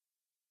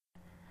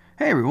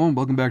Hey everyone,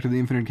 welcome back to the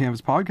Infinite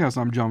Canvas Podcast.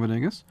 I'm John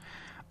Venegas.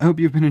 I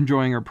hope you've been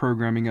enjoying our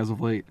programming as of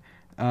late.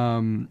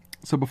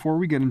 So before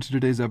we get into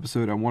today's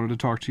episode, I wanted to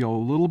talk to y'all a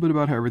little bit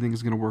about how everything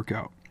is going to work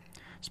out.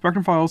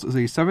 Spectrum Files is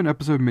a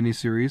 7-episode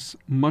miniseries,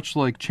 much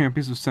like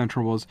Champions of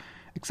Central was,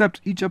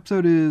 except each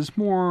episode is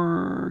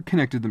more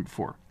connected than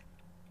before.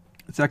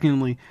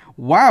 Secondly,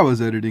 wow, is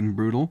editing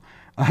brutal.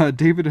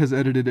 David has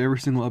edited every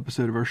single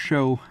episode of our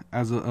show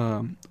as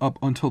up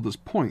until this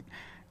point,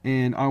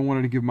 and I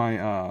wanted to give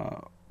my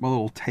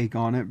little take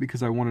on it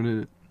because I wanted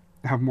to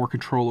have more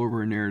control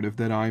over a narrative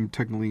that I'm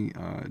technically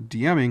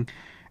DMing,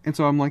 and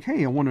so I'm like,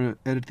 hey, I want to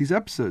edit these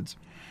episodes.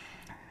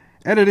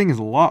 Editing is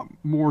a lot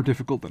more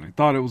difficult than I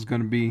thought it was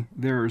going to be.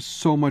 There is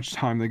so much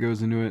time that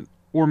goes into it,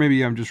 or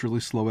maybe I'm just really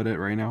slow at it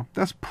right now.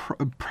 That's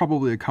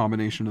probably a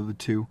combination of the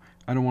two.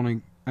 I don't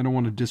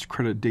want to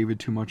discredit David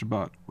too much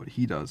about what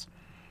he does.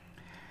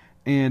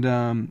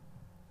 And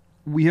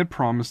we had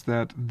promised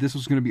that this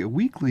was going to be a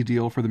weekly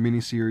deal for the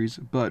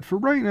miniseries, but for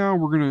right now,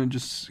 we're going to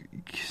just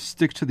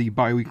stick to the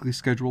bi-weekly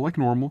schedule like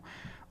normal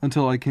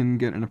until I can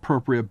get an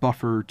appropriate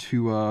buffer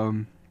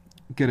to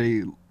get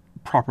a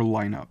proper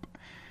lineup.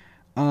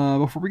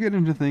 Before we get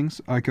into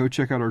things, go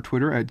check out our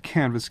Twitter at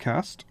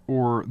CanvasCast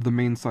or the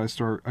main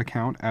SciStar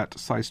account at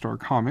SciStar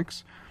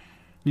Comics.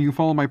 You can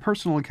follow my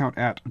personal account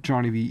at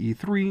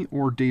JohnnyVE3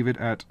 or David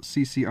at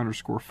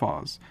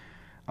CC_Foz.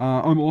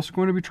 I'm also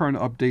going to be trying to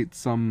update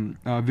some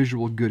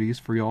visual goodies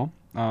for y'all.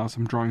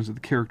 Some drawings of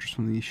the characters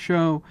from the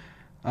show.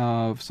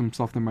 Some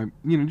stuff that might,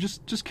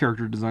 just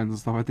character designs and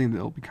stuff. I think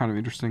that'll be kind of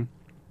interesting.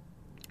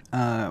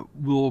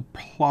 We'll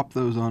plop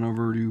those on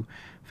over to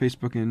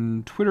Facebook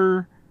and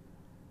Twitter.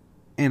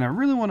 And I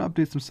really want to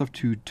update some stuff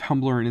to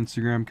Tumblr and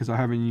Instagram because I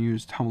haven't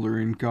used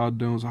Tumblr in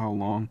God knows how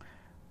long.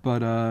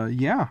 But I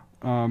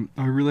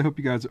really hope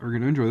you guys are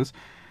going to enjoy this.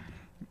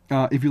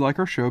 If you like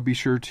our show, be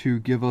sure to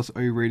give us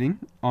a rating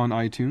on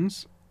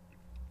iTunes.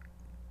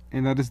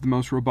 And that is the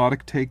most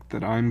robotic take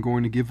that I'm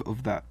going to give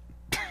of that.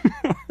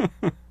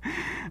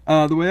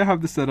 The way I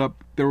have this set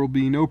up, there will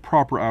be no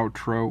proper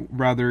outro.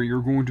 Rather,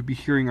 you're going to be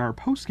hearing our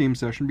post-game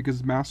session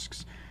because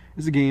Masks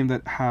is a game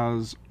that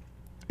has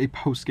a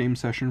post-game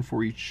session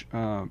for each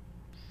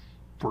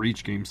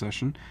game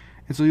session.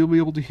 And so you'll be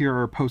able to hear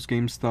our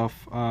post-game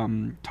stuff,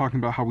 talking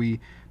about how we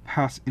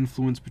pass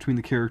influence between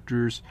the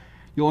characters.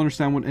 You'll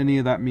understand what any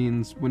of that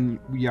means when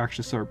we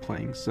actually start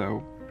playing.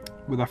 So,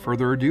 without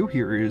further ado,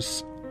 here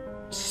is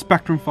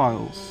Spectrum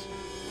Files,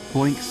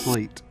 Blank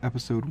Slate,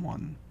 Episode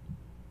 1.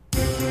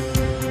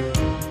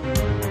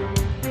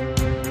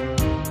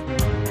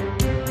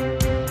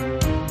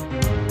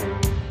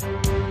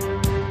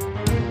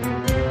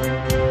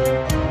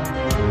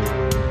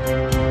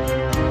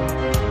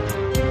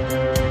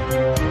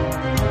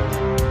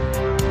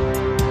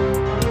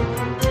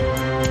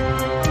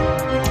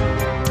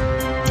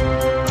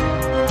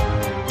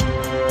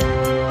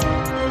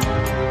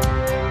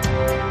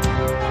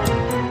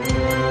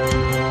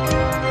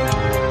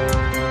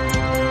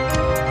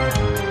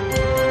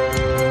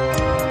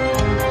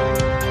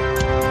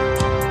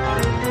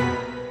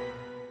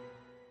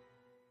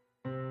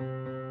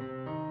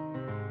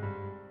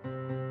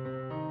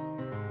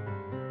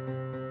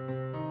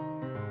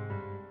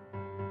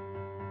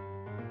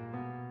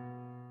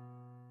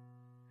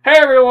 Hey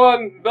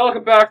everyone!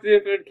 Welcome back to the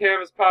Infinite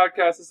Canvas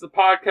Podcast. This is a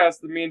podcast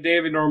that me and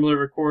David normally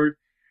record.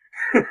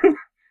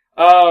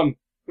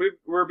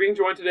 We're being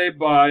joined today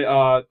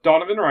by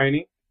Donovan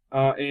Riney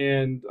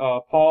and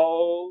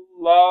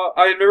Paula.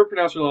 I never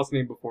pronounced your last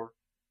name before.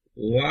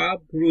 La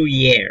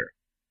Bruyere.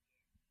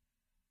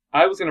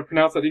 I was going to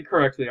pronounce that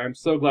incorrectly. I'm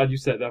so glad you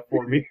said that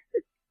for me.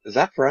 Is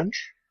that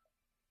French?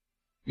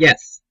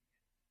 Yes.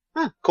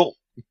 Huh, cool.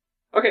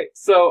 Okay,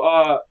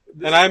 so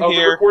And I'm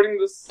here. We're recording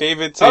this.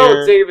 David's here.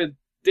 Oh,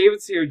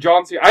 David's here.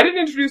 John's here. I didn't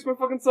introduce my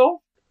fucking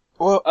self.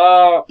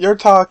 Well, you're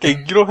talking.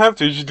 You don't have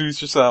to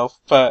introduce yourself,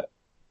 but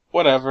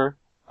whatever.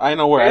 I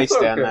know where I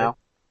stand okay. now.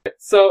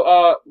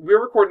 So,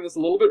 we're recording this a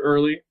little bit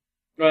early,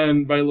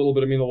 and by a little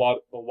bit I mean a lot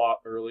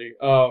early.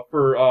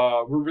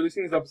 We're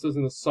releasing these episodes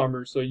in the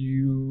summer, so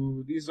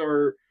these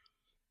are,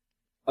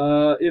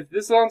 if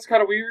this sounds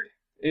kind of weird,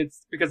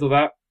 it's because of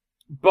that.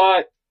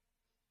 But,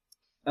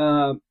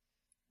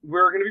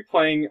 we're gonna be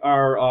playing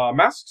our,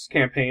 Masks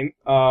campaign.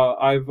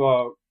 I've,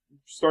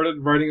 started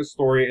writing a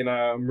story, and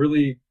I'm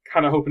really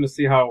kind of hoping to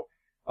see how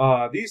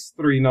these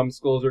three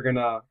numbskulls are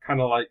gonna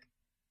kind of like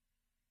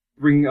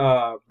bring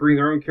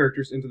their own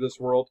characters into this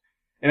world.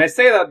 And I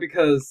say that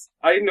because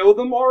I know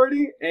them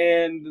already,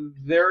 and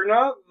they're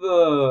not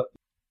the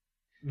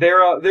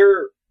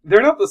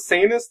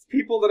sanest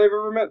people that I've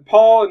ever met.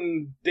 Paul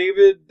and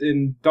David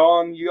and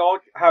Don, you all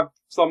have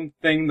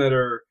something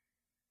that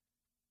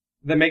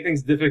make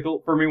things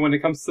difficult for me when it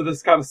comes to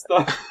this kind of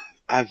stuff.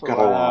 I've got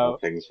a lot of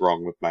things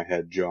wrong with my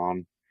head,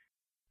 John.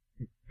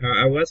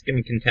 I was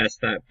going to contest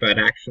that, but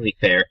actually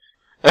fair.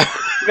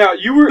 Now,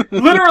 you were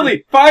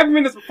literally 5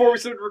 minutes before we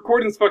started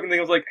recording this fucking thing.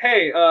 I was like,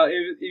 hey,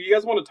 if you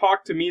guys want to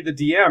talk to me, the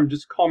DM,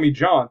 just call me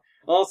John.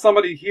 unless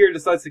somebody here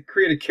decides to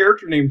create a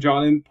character named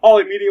John, and Paul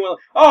immediately went,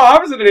 "Oh, I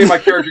was gonna name my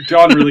character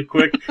John really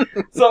quick."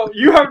 So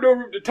you have no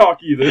room to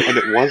talk either. And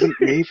it wasn't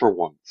me for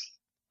once.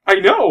 I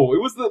know,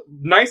 it was the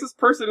nicest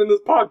person in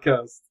this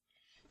podcast.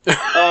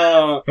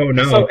 Oh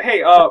no. So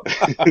hey, oh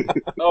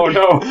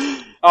no.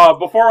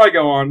 Before I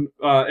go on,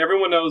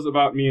 everyone knows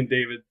about me and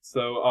David.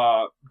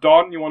 So,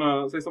 Dawn, you want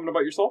to say something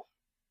about yourself?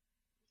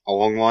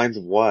 Along the lines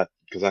of what?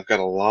 Because I've got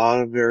a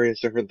lot of various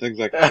different things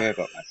I can say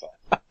about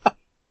myself.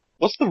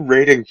 What's the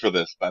rating for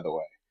this, by the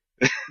way?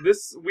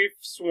 This, we've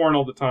sworn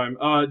all the time.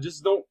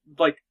 Just don't,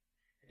 like,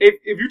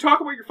 if you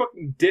talk about your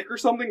fucking dick or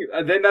something,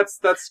 then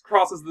that's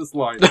crosses this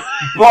line.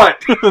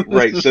 But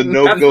Right, so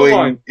no That's the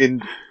line.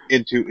 going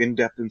into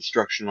in-depth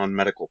instruction on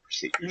medical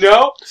procedures.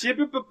 no,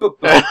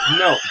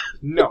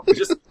 no.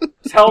 Just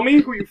tell me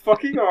who you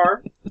fucking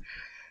are.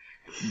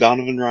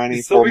 Donovan Riney,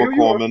 Just tell me former who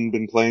you are. corpsman,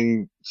 been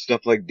playing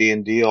stuff like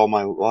D&D all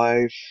my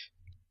life.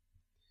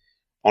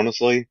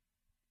 Honestly,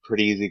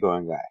 pretty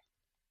easygoing guy.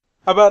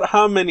 About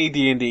how many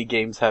D&D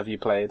games have you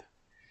played?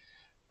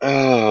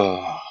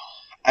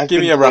 I've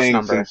Give been me a rough playing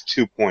number. since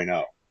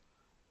 2.0.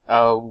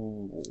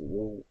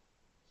 Oh,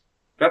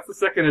 That's the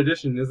second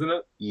edition, isn't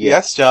it?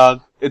 yes,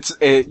 John.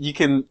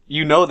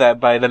 You know that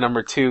by the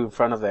number 2 in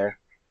front of there.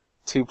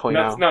 2.0.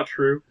 That's not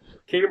true.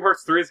 Kingdom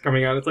Hearts 3 is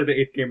coming out. It's like the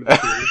 8th game of the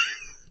series.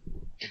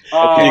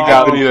 Okay, You I've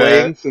got been me there.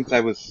 playing since I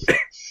was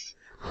 6.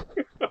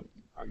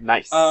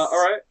 Nice.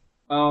 Alright.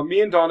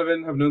 Me and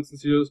Donovan have known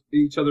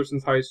each other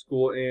since high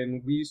school,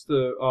 and we used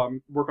to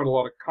work on a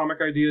lot of comic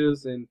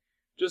ideas and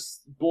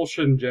just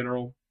bullshit in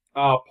general.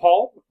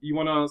 Paul, you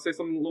want to say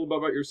something a little bit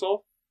about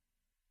yourself?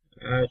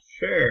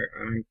 Sure.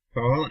 I'm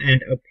Paul,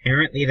 and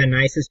apparently the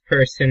nicest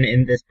person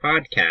in this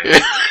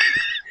podcast.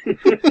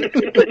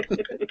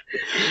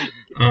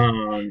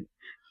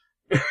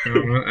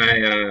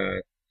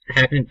 I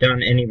haven't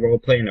done any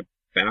roleplay in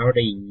about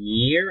a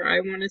year, I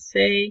want to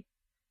say.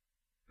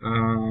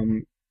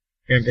 And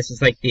this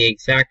is like the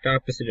exact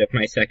opposite of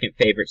my second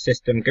favorite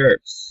system,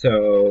 GURPS.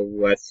 So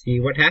let's see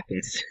what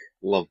happens.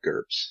 Love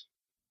GURPS.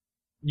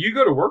 You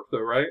go to work,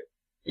 though, right?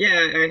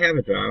 Yeah, I have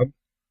a job.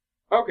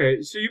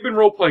 Okay, so you've been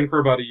role-playing for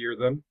about a year,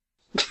 then.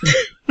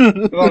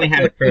 I've only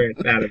had it for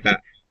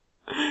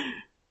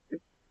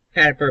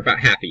about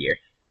half a year.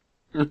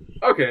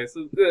 Okay,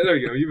 so there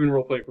you go. You've been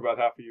role-playing for about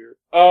half a year.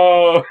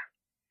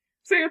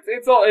 See,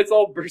 it's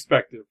all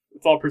perspective.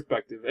 It's all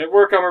perspective. At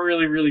work, I'm a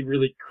really, really,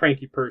 really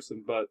cranky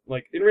person, but,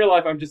 like, in real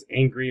life, I'm just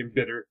angry and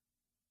bitter.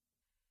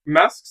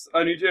 Masks: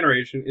 A New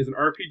Generation is an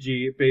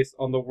RPG based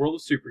on the world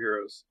of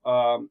superheroes.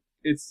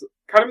 It's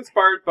kind of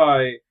inspired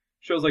by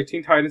shows like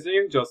Teen Titans and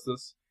Young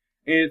Justice,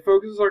 and it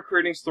focuses on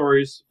creating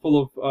stories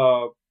full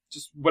of,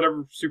 just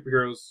whatever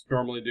superheroes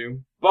normally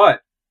do.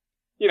 But,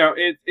 you know,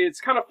 it's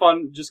kind of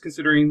fun just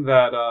considering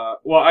that,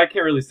 well, I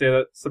can't really say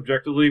that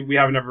subjectively. We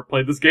haven't ever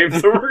played this game,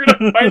 so we're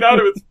gonna find out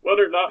if it's fun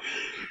or not.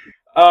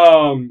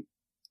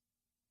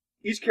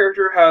 Each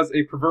character has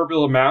a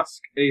proverbial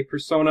mask, a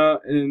persona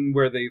in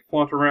where they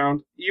flaunt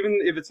around. Even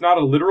if it's not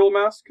a literal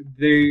mask,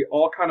 they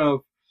all kind of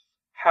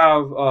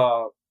have,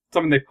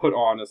 something they put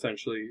on,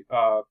 essentially,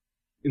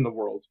 in the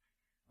world.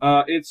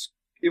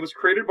 It was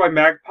created by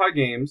Magpie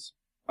Games,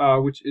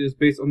 which is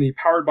based on the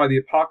Powered by the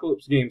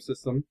Apocalypse game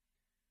system,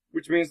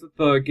 which means that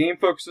the game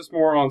focuses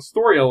more on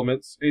story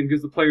elements and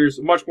gives the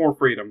players much more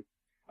freedom.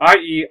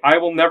 I.e., I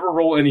will never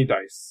roll any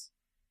dice.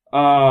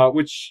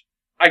 Which,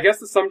 I guess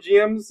to some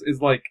GMs is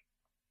like,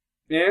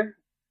 to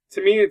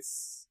me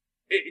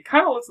it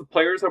kind of lets the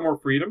players have more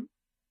freedom.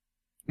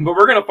 But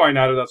we're gonna find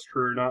out if that's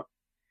true or not.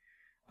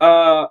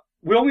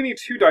 We only need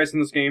 2 dice in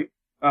this game.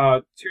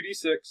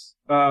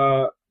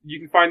 2d6. You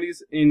can find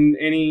these in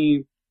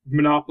any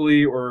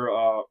Monopoly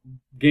or,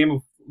 Game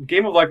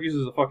of Life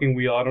uses a fucking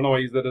wheel. I don't know why I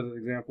use that as an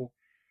example.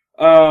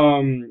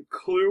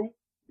 Clue.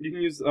 You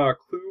can use,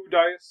 Clue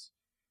dice.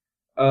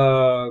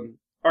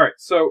 Alright,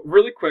 so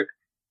really quick.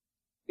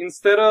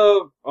 Instead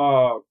of,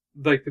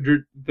 like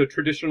the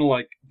traditional,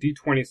 like,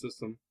 D20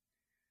 system,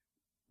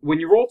 when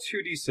you roll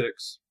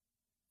 2d6,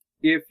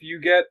 if you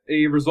get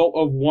a result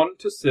of 1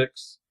 to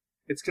 6,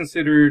 it's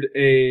considered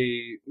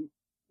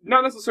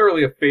not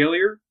necessarily a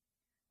failure,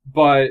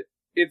 but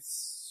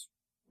it's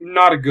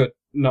not a good,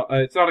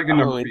 it's not a good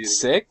number for you. It's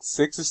 6?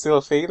 6 is still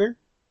a failure?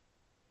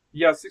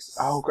 Yeah, 6 is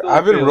Oh, still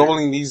I've a been failure.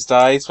 rolling these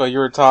dice while you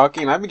were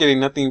talking. I've been getting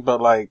nothing but,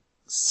 like,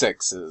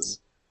 6s.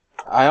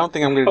 I don't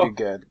think I'm gonna do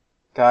good.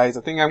 Guys,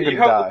 I think I'm gonna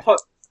die.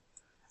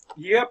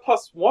 You have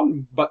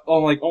 +1, but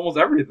on, like, almost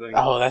everything.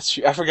 Oh, that's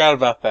true. I forgot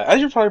about that. I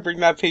should probably bring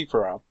that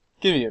paper out.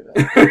 Give me a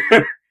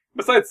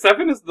Besides,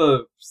 7 is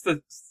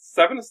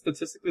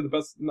statistically the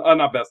best.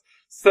 Not best.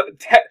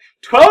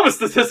 12 is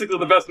statistically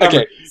the best number.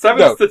 Okay,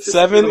 7 is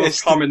statistically the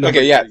most common number.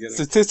 Okay, yeah. at the beginning.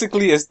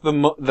 Statistically, it's the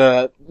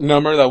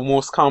number that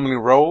most commonly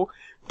roll,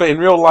 but in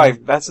real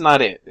life, that's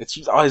not it.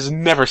 It's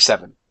never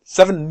 7.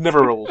 7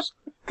 never rolls.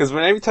 Because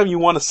every time you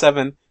want a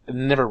 7, it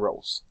never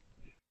rolls.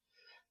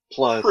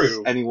 Plus,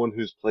 True. anyone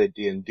who's played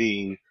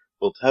D&D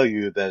will tell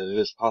you that it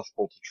is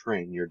possible to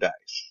train your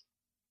dice.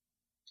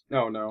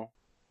 No.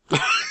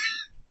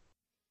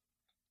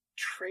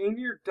 Train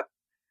your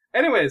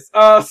Anyways,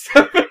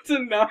 7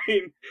 to 9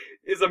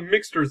 is a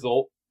mixed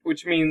result,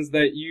 which means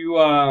that you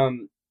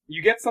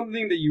get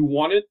something that you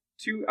wanted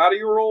to out of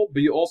your roll,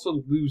 but you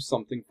also lose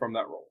something from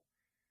that roll.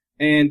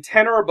 And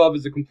 10 or above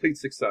is a complete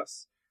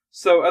success.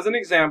 So, as an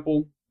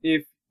example,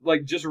 if,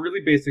 like, just a really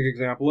basic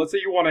example, let's say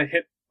you want to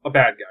hit a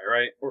bad guy,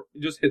 right? Or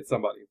just hit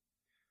somebody.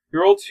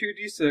 You roll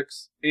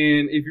 2d6,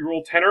 and if you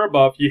roll 10 or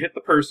above, you hit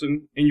the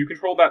person, and you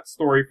control that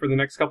story for the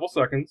next couple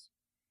seconds.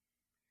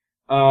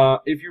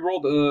 If you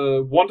rolled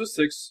 1 to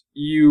 6,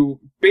 you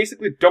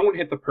basically don't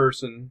hit the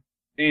person,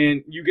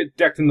 and you get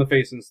decked in the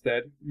face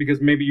instead,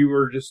 because maybe you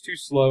were just too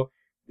slow,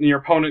 and your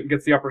opponent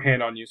gets the upper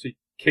hand on you, so he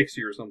kicks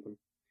you or something.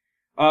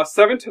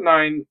 7 to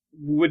 9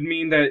 would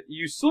mean that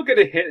you still get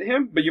to hit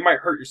him, but you might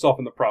hurt yourself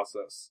in the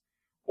process.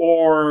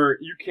 Or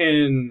you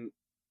can...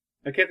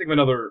 I can't think of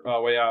another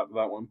way out of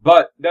that one,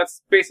 but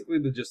that's basically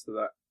the gist of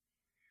that.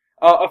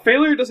 A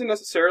failure doesn't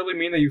necessarily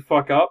mean that you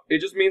fuck up.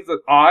 It just means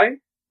that I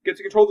get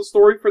to control the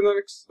story for the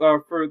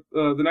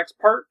next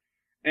part,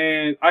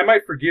 and I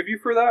might forgive you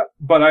for that,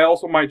 but I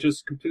also might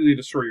just completely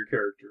destroy your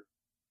character.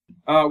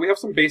 We have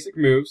some basic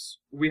moves.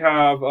 We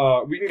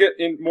can get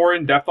more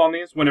in depth on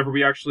these whenever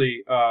we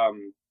actually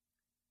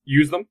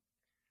use them.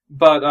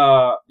 But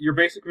your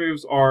basic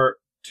moves are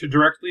to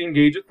directly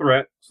engage a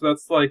threat. So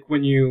that's like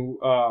when you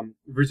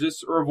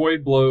resist or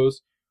avoid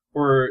blows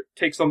or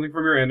take something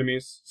from your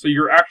enemies. So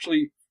you're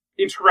actually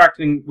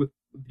interacting with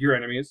your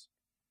enemies.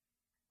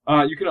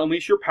 You can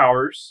unleash your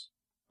powers.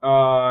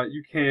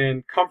 You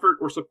can comfort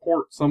or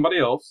support somebody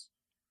else.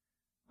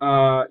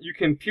 You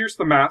can pierce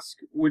the mask,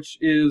 which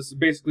is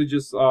basically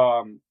just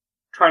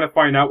trying to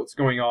find out what's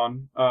going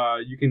on.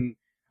 You can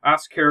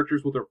ask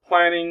characters what they're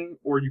planning,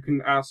 or you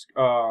can ask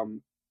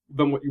them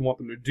what you want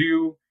them to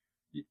do.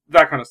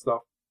 That kind of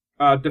stuff.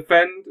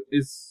 Defend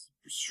is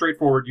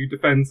straightforward. You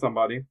defend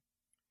somebody.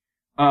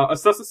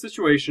 Assess the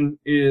situation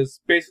is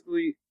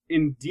basically,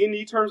 in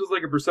D&D terms, it's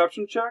like a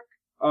perception check,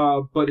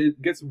 but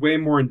it gets way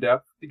more in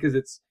depth because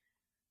it's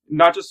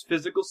not just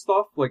physical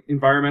stuff, like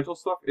environmental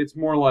stuff. It's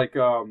more like,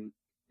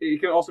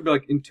 it can also be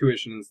like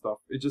intuition and stuff.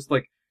 It's just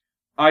like,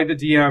 I, the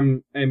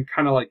DM, am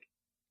kind of like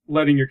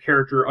letting your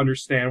character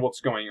understand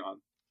what's going on.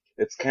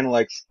 It's kind of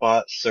like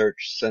spot,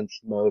 search, sense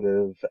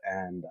motive,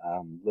 and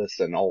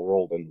listen, all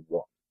rolled into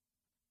one.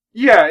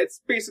 Yeah, it's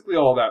basically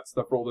all that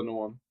stuff rolled into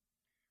one.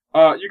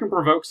 You can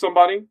provoke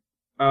somebody.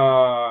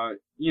 When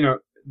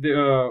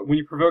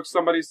you provoke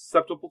somebody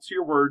susceptible to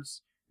your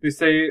words, they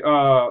say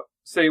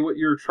what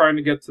you're trying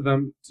to get to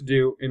them to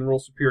do and roll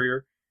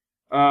superior.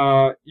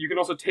 You can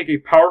also take a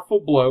powerful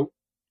blow.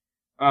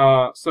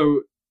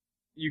 So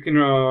you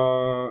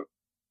can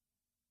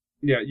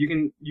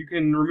you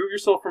can remove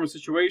yourself from a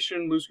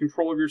situation, lose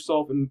control of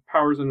yourself and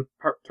powers in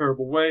a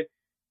terrible way,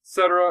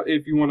 etc.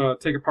 If you want to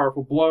take a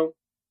powerful blow.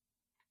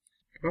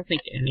 I don't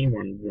think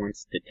anyone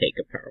wants to take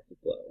a powerful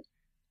blow.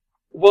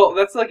 Well,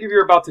 that's like if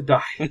you're about to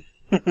die.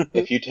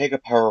 If you take a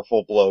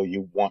powerful blow,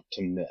 you want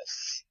to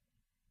miss.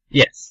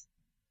 Yes.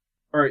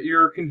 Alright,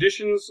 your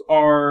conditions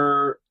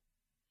are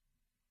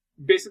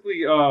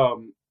basically, I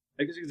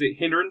guess you could say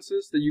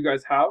hindrances that you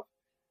guys have.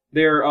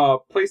 They're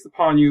placed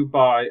upon you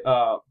by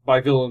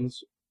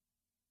villains.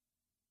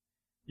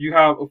 You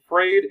have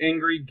afraid,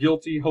 angry,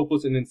 guilty,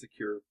 hopeless, and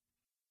insecure.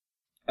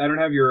 I don't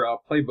have your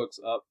playbooks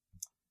up,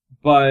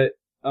 but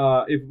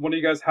if one of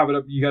you guys have it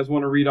up, you guys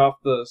want to read off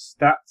the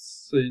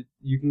stats so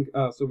you can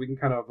so we can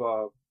kind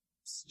of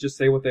just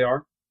say what they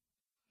are.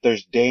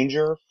 There's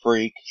danger,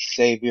 freak,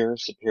 savior,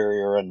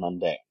 superior, and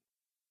mundane,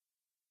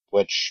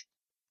 which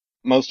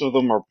most of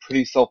them are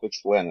pretty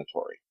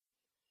self-explanatory.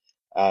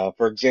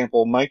 For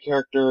example, my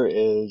character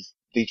is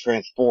the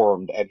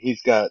transformed, and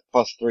he's got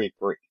 +3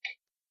 freak.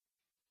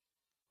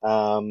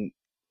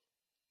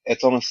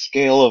 It's on a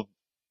scale of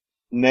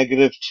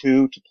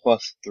 -2 to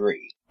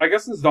 +3. I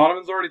guess since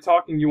Donovan's already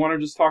talking, you want to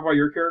just talk about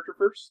your character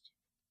first?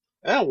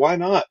 Yeah, why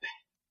not?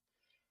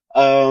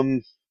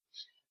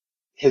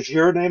 His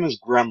hero name is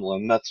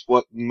Gremlin. That's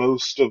what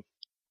most of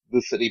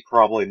the city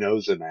probably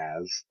knows him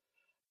as.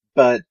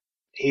 But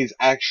he's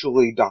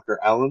actually Dr.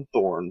 Alan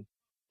Thorne.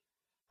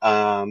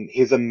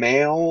 He's a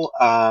male.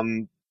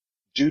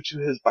 Due to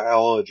his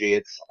biology,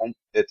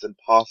 it's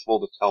impossible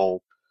to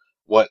tell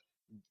what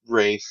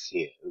race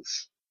he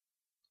is.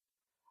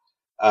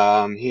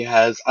 He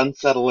has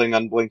unsettling,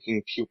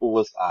 unblinking,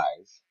 pupilless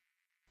eyes.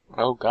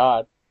 Oh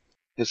God.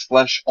 His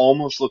flesh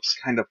almost looks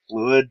kind of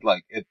fluid,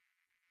 like it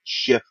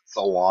shifts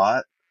a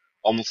lot,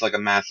 almost like a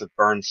massive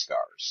burn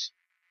scars.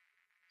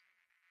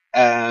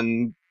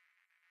 And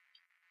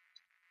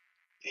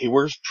he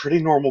wears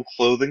pretty normal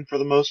clothing for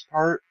the most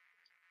part,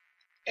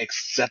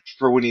 except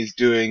for when he's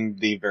doing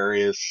the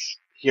various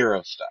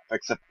hero stuff,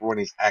 except for when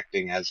he's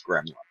acting as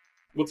Gremlin.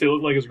 What's he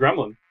look like as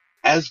Gremlin?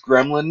 As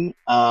Gremlin,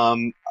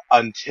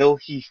 until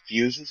he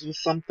fuses with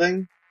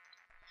something,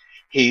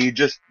 he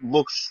just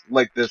looks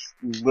like this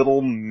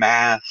little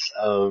mass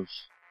of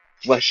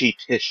fleshy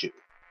tissue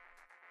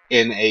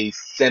in a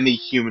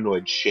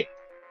semi-humanoid shape.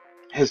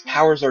 His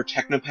powers are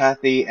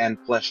technopathy and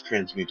flesh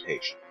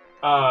transmutation.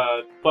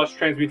 Flesh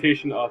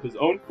transmutation of his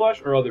own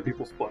flesh or other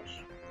people's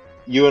flesh?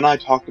 You and I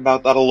talked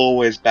about that a little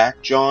ways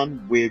back,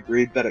 John. We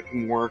agreed that it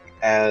can work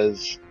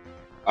as,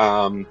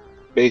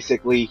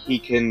 basically he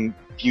can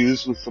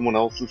fuse with someone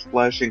else's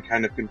flesh and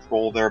kind of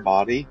control their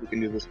body. He can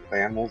do this with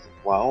animals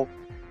as well.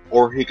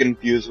 Or he can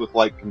fuse with,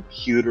 like,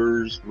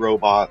 computers,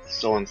 robots,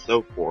 so on and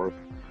so forth,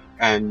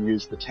 and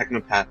use the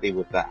technopathy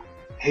with that.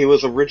 He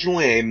was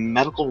originally a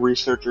medical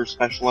researcher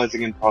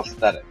specializing in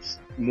prosthetics.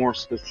 More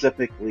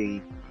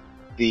specifically,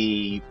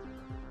 the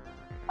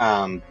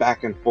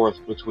back and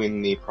forth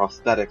between the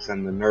prosthetics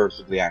and the nerves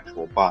of the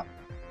actual body.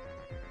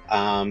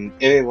 In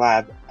a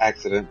lab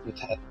accident,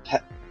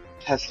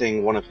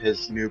 testing one of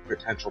his new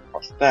potential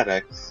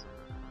prosthetics,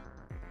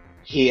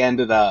 he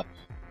ended up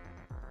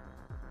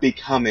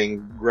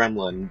becoming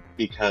Gremlin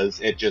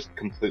because it just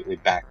completely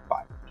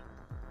backfired.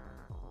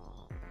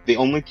 The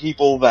only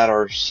people that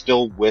are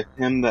still with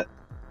him the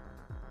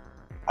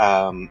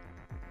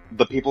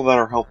people that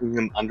are helping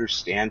him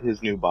understand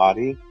his new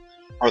body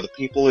are the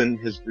people in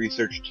his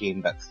research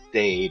team that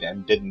stayed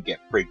and didn't get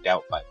freaked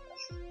out by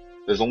this.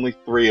 There's only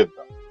 3 of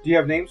them. Do you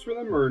have names for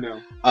them, or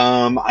no?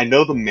 I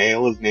know the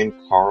male is named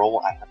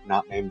Carl. I have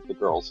not named the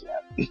girls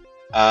yet.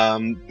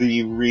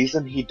 The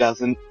reason he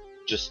doesn't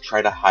just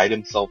try to hide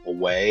himself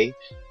away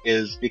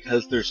is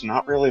because there's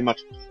not really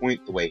much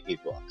point the way he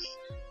looks.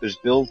 There's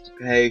bills to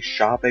pay,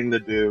 shopping to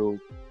do.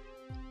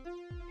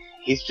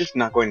 He's just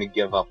not going to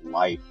give up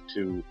life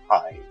to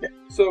hide.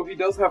 So he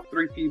does have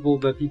 3 people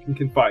that he can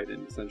confide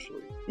in,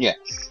 essentially.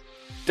 Yes.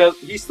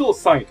 He's still a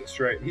scientist,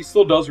 right? He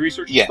still does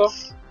research and stuff?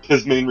 Yes.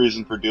 His main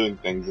reason for doing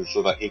things is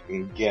so that he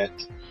can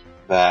get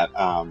that,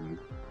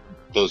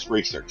 those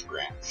research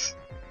grants.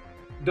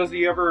 Does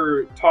he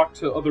ever talk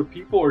to other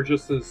people, or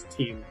just his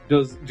team?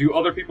 Do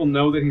other people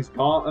know that he's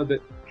gone,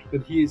 that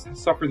he's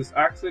suffered this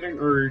accident,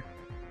 or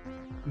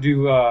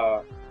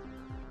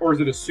or is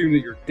it assumed that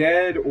you're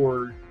dead,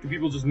 or do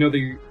people just know that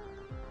you,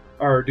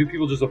 or do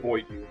people just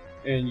avoid you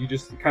and you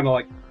just kind of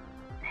like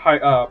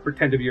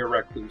pretend to be a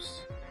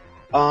recluse?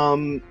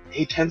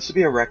 He tends to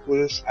be a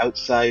recluse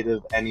outside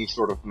of any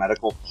sort of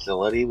medical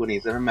facility. When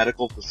he's in a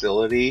medical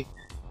facility,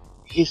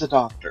 he's a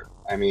doctor.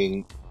 I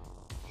mean,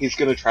 he's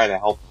gonna try to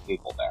help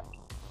people there.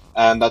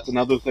 And that's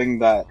another thing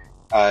that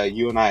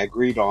you and I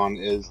agreed on,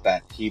 is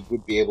that he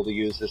would be able to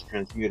use his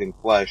transmuting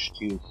flesh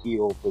to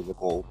heal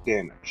physical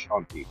damage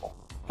on people.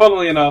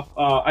 Funnily enough,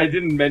 I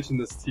didn't mention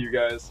this to you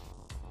guys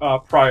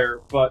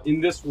prior, but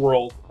in this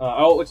world,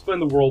 I'll explain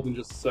the world in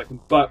just a second,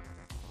 but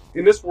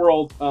in this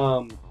world,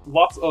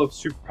 lots of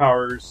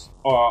superpowers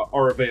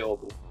are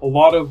available. A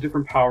lot of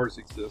different powers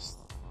exist.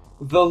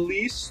 The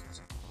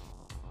least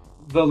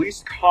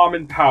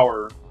common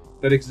power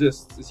that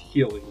exists is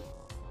healing,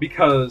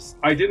 because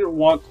I didn't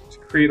want to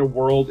create a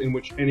world in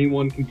which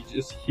anyone can be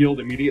just healed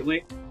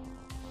immediately,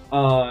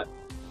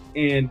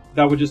 and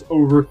that would just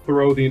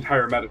overthrow the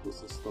entire medical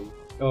system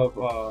of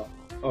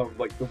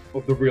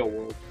the real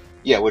world.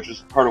 Yeah, which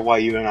is part of why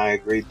you and I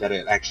agreed that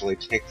it actually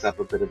takes up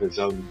a bit of his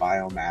own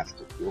biomass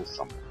to heal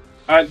someone.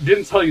 I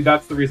didn't tell you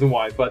that's the reason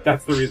why, but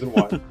that's the reason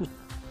why.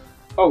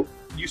 Oh,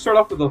 you start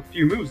off with a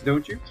few moves,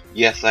 don't you?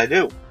 Yes, I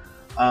do.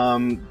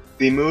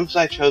 The moves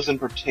I chose in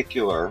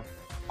particular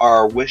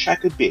are Wish I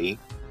Could Be,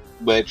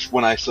 which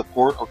when I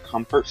support or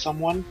comfort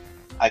someone,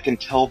 I can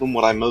tell them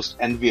what I most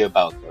envy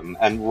about them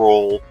and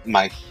roll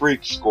my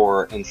freak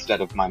score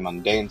instead of my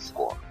mundane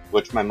score,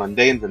 which my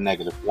mundane's a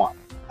 -1.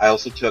 I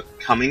also took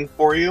Coming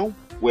For You,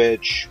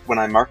 which, when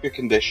I mark a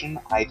condition,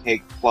 I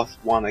take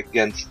 +1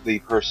 against the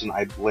person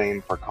I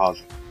blame for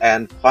causing.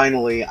 And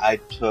finally, I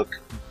took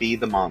Be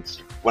the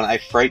Monster. When I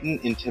frighten,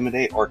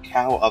 intimidate, or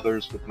cow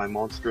others with my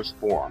monstrous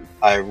form,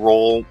 I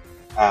roll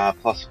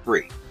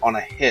 +3. On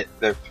a hit,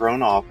 they're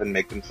thrown off and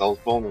make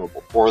themselves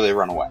vulnerable, or they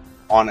run away.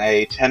 On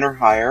a 10 or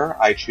higher,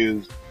 I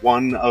choose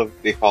one of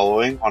the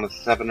following. On a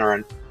 7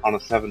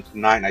 to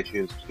 9, I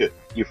choose 2.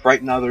 You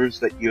frighten others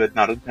that you had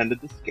not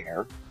intended to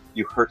scare.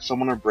 You hurt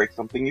someone or break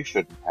something you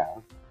shouldn't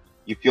have.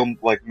 You feel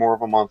like more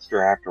of a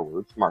monster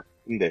afterwards, mark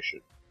the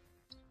condition.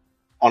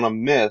 On a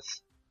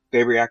miss,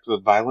 they react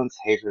with violence,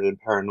 hatred, and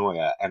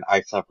paranoia, and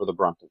I suffer the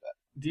brunt of it.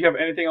 Do you have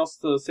anything else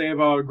to say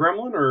about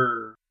Gremlin,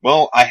 or...?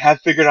 Well, I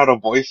have figured out a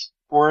voice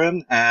for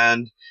him,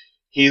 and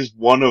he's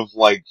one of,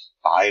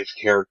 5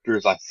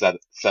 characters I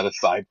set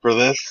aside for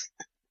this.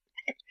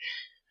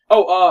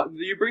 Oh,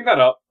 you bring that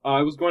up.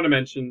 I was going to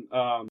mention,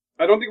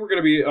 I don't think we're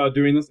going to be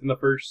doing this in the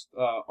first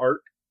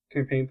arc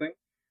campaign thing.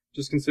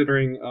 Just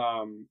considering,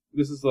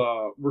 this is,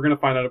 we're gonna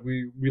find out if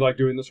we like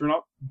doing this or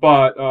not.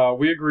 But,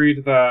 we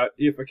agreed that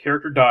if a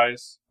character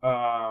dies,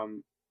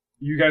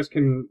 you guys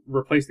can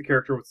replace the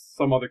character with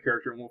some other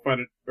character, and we'll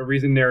find a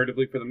reason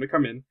narratively for them to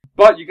come in.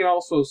 But you can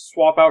also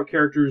swap out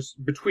characters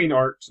between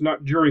arcs,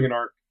 not during an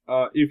arc,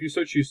 if you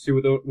so choose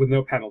to, with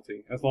no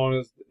penalty, as long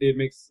as it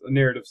makes a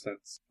narrative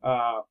sense.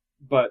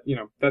 But,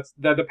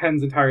 that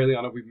depends entirely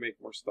on if we make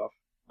more stuff.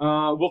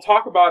 We'll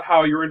talk about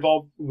how you're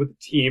involved with the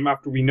team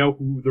after we know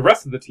who the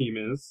rest of the team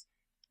is.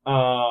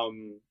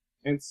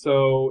 And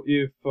so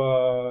if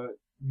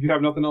you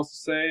have nothing else to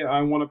say,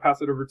 I want to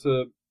pass it over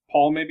to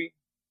Paul, maybe?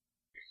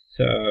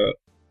 So,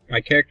 My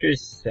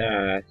character's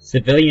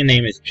civilian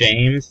name is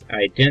James.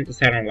 I didn't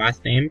decide on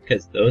last name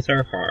because those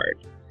are hard.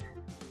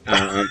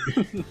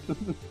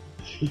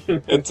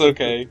 It's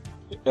okay.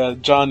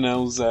 John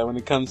knows that when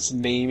it comes to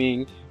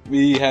naming,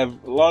 we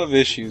have a lot of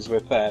issues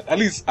with that. At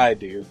least I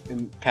do,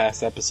 in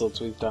past episodes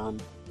we've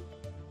done.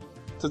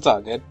 So it's all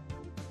good.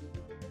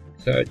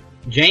 So,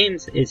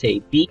 James is a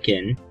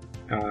beacon,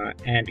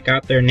 and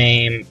got their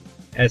name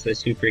as a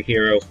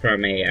superhero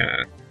from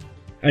a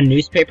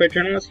newspaper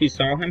journalist who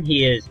saw him.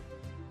 He is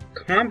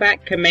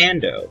Combat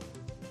Commando.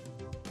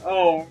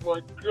 Oh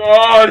my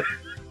god!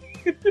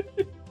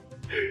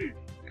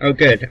 Oh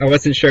good, I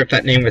wasn't sure if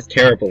that name was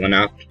terrible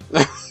enough.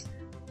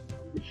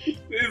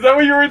 Is that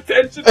what your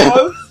intention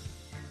was?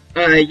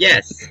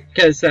 Yes,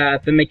 because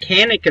the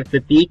mechanic of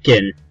the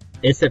beacon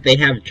is that they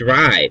have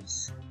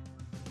drives.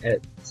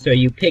 So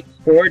you pick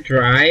 4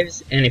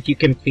 drives, and if you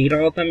complete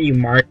all of them, you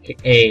mark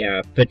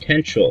a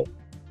potential,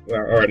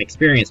 or an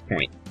experience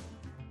point.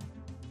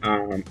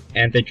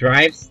 And the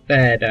drives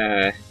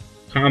that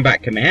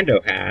Combat Commando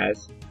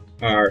has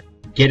are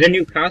get a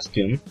new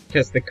costume,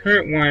 because the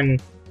current one,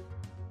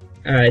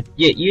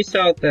 you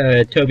saw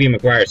the Tobey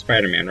Maguire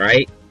Spider-Man,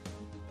 right?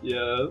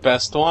 Yeah.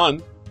 Best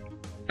one.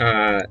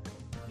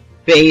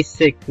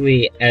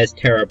 Basically as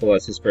terrible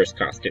as his first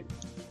costume.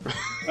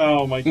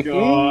 Oh my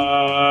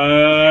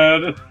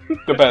god.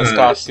 The best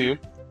costume.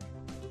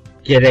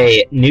 Get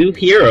a new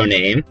hero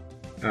name,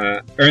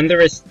 earn the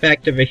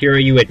respect of a hero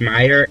you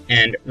admire,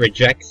 and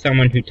reject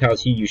someone who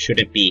tells you you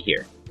shouldn't be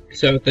here.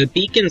 So the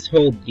Beacon's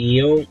whole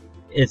deal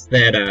is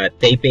that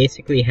they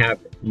basically have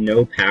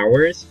no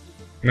powers.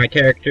 My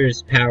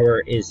character's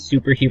power is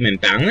superhuman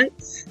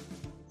balance,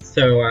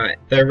 so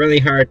they're really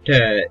hard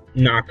to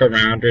knock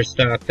around or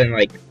stuff, and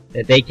like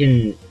they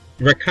can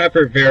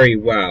recover very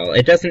well.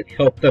 It doesn't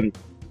help them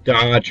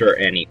dodge or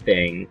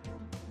anything.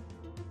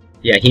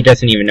 Yeah, he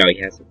doesn't even know he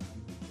has it.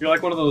 You're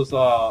like one of those,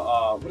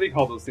 what do you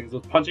call those things?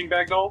 Those punching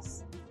bag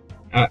dolls?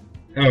 Oh,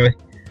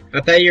 I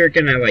thought you were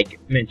gonna,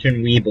 like,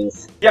 mention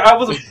Weebles. Yeah, I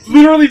was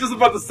literally just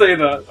about to say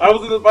that. I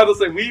was about to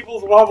say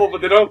Weebles wobble, but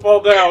they don't fall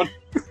down.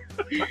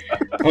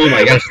 Oh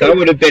my gosh, that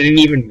would have been an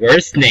even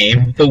worse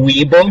name. The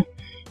Weeble?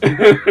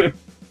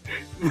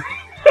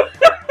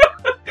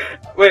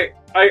 Wait,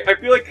 I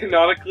feel like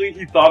canonically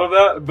he thought of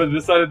that, but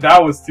decided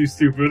that was too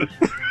stupid.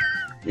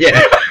 Yeah.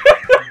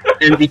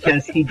 And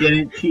because he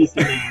didn't choose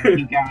the name,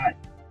 he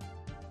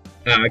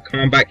got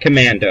Combat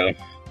Commando.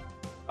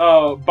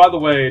 By the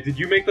way, did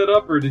you make that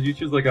up, or did you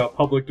choose like a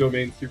public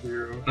domain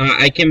superhero?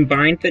 I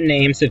combined the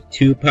names of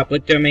 2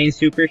 public domain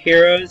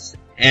superheroes,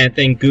 and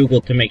then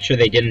Googled to make sure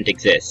they didn't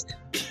exist.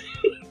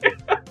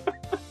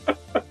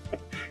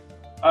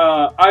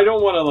 I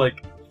don't want to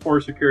like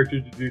force a character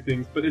to do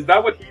things, but is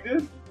that what he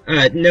did?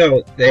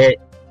 No,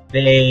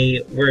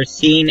 they were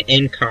seen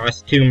in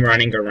costume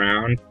running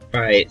around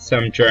by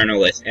some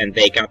journalists, and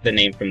they got the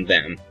name from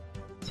them.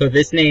 So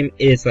this name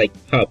is, like,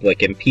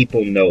 public, and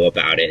people know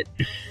about it.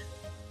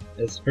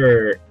 As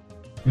for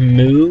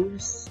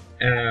moves,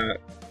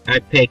 I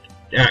picked,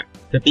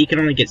 the Beacon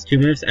only gets 2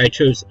 moves. I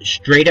chose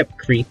Straight Up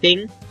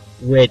Creeping,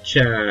 which,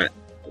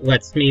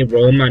 lets me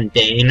roll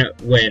mundane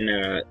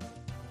when,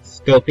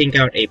 scoping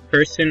out a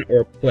person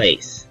or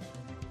place.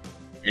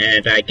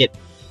 And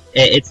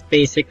it's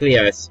basically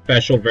a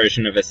special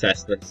version of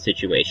Assess the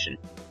Situation.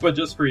 But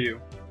just for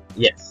you.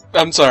 Yes.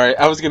 I'm sorry,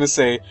 I was gonna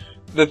say,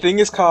 the thing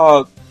is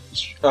called,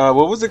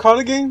 what was it called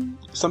again?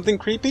 Something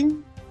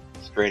creeping?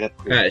 Straight up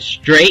creeping.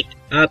 Straight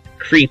Up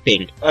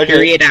Creeping. Okay.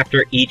 Period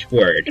after each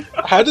word.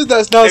 How does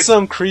that not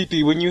sound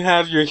creepy when you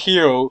have your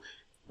hero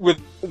with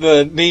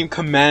the name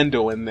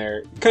Commando in there?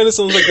 It kinda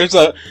sounds like there's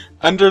a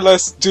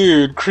underless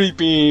dude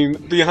creeping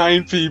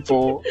behind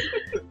people.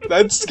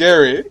 That's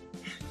scary.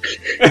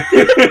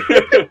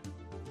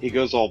 He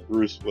goes all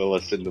Bruce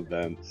Willis into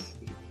vents.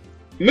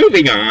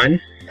 Moving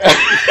on.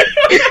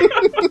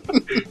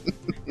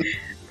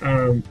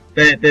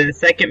 The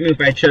second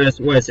move I chose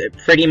was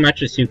pretty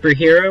much a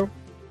superhero,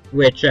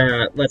 which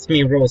lets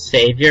me roll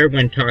Savior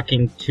when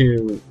talking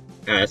to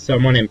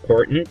someone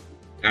important.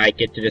 I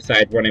get to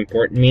decide what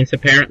important means,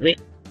 apparently.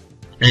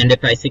 And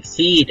if I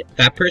succeed,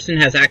 that person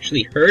has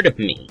actually heard of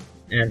me,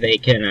 and they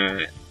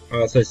can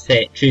also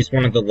choose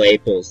one of the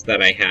labels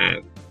that I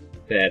have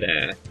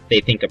that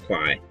they think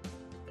apply.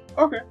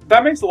 Okay,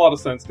 that makes a lot of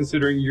sense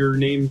considering your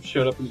name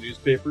showed up in the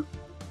newspaper.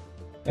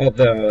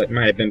 Although it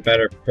might have been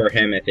better for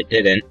him if it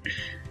didn't.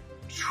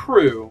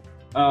 True.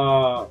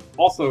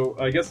 Also,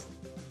 I guess,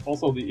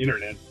 also the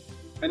internet.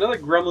 I know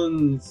that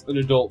Gremlin's an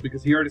adult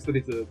because he already said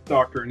he's a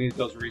doctor and he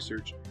does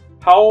research.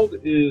 How old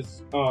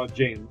is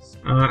James?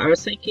 I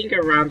was thinking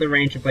around the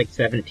range of like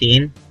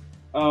 17.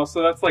 So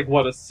that's like,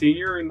 what, a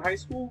senior in high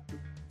school?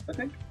 I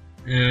think?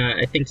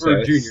 I think so. Or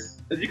a junior.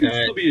 You can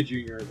still be a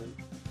junior, I think.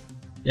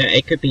 Yeah,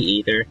 it could be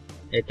either.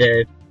 It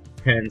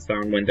depends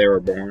on when they were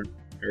born,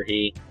 or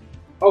he.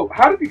 Oh,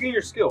 how did you gain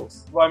your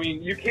skills? Well, I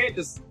mean, you can't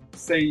just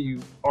say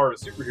you are a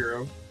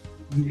superhero.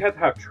 You have to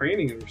have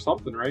training or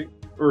something, right?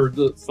 Or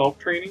the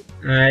self-training?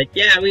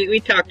 Yeah, we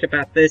talked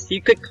about this.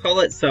 You could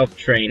call it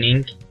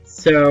self-training.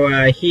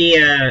 So he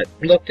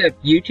looked up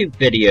YouTube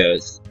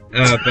videos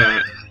of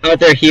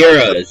other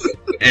heroes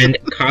and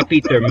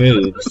copied their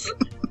moves.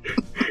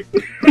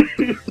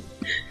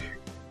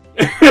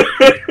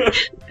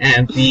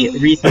 And the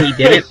reason he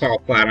didn't fall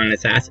flat on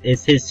his ass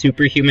is his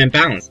superhuman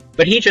balance.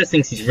 But he just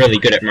thinks he's really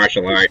good at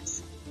martial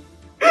arts.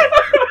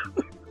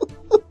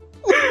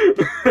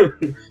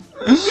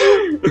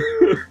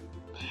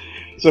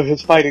 So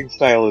his fighting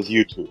style is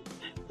YouTube.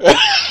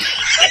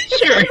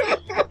 Sure.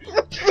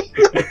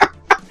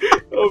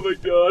 Oh my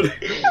god.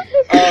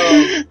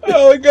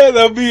 Oh my god,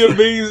 that'd be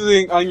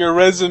amazing. On your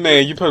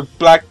resume, you put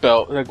black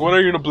belt. Like, what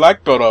are you in a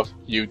black belt of?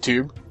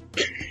 YouTube.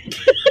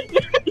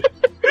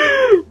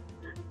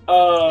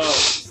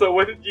 So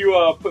what did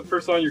you put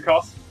first on your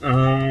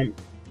costume?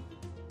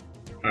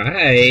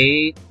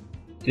 I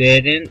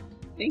didn't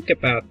think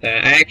about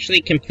that. I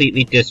actually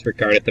completely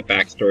disregarded the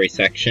backstory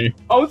section.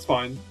 Oh, it's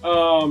fine.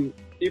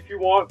 If you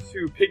want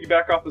to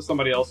piggyback off of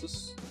somebody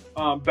else's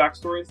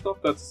backstory and stuff,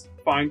 that's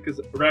fine,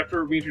 because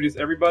after we introduce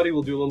everybody,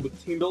 we'll do a little bit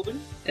of team building.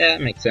 Yeah,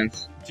 that makes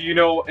sense. Do you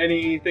know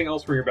anything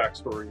else from your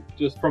backstory,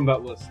 just from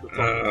that list?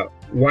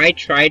 Why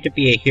try to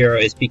be a hero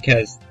is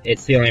because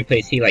it's the only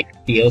place he,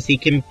 feels he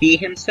can be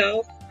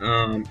himself.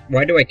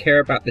 Why do I care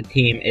about the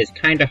team is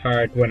kinda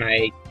hard when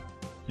I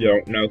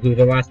don't know who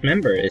the last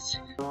member is.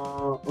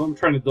 I'm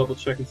trying to double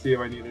check and see if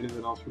I need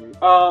anything else from you.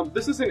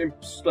 This isn't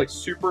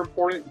super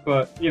important,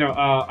 but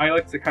I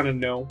like to kind of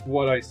know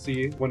what I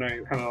see when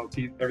I kind of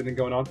see everything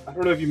going on. I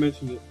don't know if you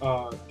mentioned it.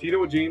 Do you know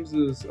what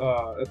James's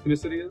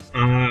ethnicity is?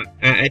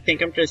 I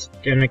think I'm just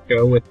gonna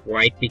go with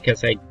white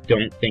because I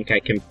don't think I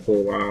can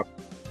pull off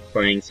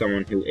playing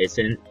someone who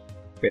isn't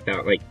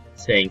without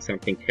saying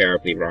something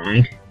terribly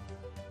wrong.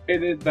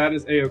 That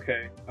is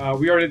a-okay.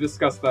 We already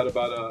discussed that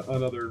about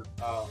another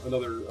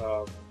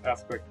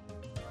aspect.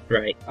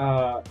 Right.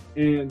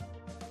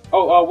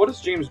 What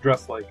does James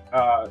dress like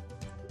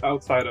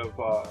outside of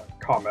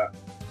combat?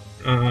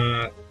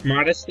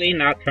 Modestly,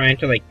 not trying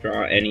to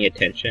draw any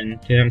attention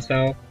to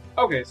himself.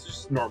 Okay, it's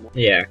just normal.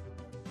 Yeah.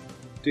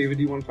 David,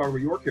 do you want to talk about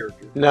your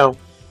character? No.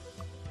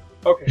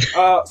 Okay.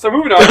 So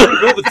moving on, we're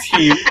gonna build a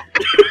team.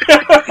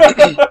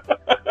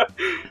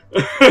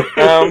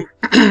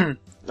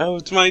 Oh,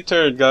 it's my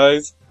turn,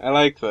 guys. I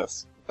like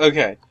this.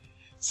 Okay.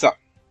 So,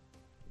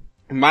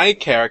 my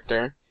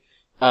character,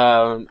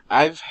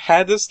 I've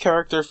had this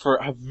character for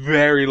a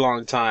very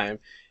long time.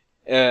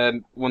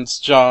 And once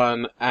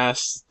John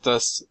asked,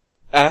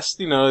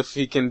 if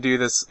he can do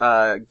this,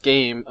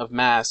 game of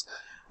Mask,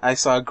 I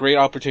saw a great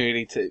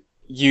opportunity to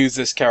use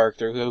this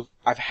character who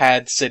I've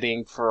had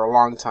sitting for a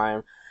long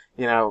time,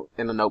 in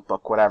a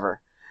notebook,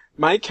 whatever.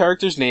 My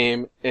character's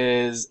name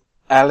is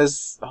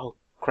Alice, oh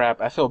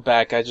crap, I feel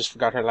bad, I just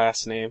forgot her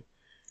last name.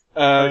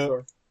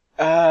 Kazar.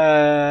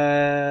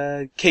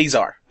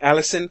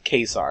 Allison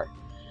Kazar.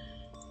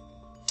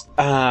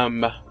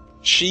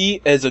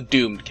 She is a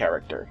doomed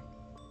character.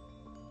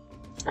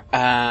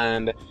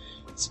 And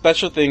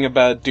special thing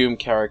about doomed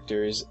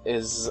characters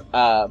is,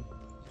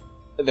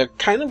 they're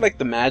kind of like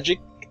the magic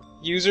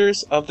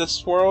users of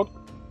this world.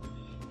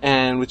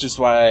 And which is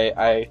why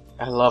I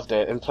loved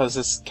it. And plus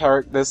this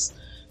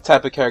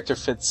type of character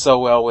fits so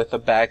well with the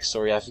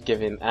backstory I've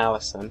given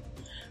Allison.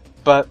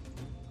 But,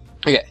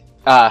 okay,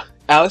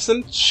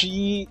 Allison,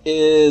 she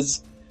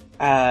is,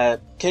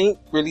 can't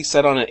really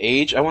set on an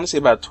age. I want to say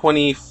about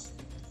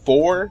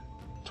 24,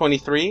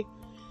 23.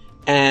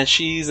 And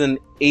she's an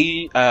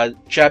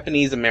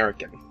Japanese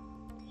American.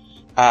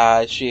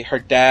 Her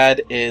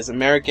dad is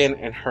American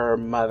and her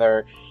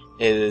mother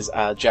is,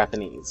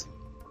 Japanese.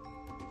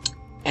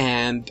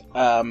 And,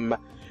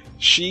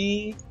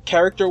 she,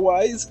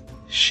 character-wise,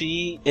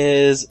 she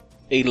is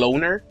a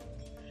loner.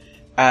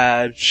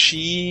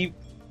 She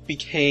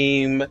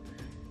became,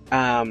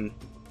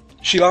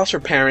 she lost her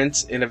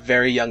parents in a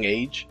very young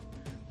age.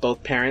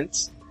 Both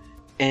parents.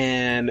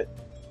 And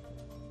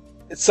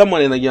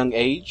someone in a young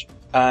age.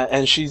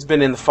 And she's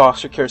been in the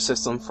foster care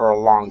system for a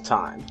long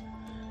time.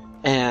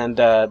 And,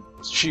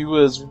 she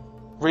was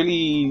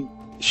really,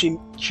 she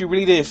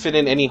really didn't fit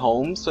in any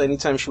home. So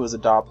anytime she was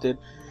adopted,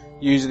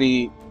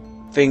 usually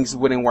things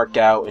wouldn't work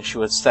out and she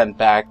was sent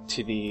back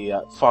to the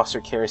foster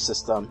care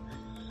system.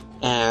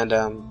 And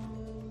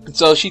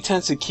so she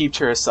tends to keep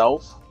to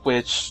herself,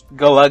 which,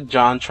 good luck,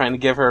 John, trying to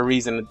give her a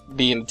reason to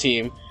be in the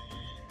team.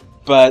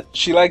 But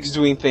she likes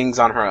doing things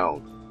on her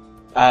own.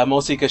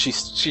 Mostly because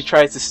she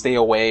tries to stay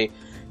away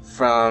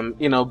from,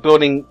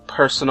 building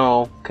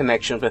personal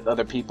connections with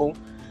other people.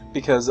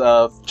 Because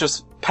of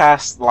just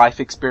past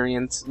life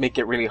experience make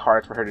it really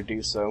hard for her to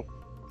do so.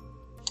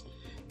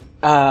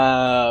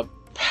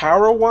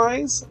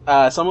 Power-wise,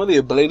 some of the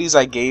abilities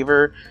I gave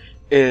her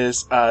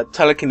is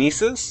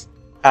telekinesis.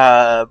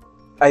 I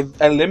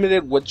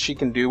limited what she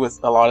can do with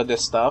a lot of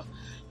this stuff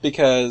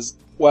because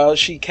while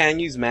she can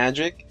use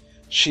magic,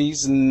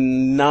 she's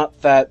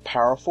not that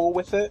powerful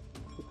with it.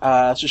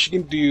 So she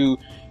can do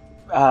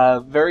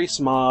very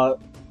small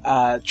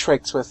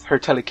tricks with her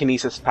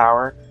telekinesis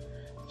power.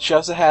 She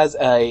also has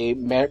a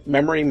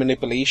memory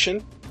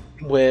manipulation,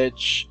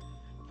 which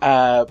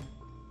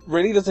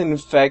really doesn't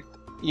affect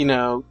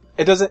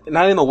it doesn't,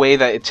 not in a way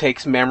that it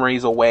takes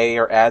memories away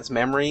or adds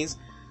memories.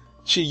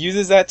 She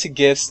uses that to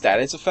give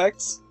status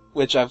effects,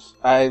 which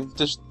I've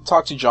just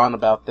talked to John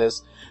about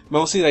this.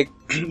 Mostly, like,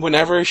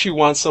 whenever she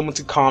wants someone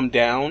to calm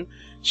down,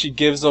 she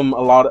gives them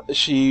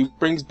she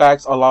brings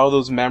back a lot of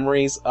those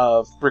memories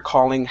of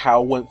recalling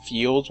how one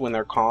feels when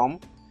they're calm.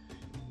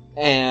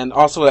 And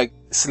also, like,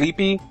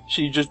 sleepy,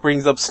 she just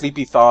brings up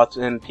sleepy thoughts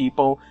and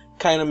people,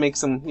 kind of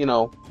makes them,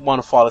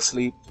 want to fall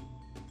asleep.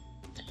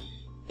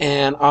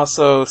 And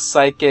also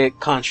psychic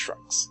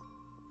constructs.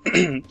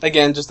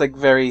 Again, just like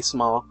very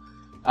small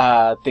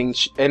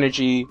things,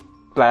 energy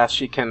blast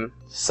she can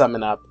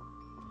summon up.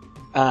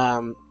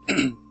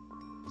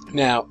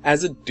 Now,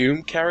 as a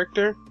Doom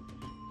character,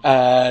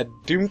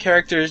 Doom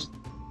characters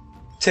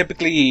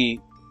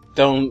typically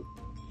don't,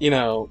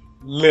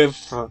 live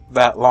for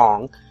that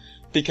long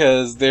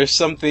because there's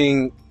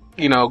something,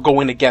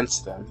 going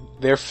against them.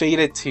 They're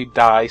fated to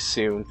die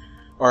soon,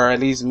 or at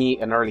least meet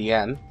an early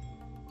end.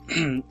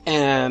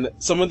 And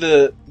some of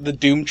the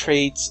Doom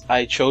traits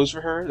I chose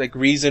for her, like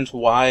reasons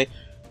why,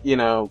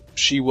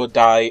 she will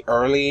die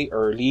early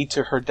or lead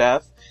to her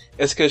death,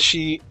 is because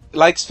she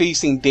likes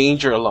facing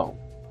danger alone.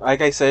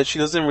 Like I said, she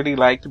doesn't really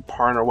like to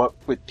partner up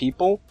with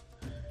people.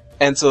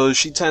 And so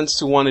she tends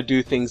to want to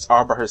do things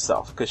all by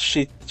herself. Because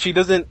she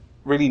doesn't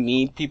really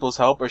need people's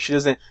help, or she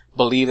doesn't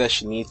believe that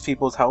she needs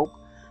people's help.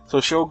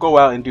 So she'll go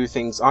out and do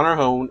things on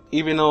her own,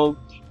 even though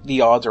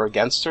the odds are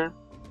against her.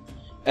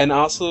 And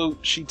also,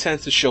 she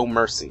tends to show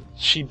mercy.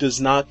 She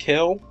does not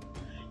kill,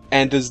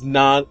 and does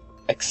not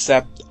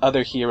accept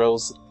other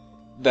heroes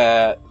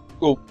that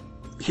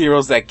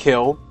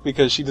kill,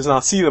 because she does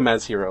not see them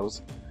as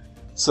heroes.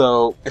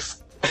 So, if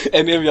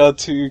any of y'all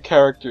two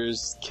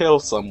characters kill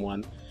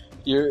someone,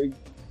 you're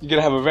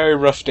gonna have a very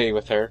rough day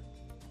with her.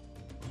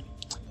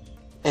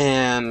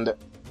 And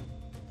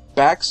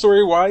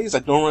backstory-wise, I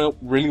don't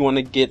really want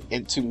to get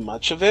into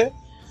much of it.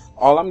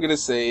 All I'm gonna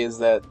say is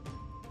that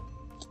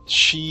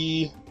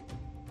she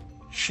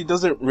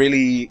doesn't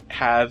really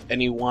have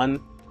anyone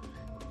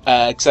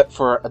except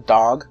for a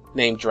dog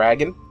named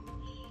Dragon,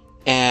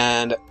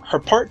 and her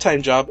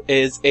part-time job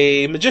is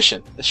a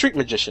magician, a street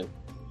magician,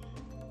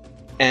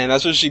 and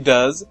that's what she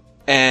does.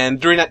 And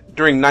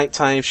during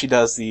nighttime, she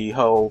does the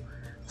whole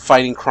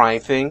fighting crime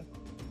thing.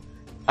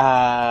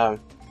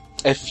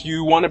 If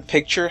you want to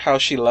picture how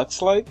she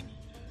looks like,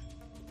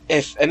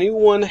 if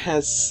anyone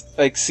has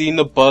seen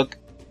the book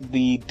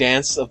The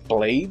Dance of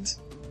Blades,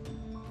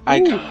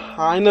 I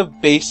kind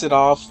of base it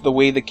off the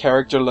way the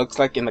character looks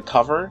like in the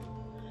cover.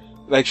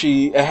 Like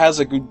it has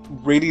a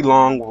really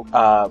long,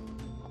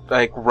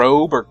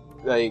 robe or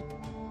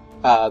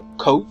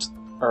coat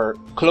or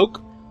cloak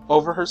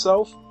over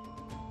herself,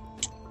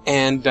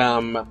 and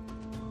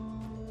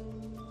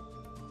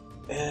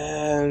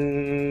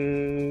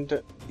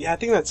yeah, I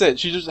think that's it.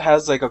 She just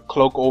has a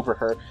cloak over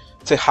her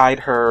to hide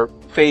her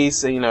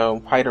face and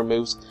hide her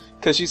moves,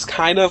 because she's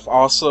kind of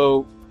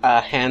also a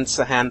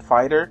hand-to-hand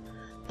fighter.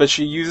 But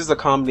she uses a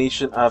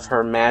combination of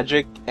her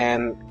magic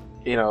and,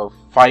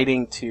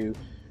 fighting to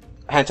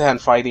hand-to-hand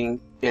fighting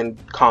in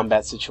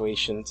combat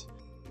situations.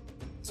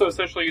 So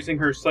essentially using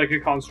her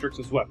psychic constructs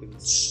as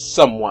weapons.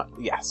 Somewhat,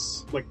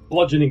 yes. Like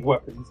bludgeoning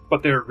weapons,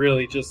 but they're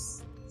really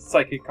just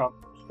psychic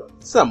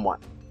constructs.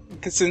 Somewhat.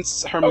 Because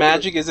since her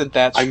magic isn't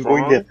that strong... I'm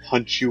going to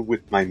punch you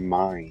with my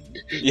mind.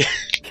 Yeah,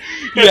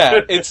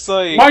 yeah, it's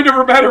like... Mind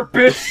over matter,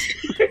 bitch!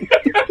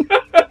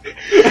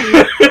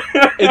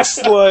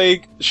 It's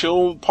like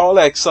she'll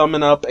probably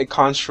summon up a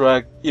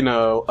construct,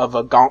 of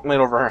a gauntlet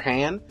over her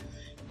hand,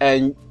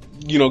 and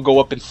go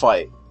up and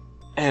fight.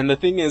 And the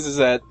thing is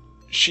that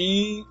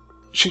she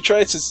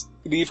tries to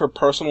leave her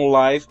personal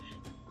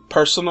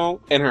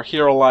and her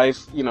hero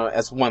life,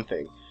 as one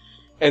thing.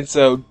 And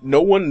so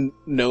no one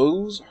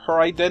knows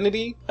her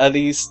identity. At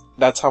least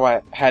that's how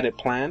I had it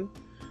planned.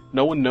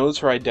 No one knows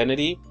her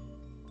identity,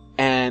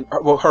 and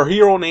her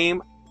hero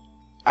name,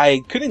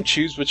 I couldn't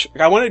choose which.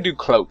 I wanted to do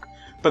Cloak,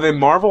 but then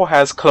Marvel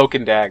has Cloak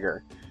and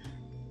Dagger,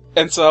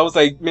 and so I was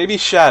like, maybe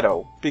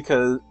Shadow,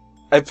 because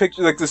I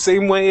pictured the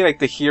same way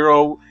the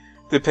hero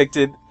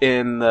depicted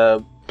in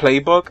the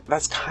playbook.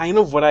 That's kind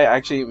of what I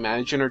actually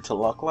imagined her to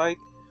look like,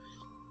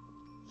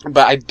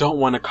 but I don't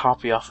want to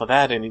copy off of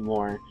that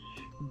anymore.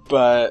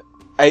 But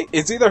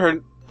it's either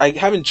her. I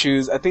haven't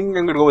choose. I think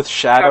I'm gonna go with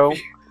Shadow.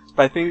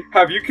 But I think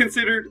have you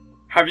considered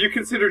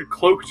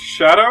Cloaked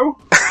Shadow?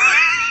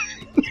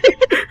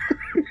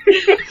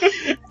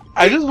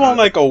 I just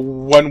want a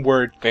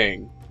one-word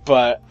thing,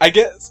 but I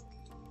guess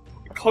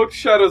Cloaked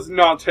Shadow's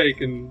not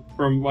taken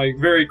from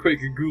very quick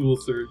Google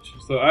search,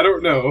 so I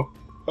don't know.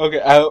 Okay,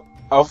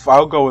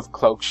 I'll go with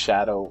Cloaked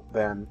Shadow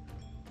then.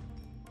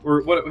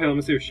 Or what? Hey, let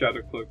me see if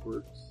Shadow Cloak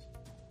works.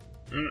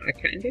 I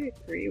kind of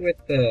agree with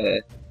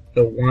the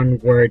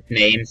one-word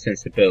name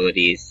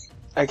sensibilities.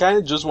 I kind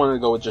of just want to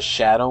go with just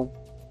Shadow.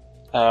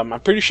 I'm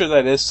pretty sure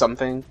that is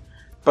something,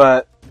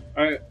 but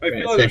I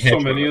feel like there's so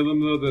many of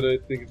them though that I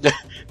think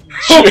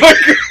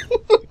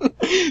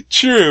it's...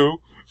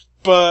 True,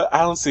 but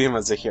I don't see him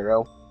as a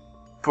hero.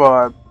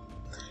 But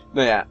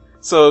yeah,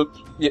 So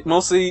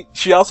mostly,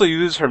 she also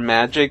uses her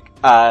magic,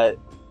 her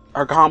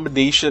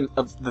combination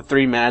of the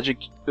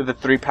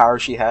three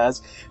powers she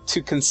has,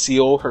 to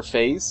conceal her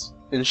face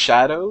in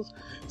shadows.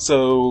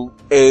 So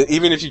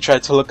even if you try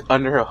to look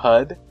under her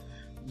hood,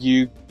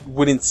 you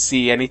wouldn't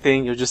see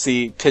anything. You'll just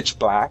see pitch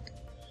black.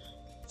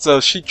 So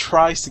she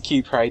tries to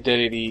keep her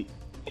identity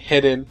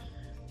hidden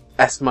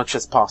as much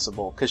as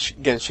possible, because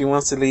she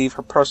wants to leave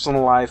her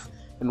personal life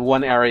in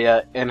one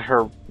area and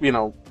her,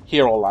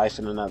 hero life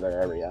in another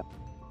area.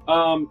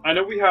 I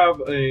know we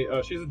have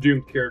she's a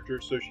doomed character,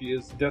 so she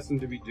is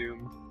destined to be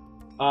doomed.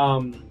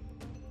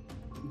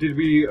 Did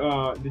you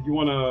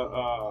want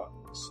to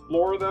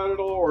explore that at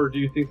all, or do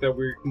you think that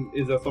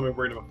is that something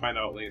we're going to find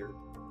out later?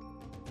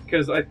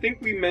 Because I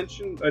think we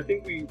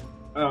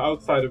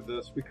outside of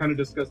this, we kind of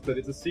discussed that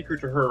it's a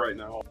secret to her right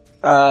now.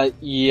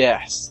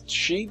 Yes.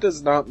 She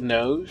does not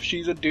know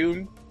she's a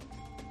doomed,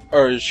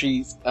 or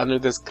she's under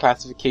this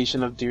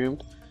classification of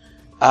doomed.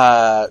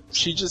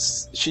 She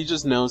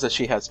just knows that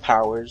she has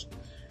powers.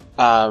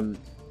 Her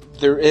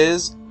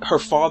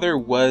father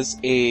was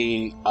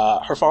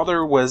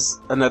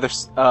another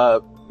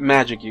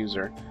magic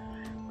user,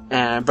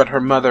 but her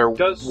mother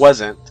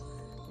wasn't.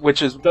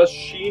 Does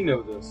she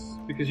know this?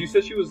 Because you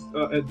said she was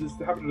this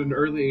happened at an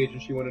early age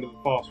and she went into the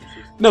foster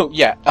system. No,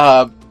 yeah.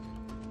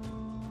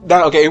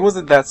 It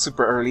wasn't that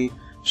super early.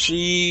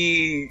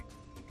 She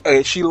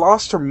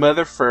lost her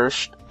mother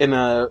first in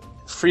a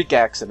freak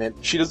accident.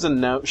 She doesn't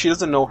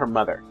know her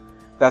mother.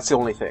 That's the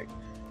only thing.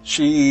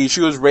 She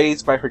was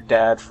raised by her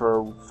dad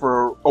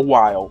for a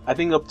while. I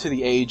think up to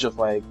the age of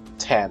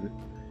 10.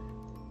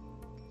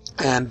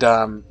 And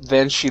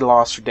then she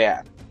lost her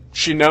dad.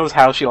 She knows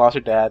how she lost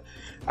her dad.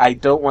 I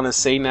don't want to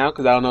say now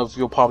because I don't know if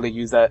you'll probably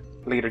use that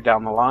later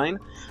down the line.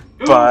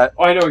 But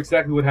I know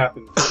exactly what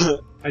happened.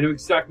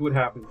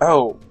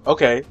 Oh,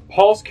 okay.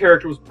 Paul's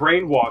character was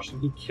brainwashed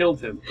and he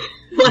killed him.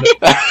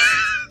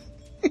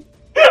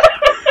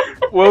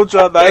 Well,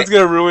 John, that's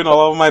gonna ruin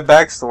all of my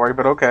backstory,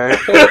 but okay.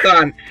 Hold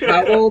on.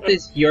 How old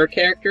is your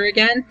character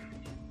again?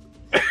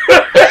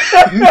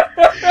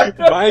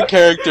 My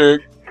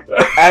character,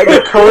 at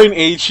the current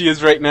age she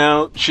is right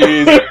now,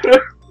 she's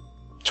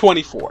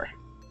 24.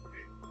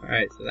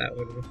 Alright, so that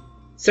would...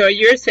 So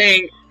you're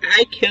saying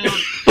I killed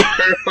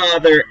her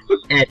father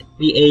at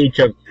the age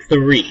of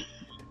 3.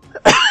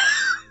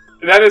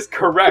 That is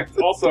correct.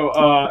 Also,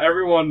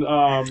 everyone,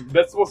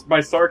 that's what my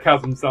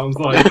sarcasm sounds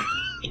like.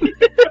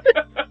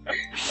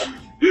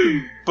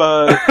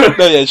 But,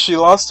 no, yeah, she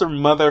lost her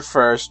mother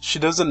first. She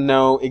doesn't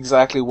know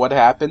exactly what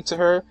happened to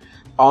her.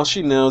 All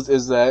she knows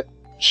is that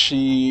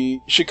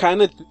she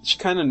kind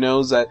of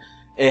knows that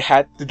it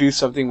had to do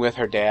something with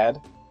her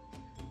dad.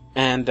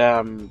 And,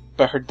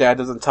 but her dad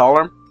doesn't tell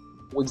her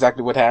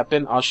exactly what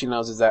happened. All she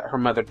knows is that her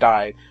mother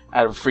died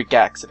out of a freak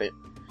accident.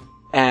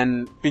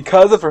 And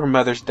because of her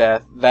mother's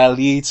death, that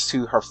leads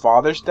to her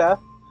father's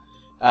death,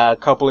 a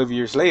couple of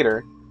years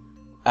later.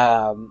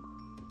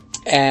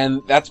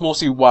 And that's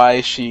mostly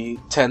why she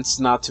tends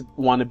not to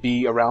want to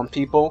be around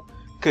people.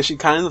 Cause she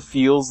kind of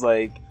feels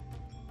like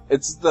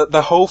it's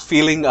the whole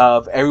feeling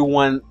of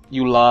everyone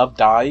you love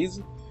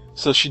dies.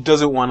 So she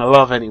doesn't want to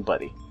love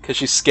anybody. Cause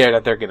she's scared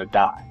that they're gonna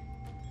die.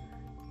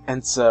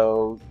 And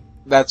so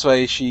that's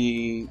why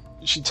she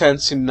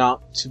tends to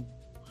not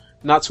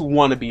to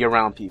want to be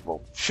around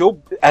people.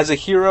 As a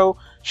hero,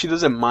 she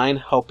doesn't mind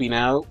helping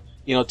out,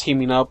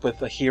 teaming up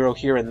with a hero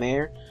here and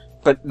there,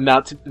 but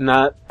not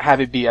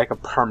have it be like a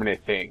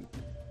permanent thing.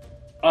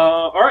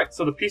 Alright,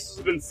 so the pieces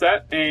have been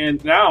set,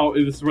 and now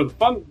this is where the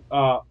fun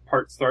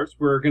part starts.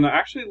 We're gonna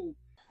actually...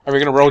 Are we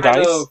gonna roll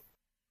dice?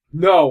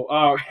 No,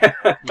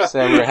 You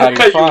said we're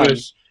having fun.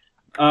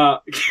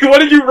 What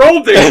did you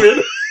roll,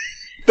 David?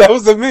 That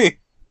wasn't me.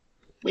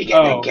 We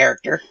get in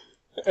character.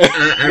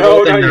 I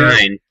rolled a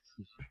 9.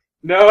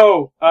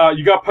 No,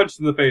 you got punched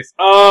in the face.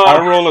 I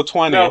rolled a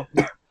 20. No.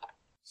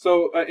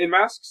 So, in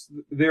Masks,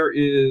 there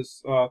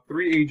is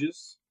 3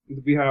 ages.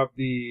 We have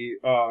the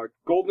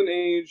Golden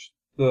Age,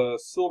 the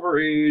Silver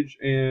Age,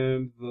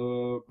 and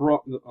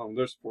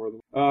there's 4 of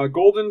them.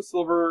 Golden,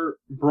 Silver,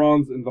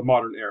 Bronze, and the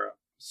Modern Era.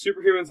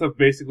 Superhumans have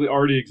basically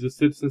already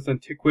existed since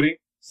antiquity.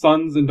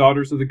 Sons and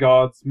daughters of the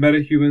gods,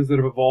 metahumans that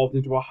have evolved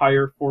into a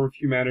higher form of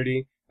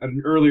humanity at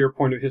an earlier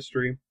point of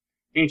history.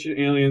 Ancient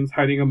aliens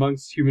hiding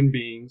amongst human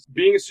beings.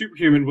 Being a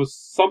superhuman was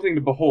something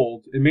to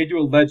behold. It made you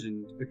a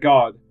legend, a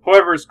god.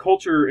 However, as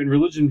culture and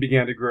religion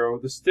began to grow,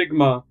 the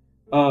stigma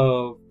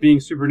of being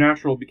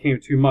supernatural became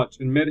too much,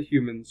 and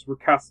metahumans were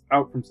cast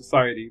out from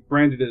society,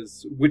 branded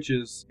as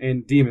witches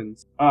and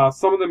demons.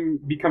 Some of them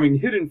becoming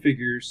hidden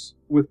figures,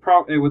 with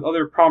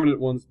other prominent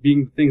ones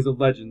being things of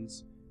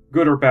legends,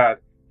 good or bad.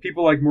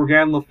 People like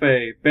Morgan Le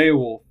Fay,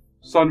 Beowulf,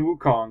 Sun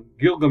Wukong,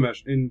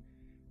 Gilgamesh, and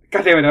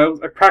God damn it,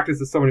 I practiced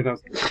this so many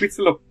times.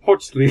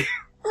 Huitzilopochtli.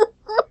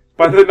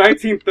 By the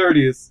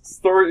 1930s,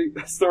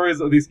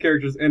 stories of these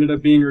characters ended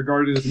up being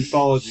regarded as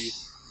mythology,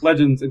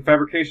 legends, and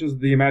fabrications of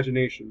the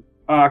imagination.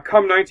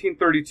 Come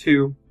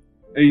 1932,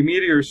 a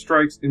meteor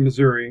strikes in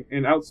Missouri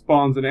and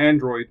outspawns an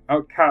android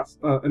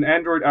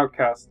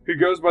outcast who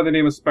goes by the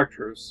name of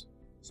Spectros.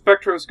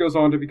 Spectros goes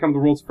on to become the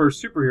world's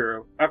first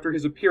superhero. After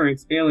his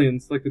appearance,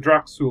 aliens like the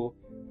Draxul,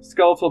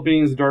 skeletal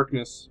beings of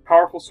darkness,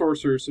 powerful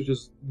sorcerers such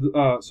as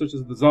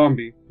the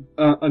Zombie,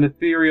 an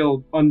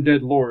ethereal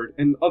undead lord,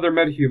 and other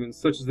metahumans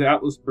such as the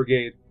Atlas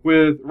Brigade.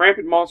 With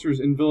rampant monsters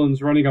and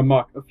villains running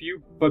amok, a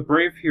few but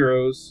brave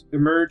heroes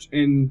emerge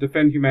and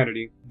defend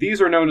humanity.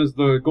 These are known as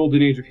the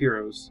Golden Age of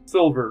Heroes.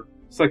 Silver,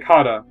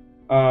 Cicada.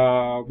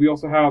 We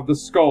also have the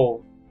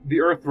Skull, the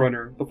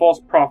Earthrunner, the False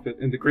Prophet,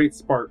 and the Great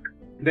Spark.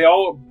 They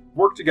all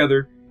work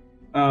together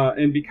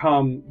and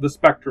become the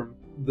Spectrum.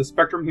 The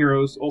Spectrum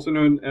Heroes, also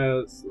known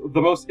as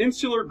the most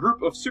insular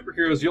group of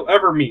superheroes you'll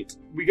ever meet.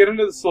 We get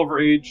into the Silver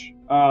Age.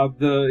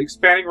 The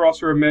expanding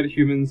roster of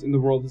metahumans in the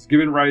world has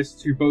given rise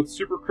to both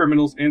super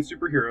criminals and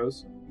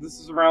superheroes. This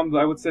is around,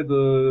 I would say,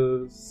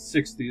 the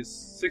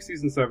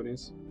 60s and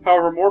 70s.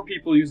 However, more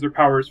people use their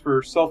powers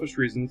for selfish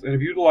reasons and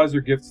have utilized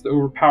their gifts to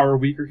overpower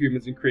weaker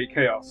humans and create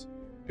chaos.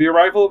 The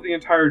arrival of the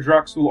entire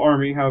Draxul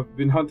army have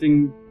been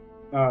hunting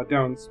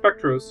down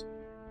Spectros,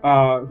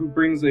 who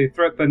brings a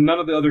threat that none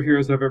of the other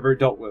heroes have ever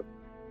dealt with.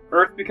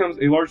 Earth becomes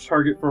a large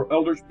target for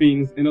eldritch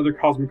beings and other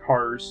cosmic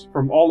horrors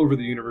from all over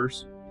the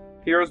universe.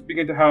 Heroes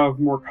begin to have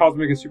more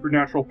cosmic and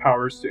supernatural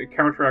powers to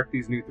counteract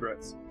these new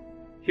threats.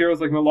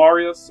 Heroes like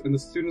Malarius and the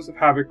Students of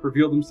Havoc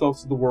reveal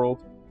themselves to the world.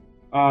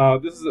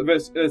 This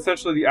is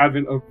essentially the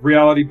advent of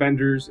reality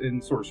benders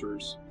and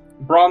sorcerers.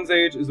 Bronze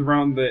Age is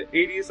around the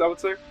 80s, I would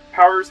say.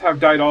 Powers have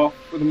died off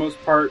for the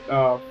most part,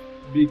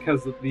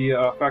 because of the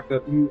fact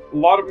that a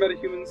lot of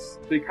metahumans,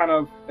 they kind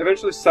of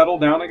eventually settle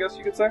down, I guess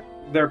you could say.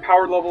 Their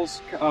power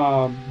levels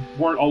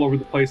weren't all over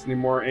the place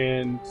anymore,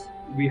 and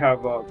we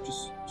have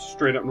just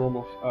straight up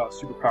normal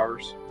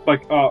superpowers.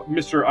 Like,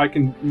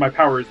 my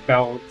power is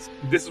balanced.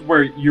 This is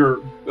where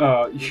your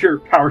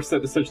power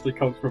set essentially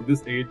comes from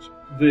this age.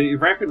 The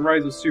rampant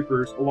rise of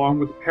supers, along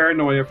with the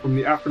paranoia from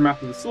the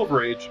aftermath of the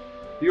Silver Age,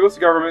 the US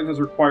government has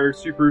required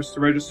supers to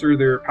register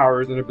their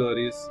powers and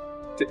abilities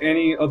to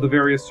any of the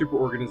various super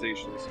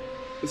organizations.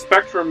 The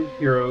Spectrum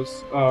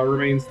Heroes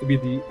remains to be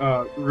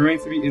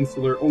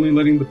insular, only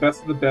letting the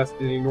best of the best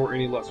and ignore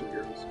any lesser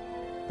heroes.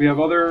 We have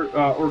other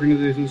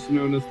organizations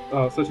known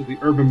as such as the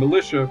Urban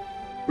Militia,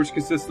 which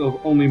consists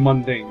of only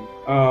mundane.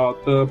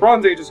 The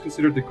Bronze Age is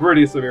considered the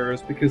grittiest of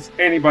eras because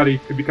anybody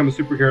could become a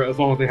superhero as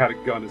long as they had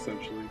a gun,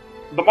 essentially.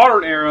 The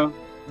modern era,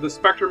 the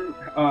Spectrum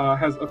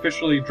has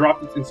officially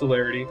dropped its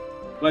insularity,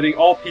 letting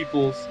all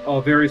peoples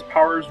of various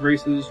powers,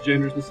 races,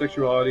 genders, and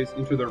sexualities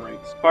enter their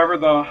ranks. However,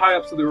 the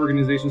high-ups of the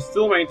organization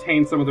still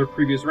maintain some of their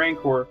previous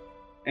rancor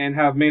and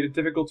have made it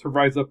difficult to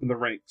rise up in the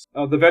ranks.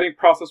 The vetting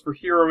process for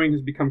heroing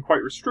has become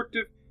quite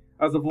restrictive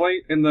as of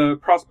late, and the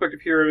prospect of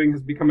heroing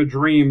has become a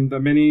dream that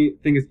many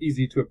think is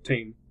easy to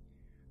obtain.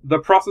 The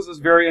process is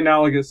very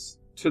analogous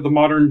to the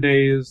modern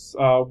days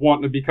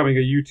want of becoming a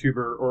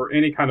YouTuber or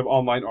any kind of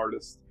online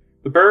artist.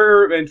 The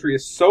barrier of entry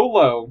is so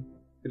low,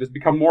 it has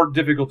become more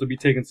difficult to be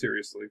taken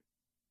seriously.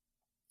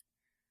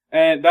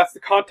 And that's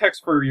the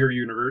context for your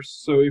universe.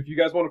 So if you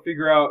guys want to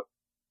figure out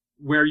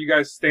where you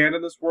guys stand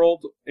in this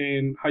world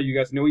and how you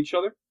guys know each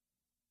other.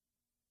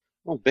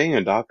 Well, being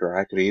a doctor,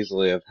 I could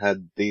easily have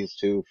had these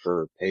two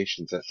for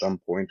patients at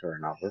some point or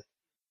another.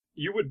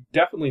 You would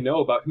definitely know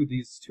about who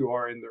these two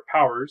are and their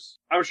powers.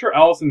 I'm sure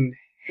Allison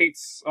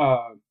hates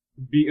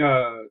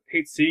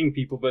seeing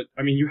people, but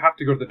I mean, you have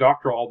to go to the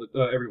doctor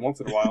every once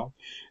in a while.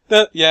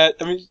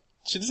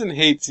 She doesn't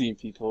hate seeing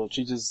people.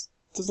 She just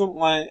doesn't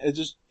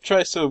just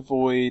tries to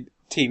avoid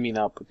teaming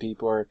up with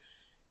people or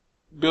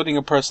building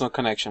a personal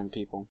connection with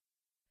people.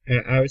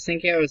 I was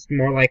thinking I was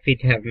more likely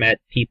to have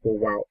met people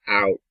while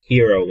out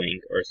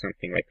heroing or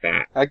something like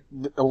that.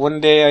 One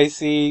day I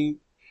see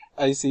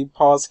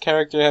Paul's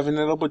character having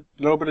a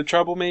little bit of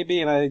trouble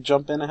maybe, and I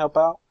jump in and help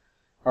out.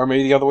 Or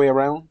maybe the other way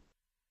around.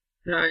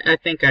 No, I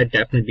think I'd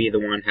definitely be the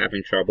one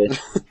having trouble.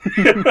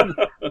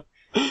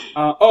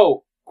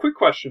 Quick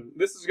question.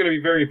 This is going to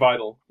be very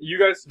vital. You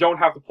guys don't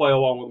have to play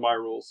along with my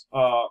rules,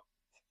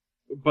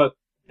 but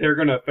they're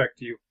going to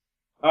affect you.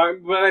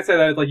 When I say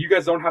that, you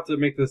guys don't have to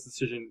make this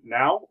decision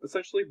now,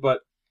 essentially, but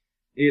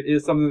it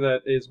is something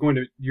that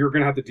you're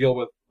going to have to deal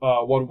with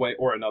one way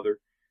or another.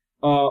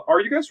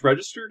 Are you guys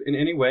registered in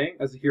any way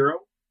as a hero?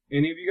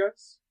 Any of you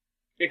guys?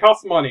 It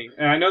costs money,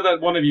 and I know that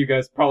one of you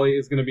guys probably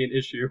is going to be an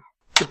issue.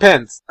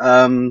 Depends.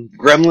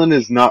 Gremlin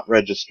is not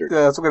registered.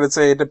 Yeah, that's what I'm going to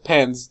say. It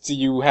depends. Do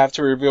you have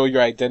to reveal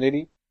your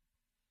identity?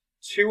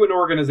 To an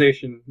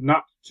organization,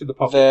 not to the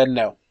public. Then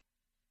no.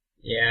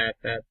 Yeah,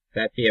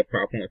 that'd be a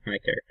problem with my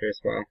character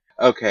as well.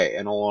 Okay,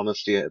 in all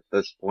honesty, at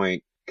this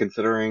point,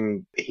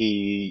 considering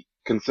the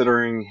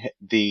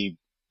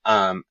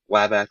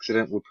lab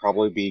accident would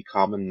probably be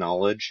common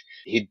knowledge,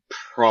 he'd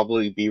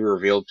probably be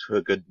revealed to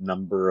a good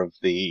number of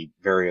the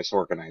various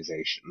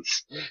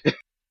organizations.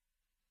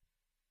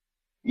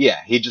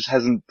 Yeah, he just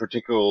hasn't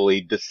particularly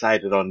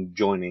decided on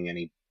joining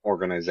any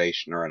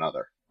organization or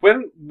another.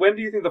 When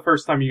do you think the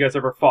first time you guys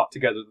ever fought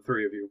together, the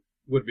three of you,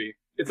 would be?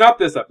 It's not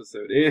this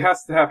episode. It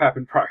has to have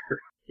happened prior.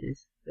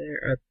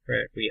 there a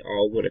threat we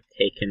all would have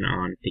taken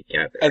on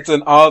together? It's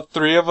an all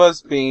three of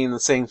us being in the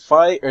same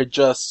fight, or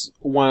just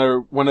one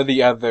or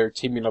the other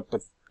teaming up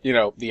with,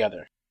 the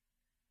other?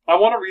 I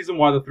want a reason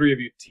why the three of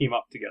you team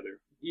up together.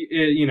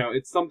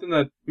 It's something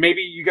that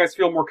maybe you guys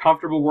feel more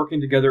comfortable working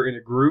together in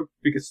a group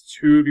because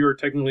two of you are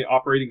technically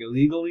operating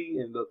illegally,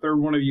 and the third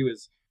one of you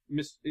is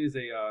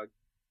a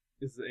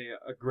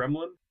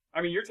gremlin.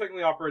 I mean, you're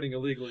technically operating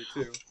illegally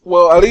too.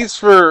 Well, at least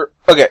for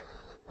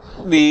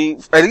me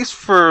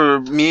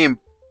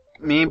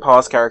and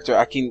Paul's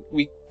character,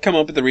 we come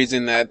up with the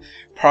reason that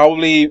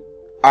probably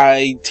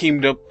I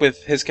teamed up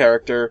with his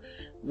character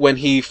when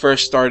he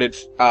first started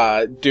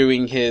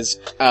doing his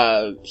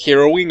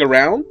heroing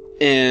around,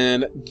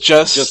 and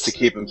just to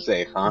keep him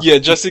safe, huh? Yeah,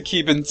 just to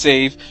keep him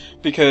safe,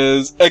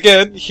 because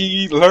again,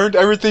 he learned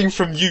everything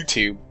from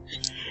YouTube.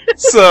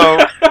 So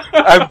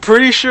I'm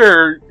pretty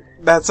sure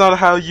that's not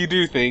how you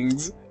do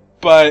things,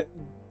 but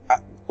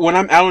when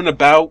I'm out and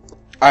about,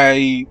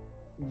 I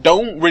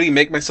don't really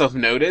make myself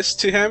notice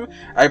to him.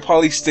 I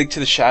probably stick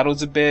to the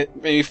shadows a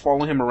bit, maybe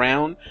follow him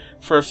around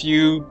for a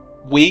few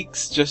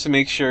weeks just to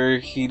make sure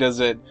he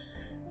doesn't,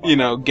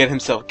 get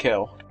himself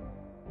killed.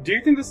 Do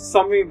you think this is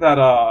something that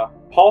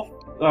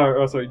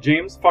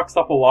James fucks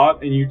up a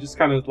lot, and you just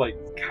kind of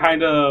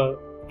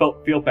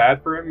feel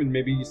bad for him, and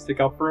maybe you stick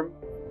up for him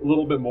a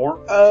little bit more?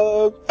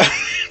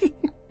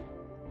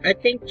 I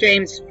think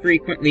James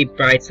frequently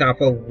bites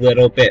off a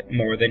little bit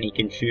more than he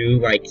can chew.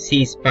 Like,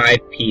 sees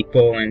 5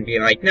 people and be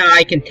like, "No,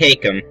 I can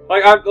take them."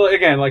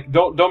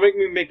 Don't make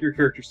me make your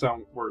character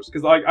sound worse,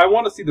 because I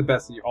want to see the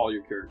best in all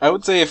your characters. I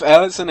would say if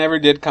Allison ever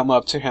did come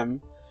up to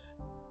him,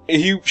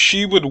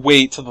 she would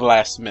wait till the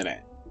last minute.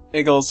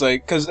 It goes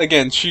because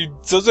again, she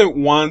doesn't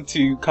want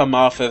to come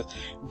off as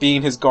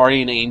being his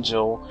guardian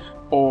angel,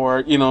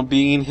 or,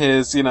 being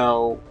his,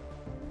 Deus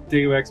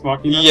Ex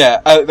Machina?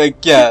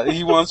 Yeah,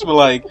 he wants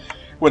to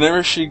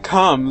whenever she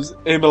comes,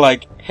 and be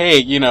like,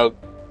 "Hey,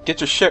 get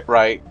your shit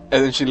right,"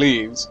 and then she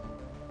leaves.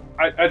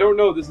 I don't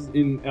know if this is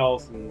in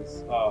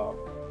Allison's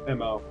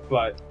MO,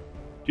 but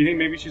do you think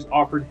maybe she's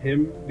offered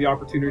him the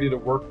opportunity to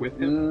work with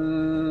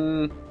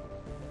him?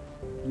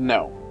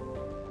 No.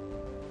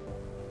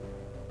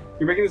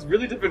 You're making this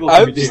really difficult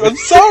for me, David. I'm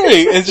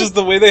sorry. It's just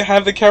the way they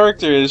have the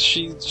character is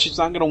she's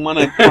not gonna want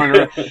to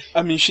corner.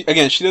 I mean, she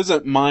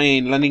doesn't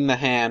mind lending the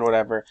hand,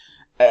 whatever.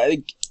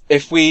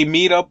 If we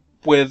meet up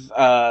with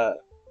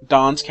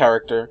Dawn's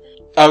character,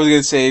 I was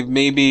gonna say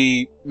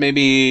maybe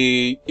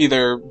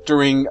either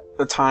during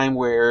the time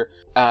where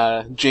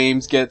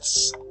James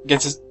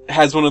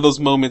has one of those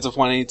moments of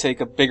wanting to take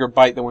a bigger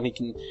bite than what he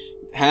can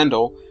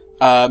handle.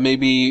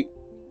 Maybe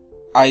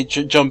I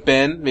jump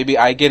in, maybe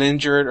I get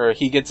injured or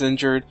he gets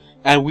injured,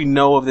 and we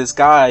know of this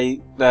guy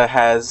that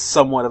has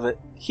somewhat of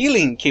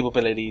healing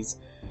capabilities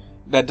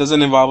that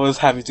doesn't involve us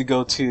having to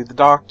go to the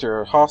doctor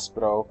or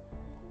hospital,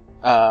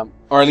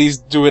 or at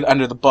least do it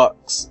under the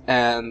books,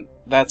 and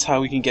that's how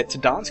we can get to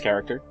Dawn's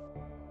character.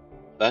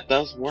 That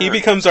does work. He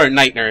becomes our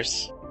night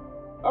nurse.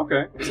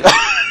 Okay.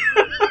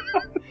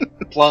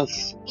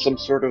 Plus, some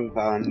sort of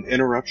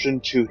interruption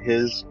to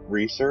his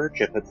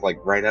research, if it's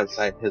right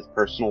outside his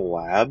personal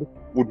lab,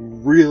 would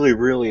really,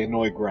 really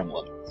annoy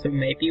Gremlin. So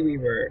maybe we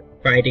were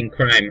fighting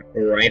crime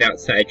right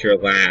outside your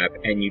lab,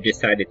 and you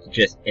decided to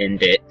just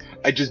end it.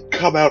 I just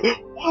come out,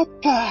 what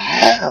the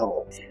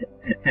hell?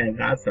 And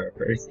that's our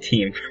first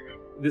team.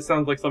 This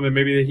sounds like something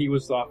maybe that he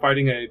was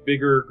fighting a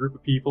bigger group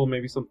of people,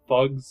 maybe some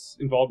thugs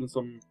involved in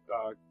some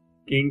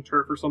gang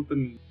turf or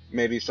something.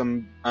 Maybe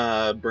some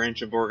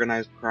branch of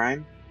organized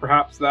crime?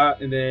 Perhaps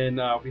that, and then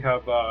we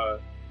have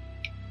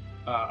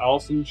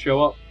Allison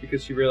show up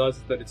because she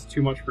realizes that it's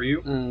too much for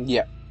you.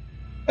 Yeah.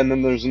 And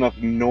then there's enough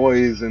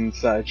noise and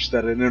such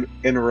that it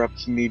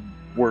interrupts me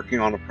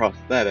working on a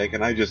prosthetic,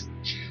 and I just...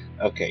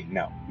 Okay,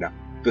 no.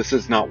 This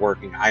is not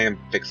working. I am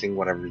fixing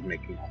whatever's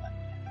making all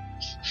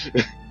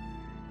that.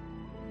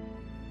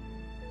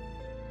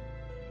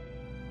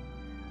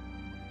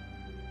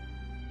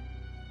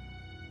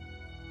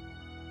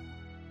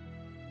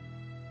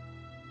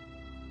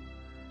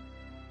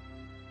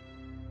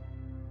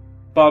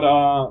 But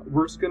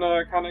we're just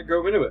gonna kind of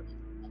go into it.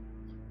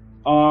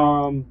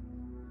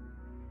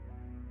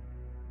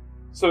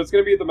 So it's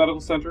gonna be at the medical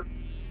center.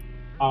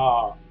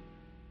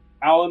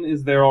 Alan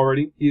is there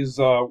already. He's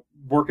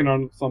working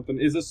on something.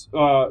 Is this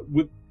I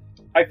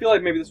feel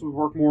like maybe this would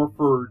work more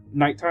for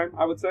nighttime,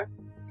 I would say,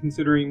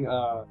 considering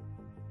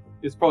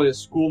it's probably a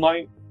school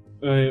night,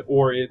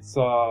 or it's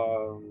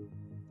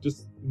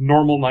just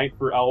normal night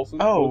for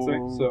Allison. I would say.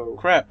 So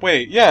crap!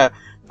 Wait, yeah.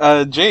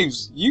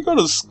 James, you go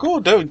to school,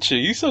 don't you?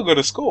 You still go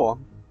to school.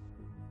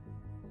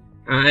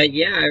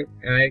 Yeah,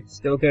 I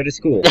still go to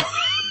school.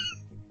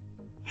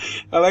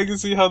 I like to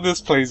see how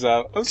this plays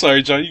out. I'm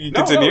sorry, John, you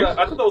can continue. No, I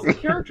thought that was a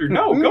character.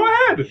 No, go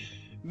ahead.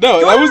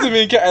 No, that wasn't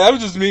me. That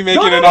was just me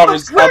making an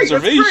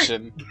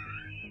observation.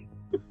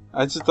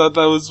 I just thought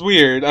that was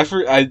weird. I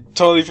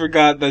totally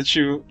forgot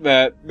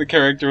that the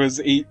character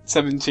was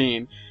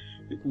 17.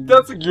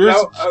 That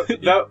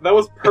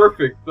was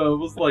perfect. That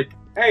was like,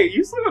 hey,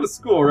 you still go to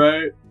school,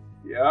 right?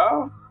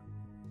 Yeah.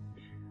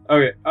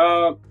 Okay.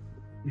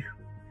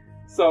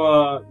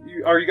 So,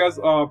 are you guys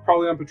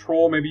probably on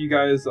patrol? Maybe you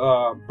guys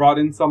brought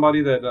in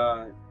somebody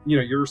that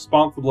you're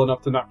responsible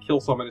enough to not kill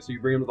somebody, so you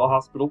bring him to the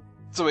hospital.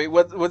 So wait,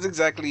 what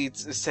exactly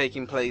is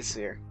taking place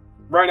here?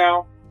 Right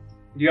now,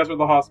 you guys are at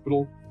the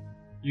hospital.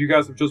 You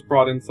guys have just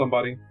brought in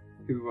somebody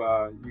who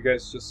you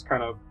guys just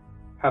kind of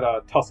had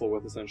a tussle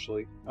with,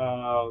 essentially.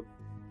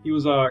 He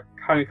was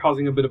kind of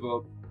causing a bit of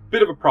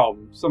a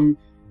problem. Some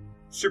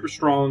super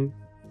strong,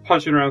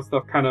 punching around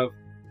stuff, kind of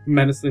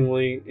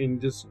menacingly,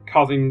 and just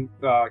causing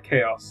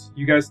chaos.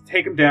 You guys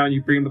take him down.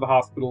 You bring him to the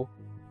hospital.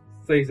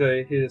 Say he's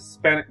a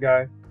Hispanic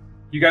guy.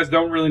 You guys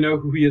don't really know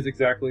who he is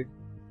exactly.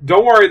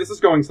 Don't worry, this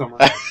is going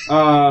somewhere.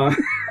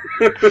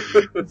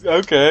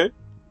 Okay.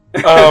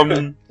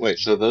 Wait,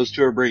 so those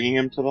two are bringing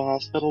him to the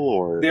hospital,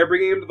 or? They're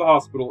bringing him to the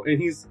hospital, and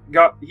he's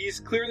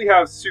clearly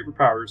has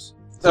superpowers.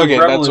 So Okay,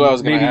 that's what I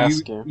was gonna maybe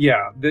ask you.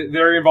 Yeah,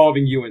 they're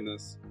involving you in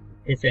this.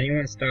 Is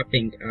anyone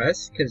stopping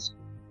us? Because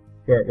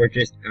we're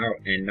just out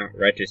and not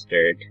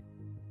registered.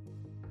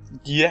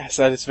 Yes,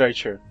 that is very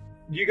true.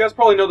 You guys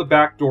probably know the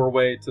back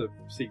doorway to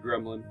see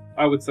Gremlin.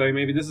 I would say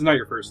maybe this is not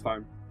your first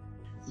time.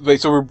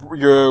 Wait, so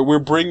we're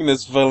bringing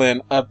this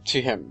villain up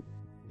to him.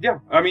 Yeah,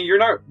 I mean you're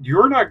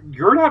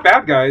not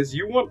bad guys.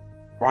 You want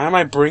Why am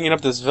I bringing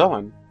up this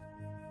villain?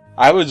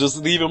 I would just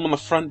leave him on the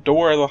front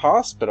door of the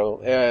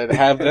hospital and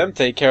have them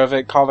take care of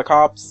it. Call the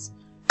cops.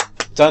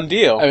 Done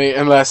deal. I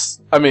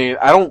mean,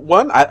 I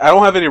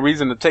don't have any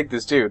reason to take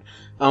this dude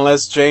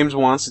unless James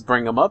wants to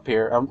bring him up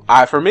here.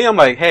 For me, I'm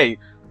like, hey,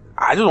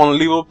 I just want to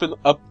leave him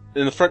up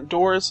in the front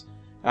doors,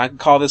 and I can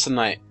call this a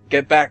night.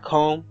 Get back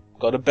home,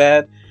 go to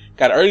bed.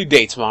 Got an early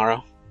day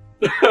tomorrow.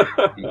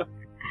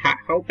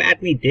 How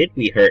badly did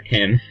we hurt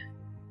him?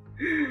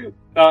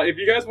 if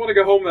you guys want to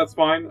go home, that's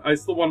fine. I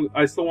still want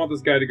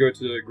this guy to go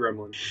to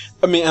Gremlin.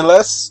 I mean,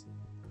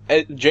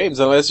 James,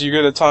 unless you're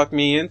gonna talk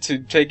me into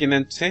taking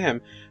him to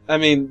him. I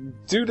mean,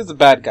 dude is a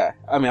bad guy.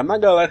 I mean, I'm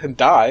not gonna let him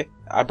die.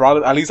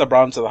 At least I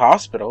brought him to the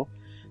hospital.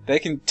 They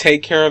can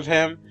take care of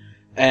him,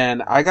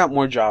 and I got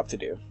more job to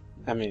do.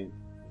 I mean,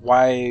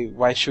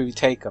 why should we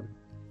take him?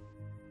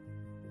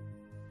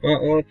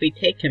 Well, if we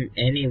take him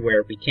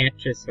anywhere, we can't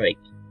just,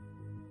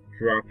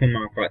 drop him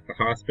off at the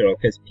hospital,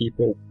 because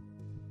people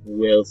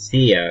will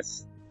see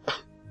us.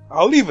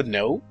 I'll leave a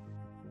note.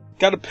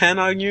 Got a pen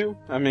on you?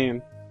 I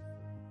mean...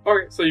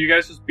 Okay, so you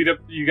guys just beat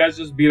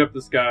up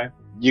this guy.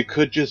 You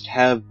could just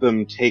have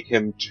them take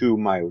him to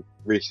my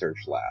research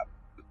lab.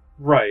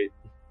 Right.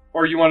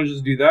 Or you want to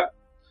just do that?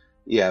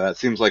 Yeah, that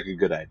seems like a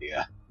good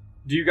idea.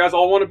 Do you guys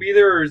all want to be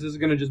there, or is this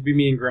going to just be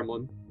me and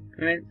Gremlin?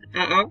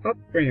 I'll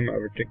bring him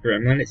over to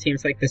Gremlin. It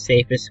seems like the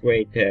safest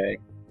way to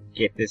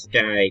get this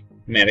guy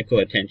medical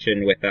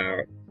attention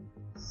without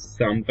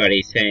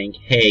somebody saying,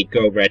 hey,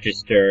 go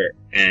register,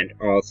 and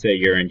also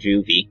you're in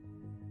juvie.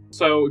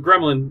 So,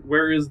 Gremlin,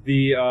 where's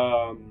the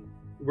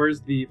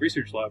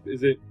research lab?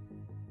 Is it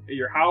at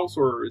your house,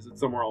 or is it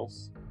somewhere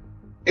else?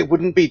 It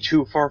wouldn't be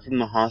too far from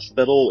the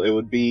hospital. It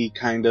would be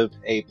kind of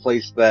a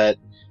place that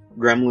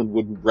Gremlin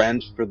would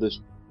rent for the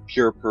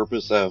pure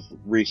purpose of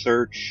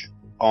research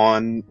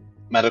on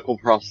medical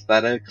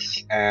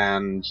prosthetics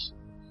and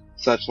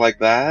such like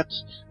that.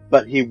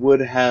 But he would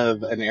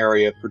have an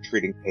area for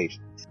treating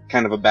patients.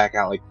 Kind of a back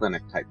alley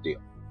clinic type deal.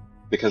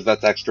 Because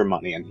that's extra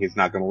money, and he's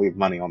not going to leave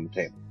money on the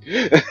table.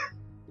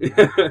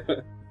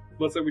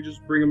 Let's say we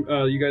just bring him.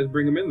 You guys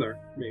bring him in there,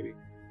 maybe.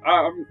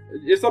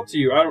 It's up to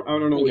you. I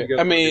don't know what you guys.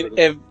 I mean,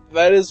 if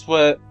that's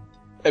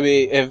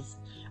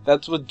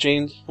what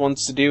James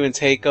wants to do and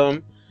take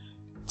him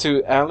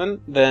to Alan,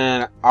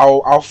 then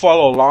I'll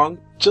follow along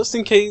just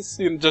in case,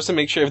 just to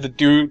make sure if the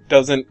dude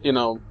doesn't,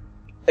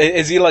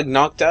 is he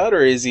knocked out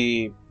or is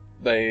he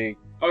like?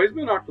 Oh, he's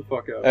been knocked the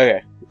fuck out.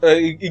 Okay.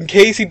 In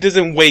case he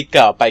doesn't wake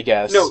up, I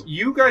guess. No,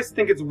 you guys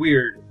think it's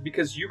weird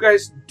because you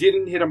guys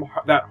didn't hit him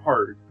that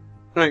hard.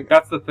 Like,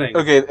 that's the thing.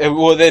 Okay,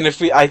 well then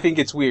I think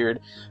it's weird,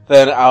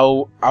 then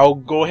I'll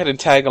go ahead and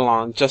tag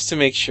along just to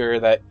make sure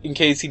that in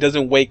case he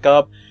doesn't wake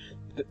up,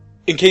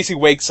 in case he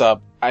wakes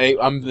up,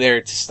 I'm there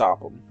to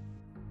stop him.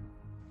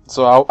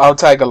 So I'll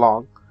tag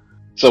along.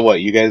 So what,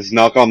 you guys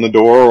knock on the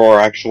door or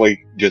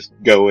actually just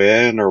go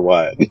in or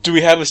what? Do we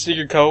have a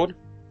secret code?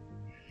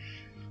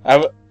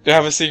 Do you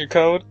have a secret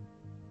code?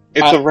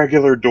 It's a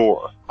regular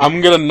door.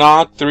 I'm gonna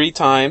knock 3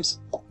 times.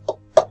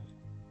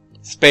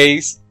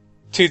 Space.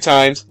 2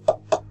 times.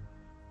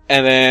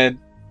 And then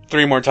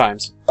 3 more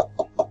times.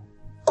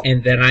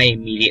 And then I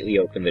immediately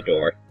open the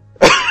door.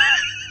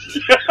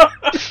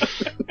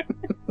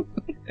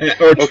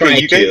 Or try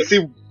okay,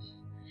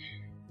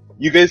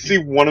 you guys see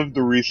one of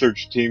the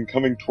research team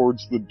coming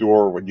towards the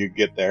door when you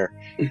get there.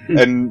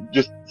 And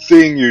just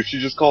seeing you, she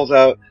just calls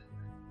out,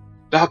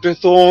 Dr.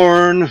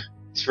 Thorne,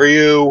 it's for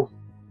you.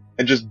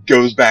 And just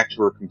goes back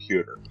to her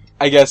computer.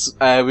 I guess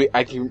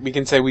we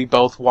can say we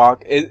both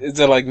walk. Is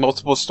there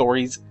multiple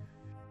stories?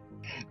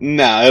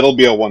 Nah, it'll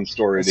be a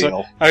 1-story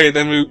deal. Okay,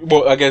 then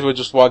I guess we'll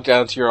just walk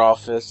down to your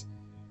office.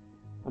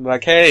 I'm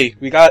like, hey,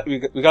 we got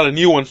a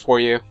new one for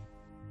you.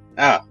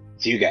 Ah,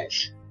 it's you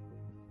guys.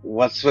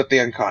 What's with the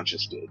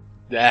unconscious dude?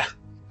 Yeah,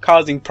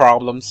 causing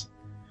problems.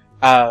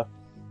 We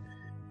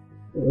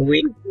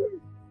were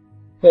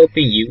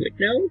hoping you would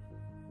know.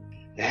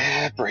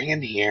 Bring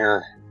him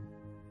here.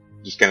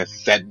 Just gonna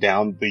set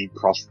down the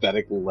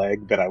prosthetic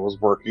leg that I was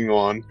working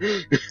on.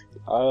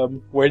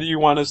 Where do you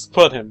want us to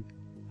put him?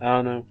 I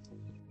don't know.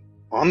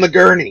 On the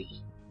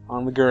gurney.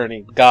 On the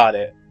gurney. Got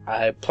it.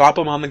 I plop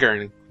him on the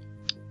gurney.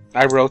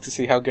 I roll to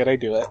see how good I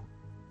do it.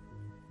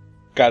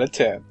 Got a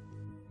 10.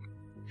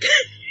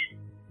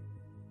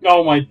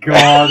 Oh my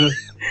god.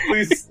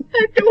 Please.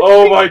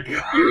 Oh my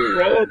god. You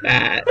rolled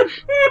that.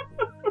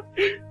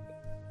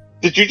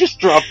 Did you just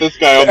drop this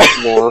guy on the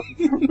floor?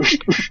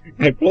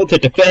 I rolled to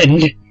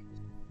defend.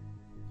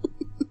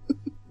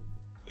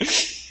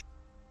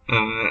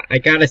 I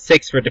got a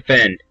 6 for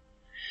defend.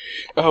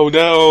 Oh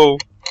no.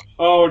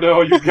 Oh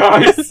no, you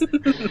guys.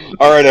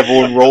 Alright,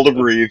 everyone, roll to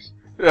breathe.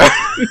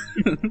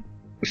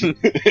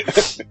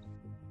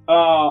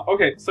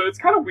 Okay, so it's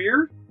kind of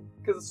weird,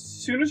 because as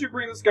soon as you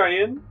bring this guy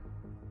in,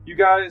 you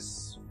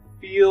guys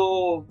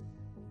feel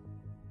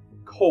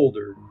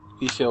colder.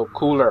 You feel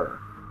cooler.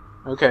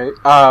 Okay.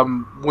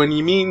 When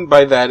you mean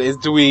by that is,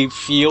 do we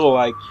feel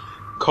like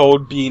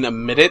cold being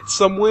emitted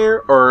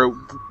somewhere, or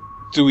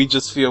do we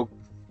just feel,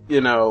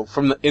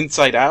 from the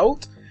inside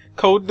out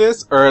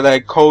coldness, or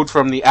like cold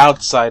from the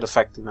outside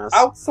affecting us?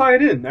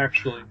 Outside in,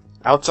 actually.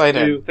 Outside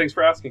in. Thanks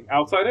for asking.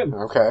 Outside in.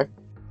 Okay.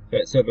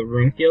 So the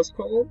room feels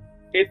cold?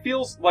 It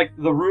feels like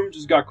the room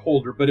just got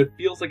colder, but it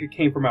feels like it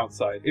came from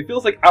outside. It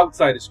feels like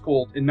outside is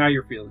cold, and now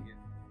you're feeling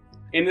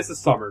it. And this is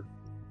summer.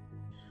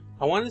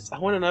 I want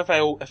to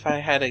know if I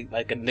had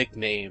a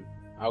nickname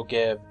I'll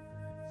give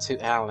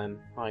to Alan.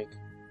 Like,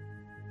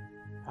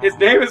 his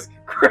name is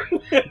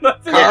Carl.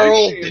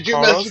 Carl, did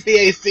you mess with the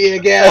AC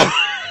again?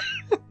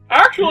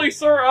 Actually,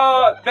 sir,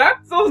 that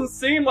doesn't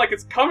seem like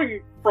it's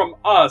coming from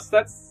us.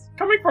 That's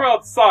coming from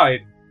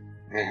outside.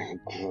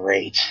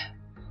 Great.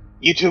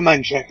 You two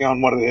mind checking on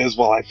what it is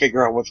while I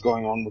figure out what's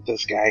going on with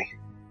this guy?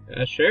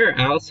 Sure.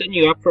 Allison,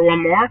 you up for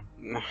one more?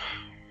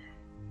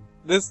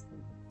 This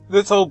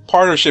whole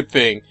partnership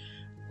thing,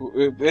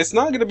 it's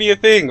not gonna be a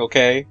thing,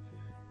 okay?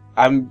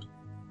 I'm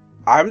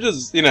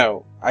just,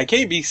 I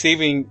can't be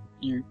saving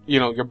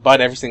your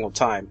butt every single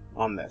time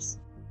on this.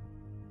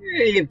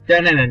 You've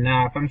done it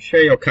enough. I'm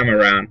sure you'll come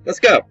around. Let's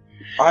go.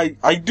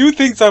 I do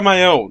things on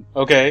my own,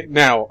 okay?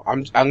 Now,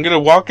 I'm gonna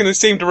walk in the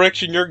same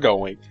direction you're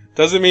going.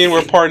 Doesn't mean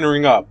we're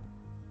partnering up.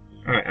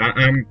 Alright,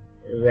 I'm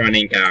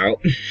running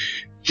out.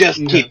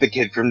 Just keep the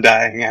kid from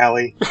dying,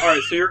 Allie.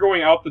 Alright, so you're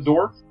going out the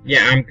door?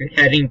 Yeah, I'm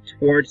heading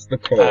towards the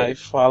cold. I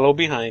follow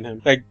behind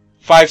him. Like,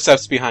 5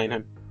 steps behind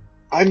him.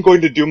 I'm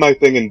going to do my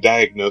thing and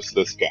diagnose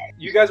this guy.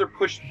 You guys are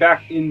pushed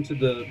back into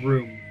the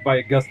room by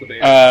a gust of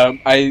air.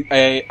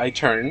 I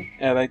turn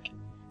and like,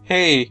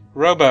 hey,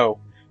 Robo,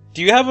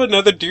 do you have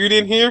another dude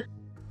in here?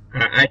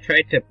 I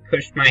tried to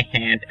push my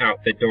hand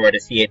out the door to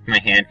see if my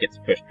hand gets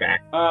pushed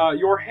back.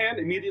 Your hand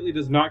immediately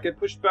does not get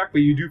pushed back,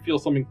 but you do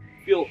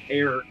feel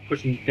air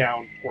pushing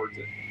down towards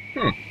it.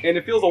 And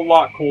it feels a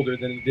lot colder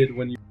than it did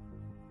when you...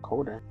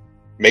 Colder?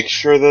 Make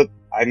sure that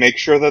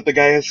the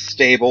guy is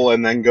stable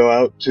and then go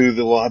out to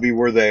the lobby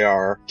where they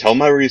are. Tell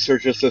my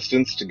research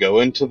assistants to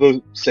go into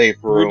the safe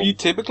room. Would you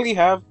typically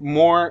have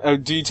more,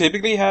 do you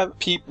typically have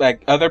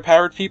other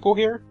powered people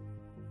here?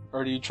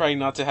 Or do you try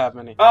not to have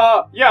any?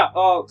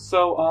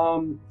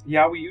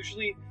 We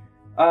usually,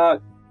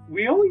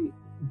 we only,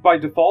 by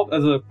default,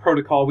 as a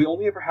protocol, we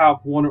only ever have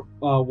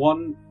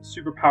one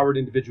super-powered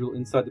individual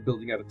inside the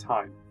building at a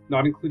time,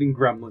 not including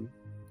Gremlin.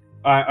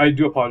 I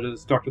do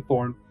apologize, Dr.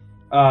 Thorne.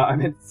 I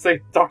meant to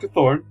say Dr.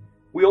 Thorne.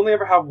 We only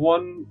ever have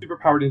one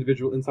super-powered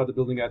individual inside the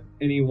building at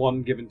any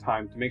one given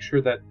time to make sure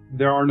that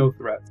there are no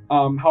threats.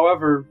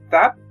 However,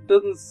 that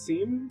doesn't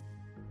seem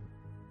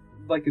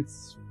like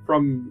it's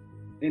from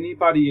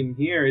anybody in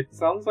here. It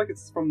sounds like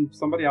it's from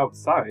somebody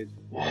outside.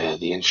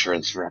 The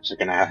insurance reps are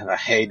gonna have a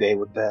heyday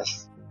with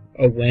this.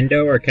 A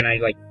window, or can I,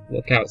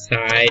 look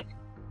outside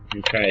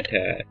and try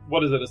to...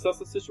 What is it, assess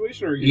the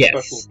situation, or use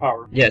special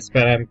power? Yes,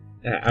 but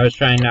I was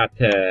trying not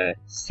to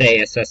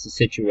say assess the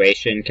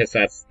situation, because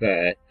that's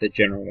the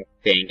general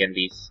thing in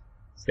these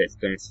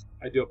systems.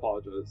 I do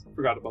apologize. I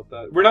forgot about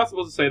that. We're not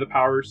supposed to say the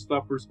power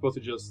stuff. We're supposed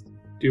to just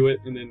do it,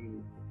 and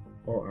then...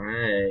 Oh,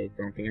 I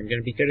don't think I'm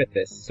going to be good at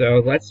this.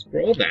 So let's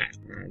roll that.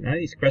 None of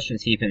these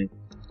questions even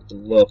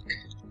look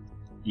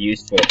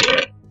useful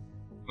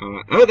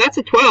here. That's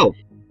a 12.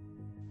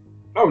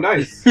 Oh,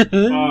 nice. You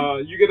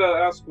get to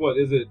ask, what,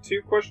 is it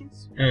 2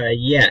 questions?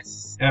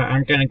 Yes.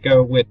 I'm going to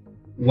go with,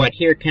 what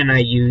here can I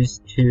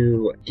use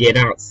to get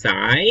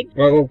outside?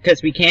 Well,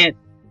 because we can't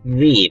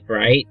leave,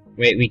 right?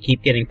 Wait, we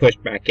keep getting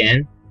pushed back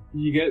in?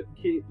 You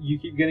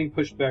keep getting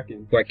pushed back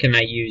in. What can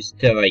I use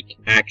to,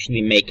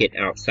 actually make it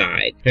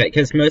outside?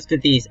 Because most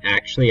of these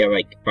actually are,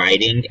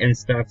 fighting and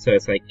stuff, so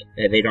it's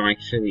they don't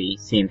actually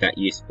seem that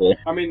useful.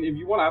 I mean, if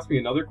you want to ask me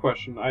another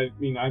question,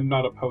 I'm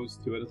not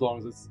opposed to it, as long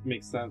as it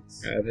makes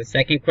sense. The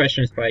second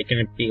question is probably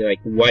going to be,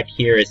 what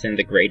here is in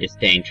the greatest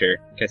danger?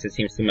 Because it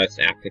seems the most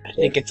applicable. I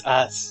think it's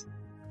us.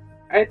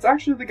 It's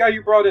actually the guy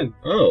you brought in.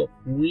 Oh,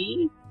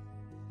 we?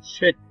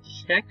 should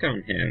check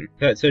on him.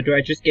 So do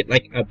I just get,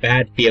 like, a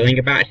bad feeling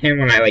about him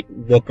when I, like,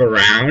 look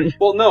around?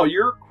 Well, no,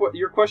 your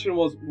question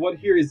was, what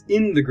here is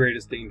in the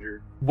greatest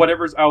danger?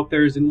 Whatever's out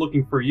there is in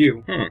looking for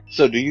you.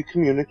 So do you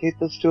communicate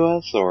this to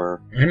us,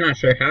 or? I'm not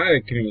sure how I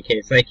would communicate.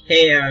 It's like,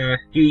 hey,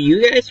 do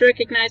you guys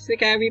recognize the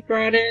guy we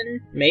brought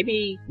in?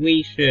 Maybe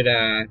we should,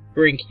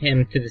 bring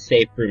him to the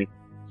safe room,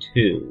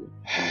 too.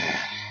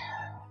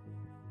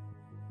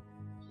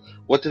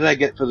 What did I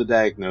get for the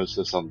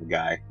diagnosis on the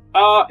guy?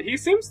 He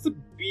seems to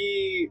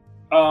be,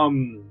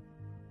 under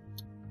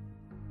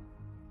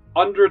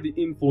the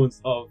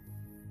influence of...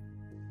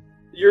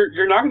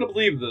 You're not gonna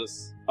believe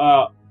this.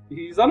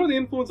 He's under the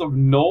influence of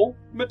null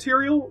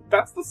material.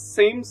 That's the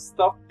same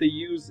stuff they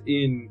use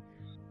in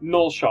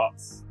null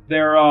shots.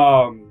 They're,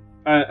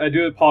 I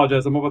do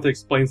apologize, I'm about to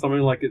explain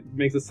something like it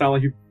makes it sound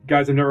like you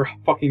guys have never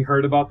fucking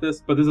heard about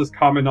this, but this is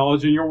common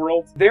knowledge in your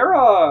world.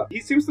 He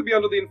seems to be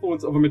under the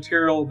influence of a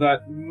material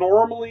that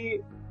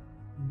normally,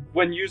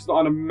 when used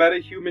on a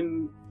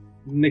metahuman,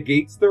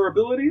 negates their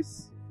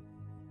abilities.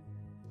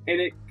 And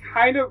it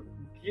kind of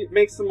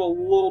makes them a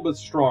little bit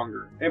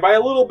stronger. And by a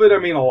little bit, I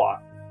mean a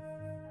lot.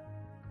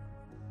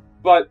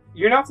 But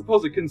you're not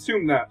supposed to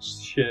consume that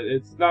shit.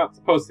 It's not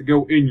supposed to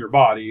go in your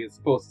body. It's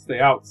supposed to stay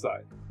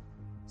outside.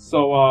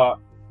 So,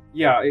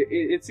 yeah,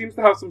 it seems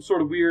to have some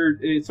sort of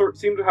weird...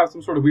 seemed to have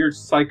some sort of weird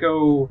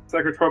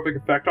psychotropic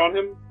effect on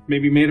him.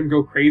 Maybe made him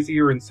go crazy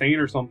or insane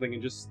or something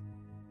and just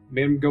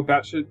made him go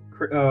batshit,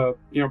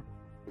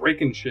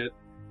 breaking shit.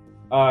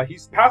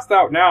 He's passed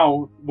out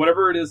now.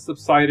 Whatever it is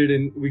subsided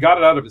and we got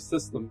it out of his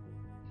system.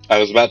 I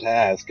was about to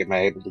ask, am I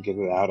able to get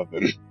it out of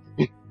him?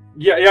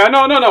 Yeah,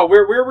 no.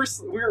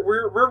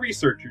 We're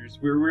researchers.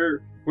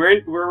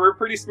 We're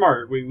pretty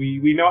smart.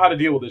 We know how to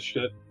deal with this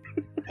shit.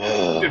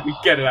 Did we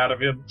get it out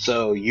of him?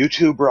 So you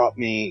two brought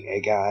me a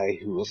guy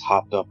who was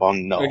hopped up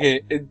on null.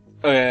 Okay,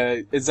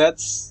 is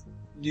that...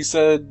 You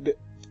said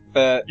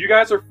that... You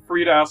guys are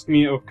free to ask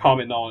me of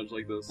common knowledge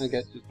like this.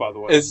 Okay. Just by the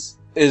way.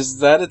 Is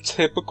that a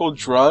typical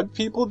drug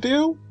people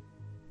do?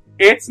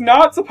 It's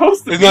not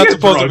supposed to be a drug.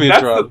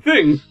 That's the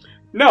thing.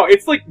 No,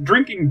 it's like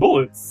drinking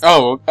bullets.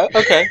 Oh,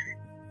 okay.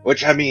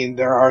 Which, I mean,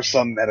 there are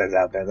some metas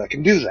out there that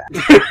can do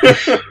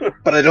that.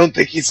 But I don't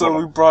think he's... So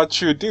we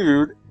brought you a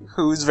dude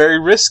who's very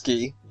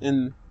risky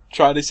and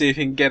try to see if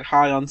he can get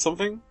high on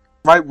something?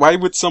 Why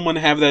would someone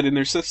have that in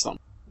their system?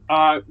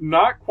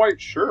 Not quite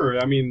sure.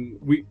 I mean,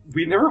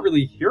 we never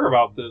really hear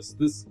about this.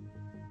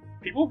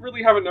 People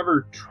really haven't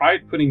ever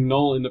tried putting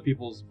null into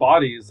people's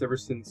bodies ever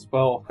since,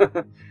 well,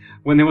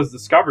 when it was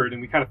discovered,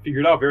 and we kind of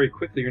figured out very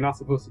quickly you're not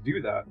supposed to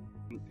do that.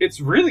 It's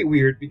really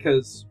weird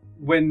because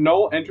when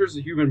null enters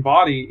a human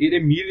body, it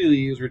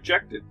immediately is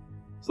rejected.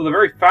 So the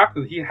very fact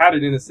that he had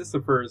it in his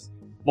system for as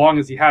long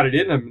as he had it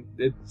in him,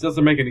 it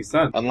doesn't make any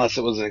sense. Unless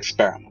it was an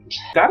experiment.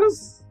 That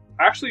is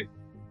actually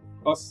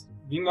that's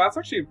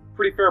actually a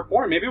pretty fair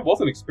point. Maybe it was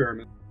an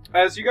experiment.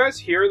 As you guys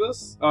hear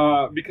this,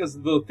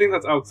 because the thing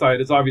that's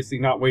outside is obviously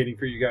not waiting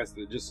for you guys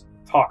to just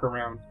talk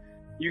around,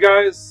 you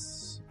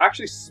guys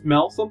actually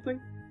smell something.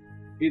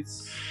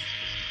 It's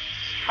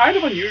kind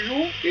of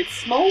unusual. It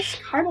smells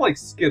kind of like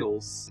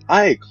Skittles.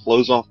 I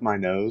close off my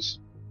nose.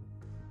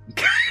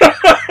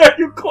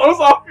 You close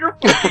off your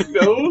fucking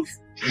nose?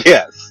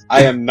 Yes.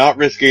 I am not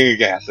risking a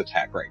gas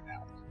attack right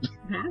now.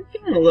 I'm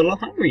feeling a little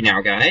hungry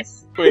now,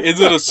 guys. Wait, is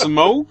it a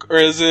smoke or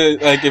is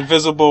it like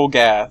invisible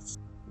gas?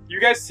 You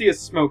guys see a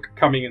smoke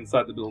coming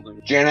inside the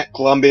building. Janet,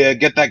 Columbia,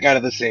 get that guy to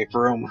the safe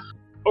room.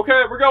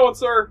 Okay, we're going,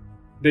 sir.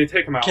 They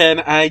take him out. Can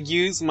I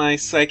use my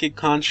psychic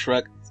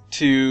construct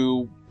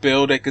to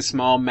build like a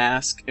small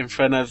mask in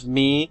front of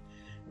me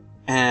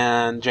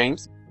and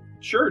James?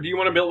 Sure. Do you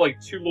want to build like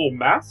two little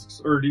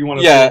masks, or do you want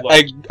to? Yeah, build,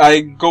 like...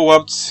 I go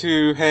up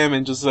to him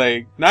and just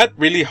like not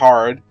really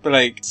hard, but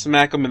like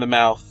smack him in the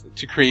mouth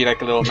to create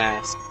like a little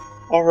mask.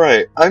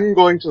 Alright, I'm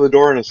going to the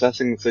door and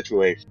assessing the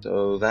situation.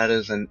 So that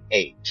is an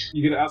 8.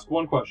 You get to ask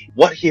one question.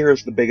 What here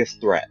is the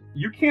biggest threat?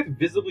 You can't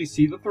visibly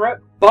see the threat,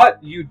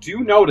 but you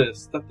do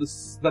notice that the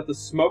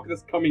smoke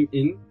that's coming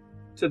in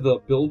to the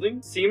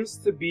building seems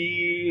to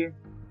be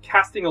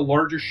casting a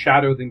larger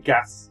shadow than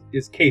gas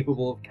is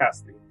capable of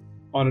casting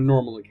on a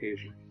normal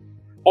occasion.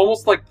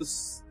 Almost like the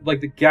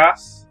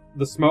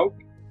smoke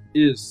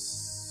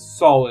is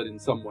solid in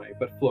some way,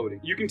 but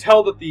floating. You can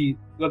tell that the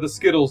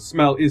Skittles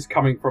smell is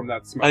coming from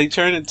that smoke. I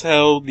turn and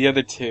tell the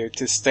other two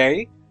to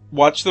stay,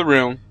 watch the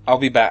room, I'll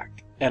be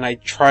back. And I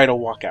try to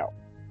walk out.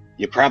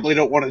 You probably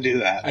don't want to do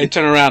that. I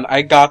turn around,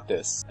 I got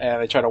this, and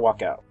I try to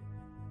walk out.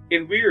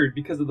 It's weird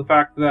because of the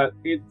fact that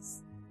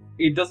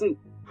it doesn't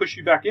push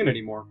you back in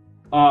anymore.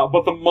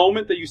 But the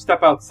moment that you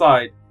step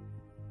outside,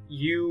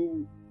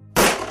 you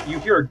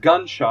hear a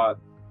gunshot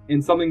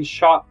and something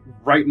shot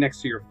right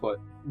next to your foot.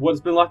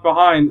 What's been left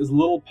behind is a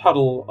little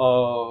puddle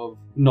of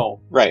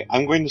null. Right,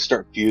 I'm going to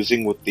start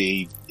fusing with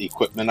the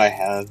equipment I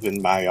have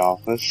in my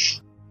office.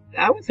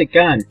 That was a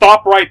gun.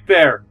 Stop right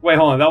there! Wait,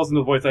 hold on, that wasn't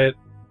the voice I hit.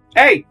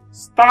 Hey!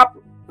 Stop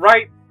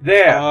right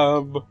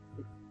there!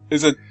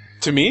 Is it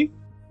to me?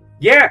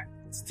 Yeah!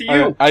 It's to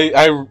you!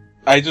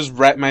 I just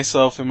wrap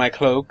myself in my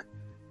cloak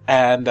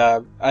and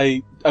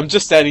I'm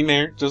just standing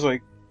there, just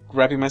like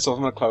wrapping myself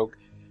in a cloak,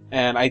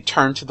 and I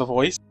turn to the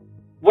voice.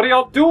 What are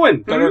y'all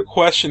doing? Better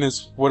question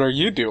is, what are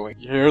you doing?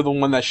 You're the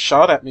one that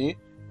shot at me.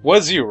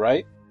 Was you,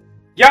 right?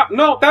 Yeah,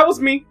 no, that was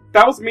me.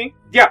 That was me.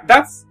 Yeah,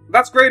 that's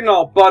great and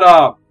all, but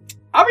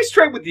I'll be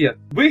straight with you.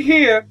 We're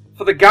here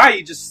for the guy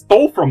you just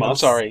stole from us. I'm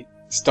sorry,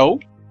 stole?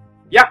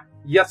 Yeah,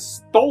 you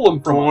stole him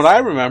from us. From what I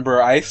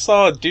remember, I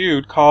saw a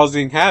dude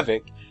causing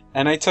havoc,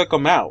 and I took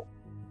him out.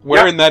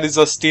 Where in that is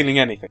us stealing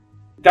anything?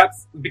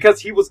 That's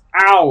because he was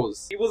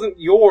ours. He wasn't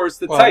yours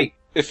to take.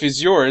 If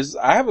he's yours,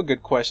 I have a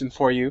good question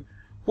for you.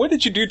 What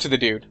did you do to the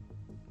dude?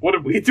 What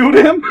did we do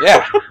to him?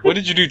 Yeah, what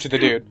did you do to the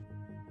dude?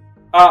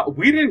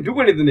 We didn't do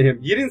anything to him.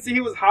 You didn't see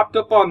he was hopped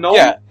up on Nolan?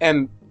 Yeah,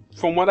 and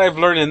from what I've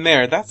learned in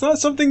there, that's not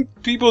something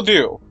people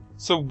do.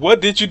 So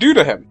what did you do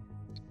to him?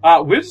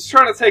 We're just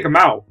trying to take him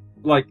out.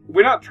 Like,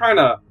 we're not trying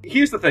to...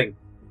 Here's the thing.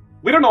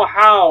 We don't know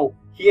how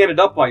he ended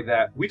up like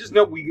that. We just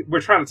know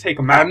we're trying to take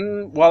him out.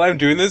 While I'm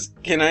doing this,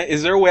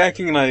 is there a way I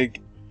can, like,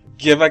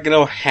 give, like, a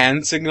little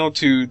hand signal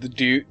to the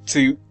dude,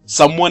 to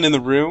someone in the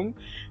room,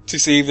 to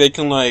see if they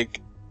can,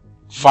 like,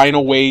 find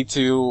a way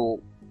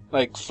to,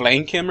 like,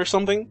 flank him or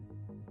something?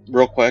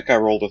 Real quick, I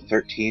rolled a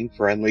 13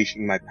 for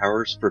unleashing my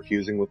powers for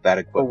fusing with that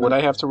Or equipment. would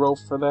I have to roll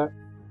for that?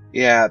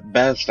 Yeah, at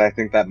best, I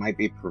think that might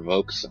be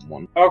provoke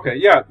someone. Okay,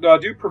 yeah,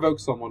 do provoke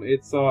someone.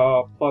 It's,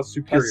 plus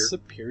superior. That's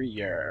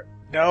superior.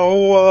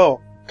 No!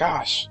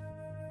 Gosh.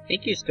 I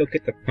think you still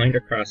get the point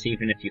across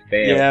even if you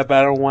fail. Yeah, but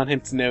I don't want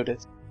him to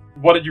notice.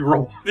 What did you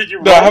roll? Did you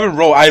roll? No, I haven't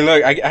rolled.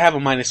 I have a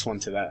 -1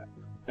 to that.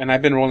 And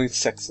I've been rolling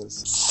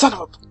 6s. Son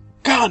of a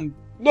gun!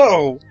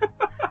 No!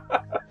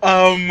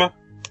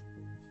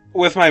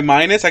 With my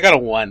minus, I got a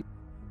 1.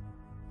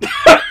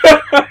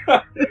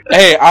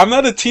 Hey, I'm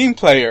not a team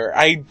player.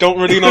 I don't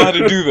really know how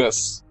to do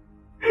this.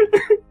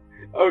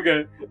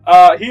 Okay.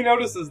 He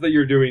notices that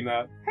you're doing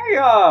that. Hey,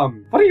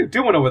 what are you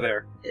doing over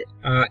there?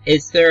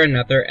 Is there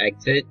another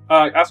exit?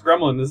 Ask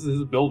Gremlin, this is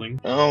his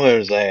building. Oh,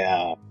 there's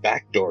a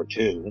back door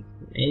too.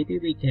 Maybe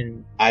we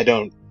can... I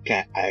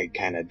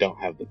kind of don't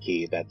have the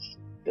key. That's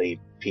the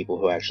people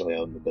who actually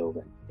own the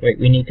building. Wait,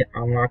 we need to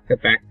unlock the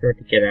back door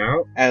to get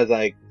out?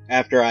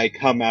 After I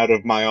come out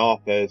of my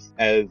office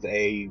as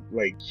a,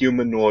 like,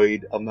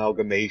 humanoid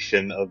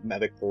amalgamation of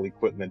medical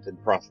equipment and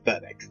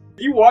prosthetics.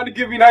 You want to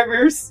give me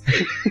nightmares?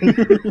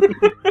 It's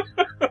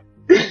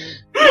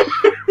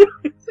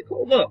a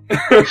cool look.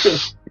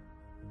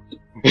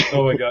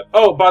 Oh my god.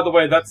 Oh, by the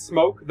way, that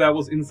smoke that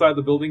was inside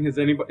the building, is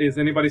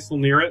anybody still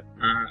near it?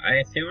 I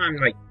assume I'm,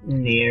 like,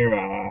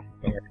 near,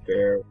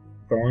 Dr.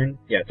 Thorne?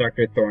 Yeah,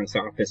 Dr. Thorne's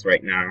office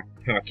right now,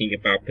 talking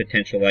about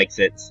potential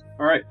exits.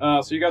 Alright,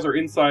 so you guys are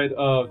inside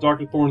of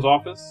Dr. Thorne's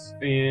office,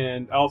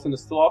 and Allison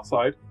is still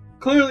outside.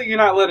 Clearly you're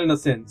not letting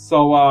us in,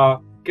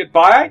 so,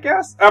 goodbye, I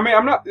guess? I mean,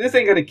 this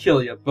ain't gonna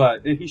kill you,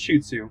 but he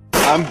shoots you.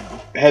 I'm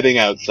heading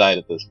outside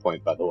at this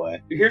point, by the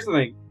way. Here's the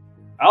thing.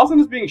 Allison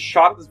is being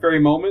shot at this very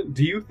moment.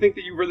 Do you think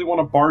that you really want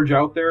to barge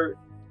out there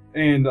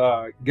and,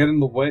 get in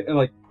the way, and,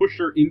 like, push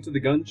her into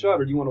the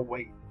gunshot, or do you want to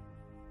wait?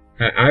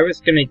 I was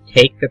gonna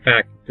take the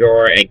back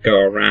door and go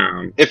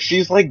around. If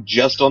she's, like,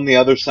 just on the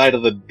other side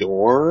of the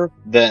door,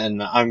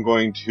 then I'm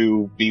going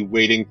to be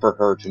waiting for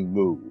her to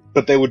move.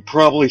 But they would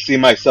probably see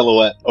my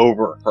silhouette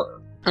over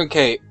her.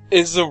 Okay,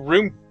 is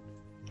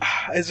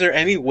there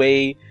any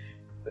way,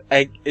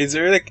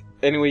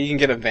 any way you can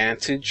get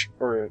advantage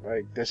or,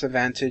 like,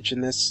 disadvantage in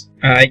this?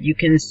 You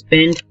can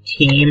spend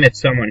team if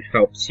someone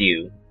helps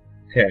you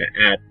to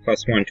add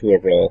 +1 to a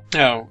roll.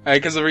 No,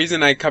 because the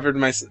reason I covered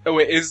my... Oh,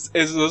 wait, is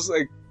this,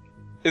 like...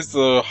 Is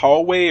the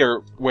hallway or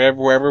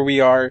wherever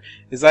we are,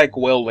 is that, like,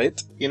 well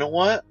lit? You know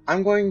what?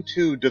 I'm going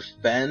to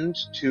defend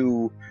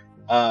to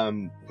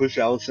push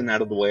Allison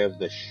out of the way of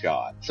this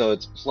shot. So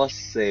it's plus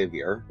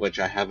Savior, which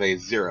I have a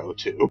 0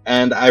 to.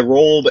 And I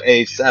rolled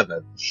a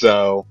 7,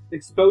 so...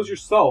 Expose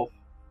yourself.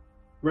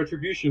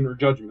 Retribution or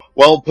judgment.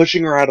 Well,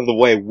 pushing her out of the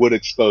way would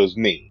expose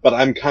me, but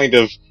I'm kind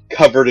of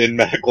covered in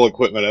medical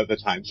equipment at the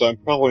time, so I'm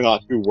probably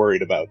not too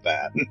worried about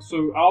that.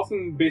 So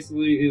Allison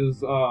basically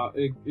is,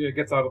 it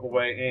gets out of the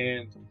way,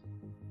 and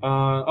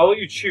I'll let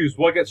you choose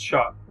what gets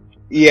shot.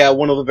 Yeah,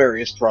 one of the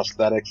various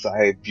prosthetics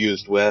I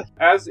fused with.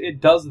 As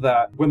it does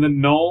that, when the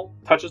null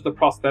touches the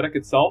prosthetic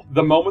itself,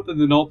 the moment that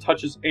the null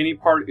touches any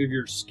part of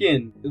your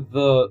skin,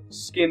 the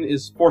skin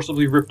is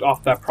forcibly ripped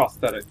off that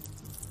prosthetic.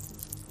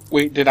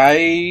 Wait, did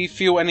I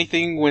feel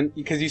anything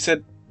because you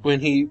said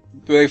when the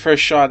very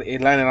first shot, it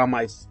landed on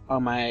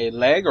my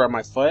leg or on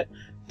my foot?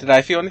 Did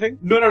I feel anything?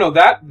 No,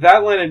 that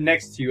landed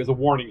next to you as a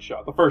warning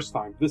shot, the first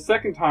time. The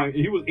second time,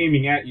 he was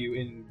aiming at you,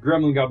 and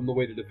Gremlin got in the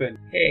way to defend.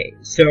 Hey,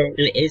 so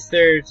is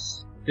there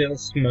still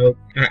smoke?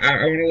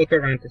 I want to look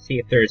around to see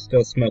if there is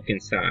still smoke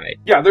inside.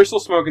 Yeah, there's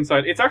still smoke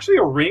inside. It's actually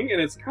a ring, and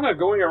it's kind of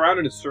going around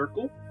in a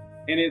circle,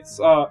 and it's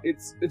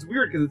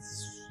weird because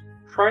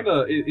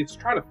it's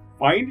trying to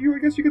find you, I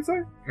guess you could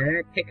say. I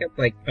want to pick up,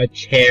 like, a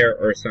chair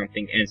or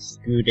something and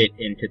scoot it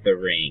into the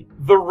ring.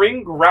 The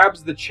ring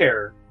grabs the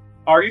chair.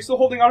 Are you still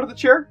holding onto the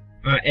chair?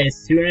 As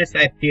soon as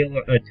I feel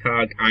a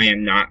tug, I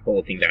am not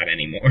holding that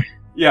anymore.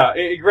 Yeah,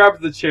 it grabs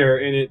the chair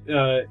and it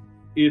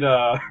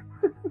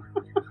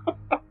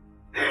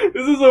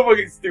this is so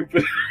fucking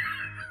stupid.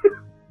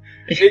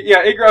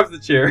 It grabs the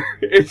chair.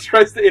 It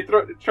tries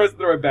to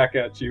throw it back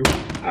at you.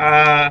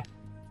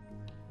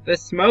 The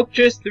smoke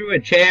just threw a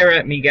chair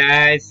at me,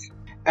 guys.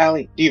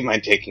 Allie, do you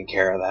mind taking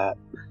care of that?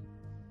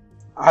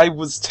 I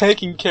was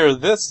taking care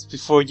of this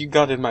before you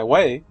got in my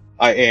way.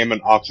 I aim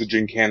an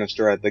oxygen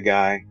canister at the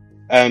guy,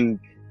 and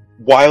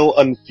while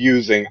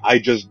unfusing, I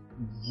just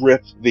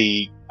rip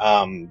the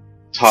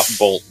top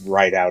bolt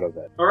right out of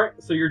it. Alright,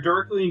 so you're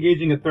directly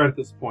engaging a threat at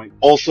this point.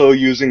 Also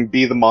using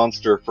Be the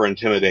Monster for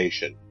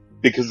intimidation,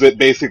 because it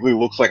basically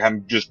looks like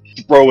I'm just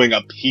throwing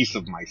a piece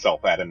of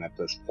myself at him at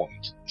this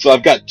point. So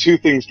I've got 2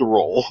 things to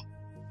roll.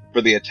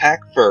 For the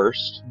attack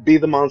first, Be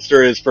the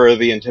Monster is for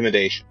the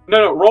intimidation.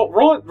 No,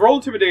 roll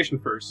intimidation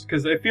first,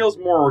 because it feels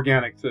more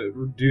organic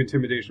to do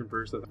intimidation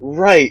first.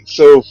 Right,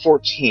 so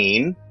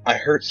 14. I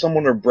hurt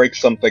someone or break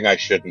something I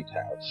shouldn't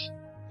have,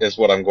 is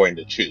what I'm going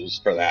to choose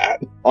for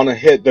that. On a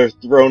hit, they're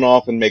thrown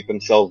off and make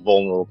themselves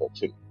vulnerable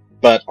to me.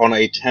 But on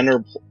a 10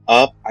 or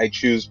up, I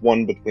choose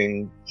one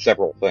between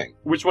several things.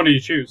 Which one do you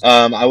choose?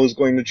 I was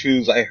going to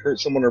choose I hurt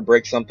someone or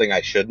break something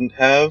I shouldn't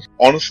have.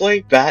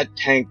 Honestly, that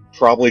tank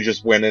probably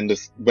just went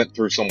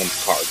through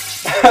someone's cart.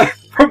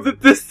 From the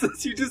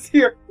distance, you just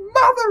hear,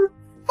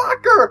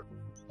 "Motherfucker!"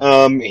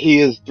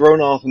 He is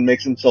thrown off and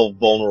makes himself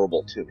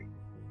vulnerable to me.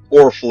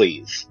 Or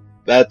flees.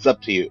 That's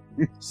up to you.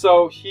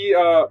 So he's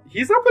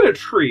up in a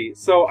tree.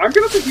 So I'm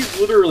gonna think he's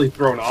literally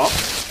thrown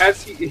off.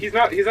 As he's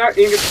not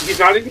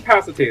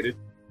incapacitated.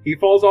 He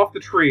falls off the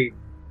tree,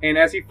 and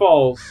as he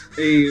falls,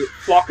 a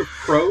flock of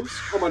crows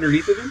come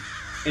underneath of him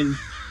and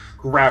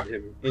grab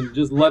him and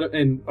just land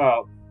him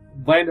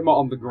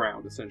on the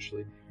ground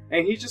essentially.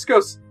 And he just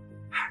goes,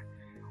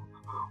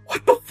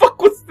 "What the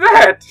fuck was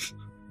that?"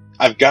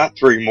 I've got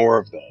 3 more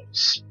of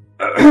those.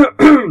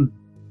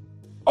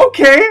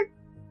 Okay.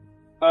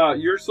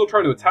 You're still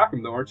trying to attack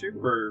him though, aren't you?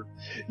 Or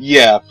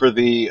yeah, for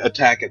the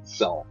attack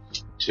itself,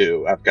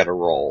 too, I've got to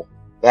roll.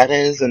 That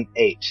is an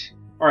 8.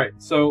 Alright,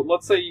 so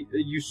let's say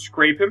you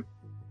scrape him.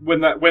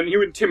 When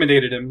you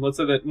intimidated him, let's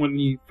say that when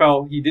he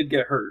fell, he did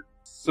get hurt.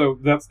 So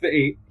that's the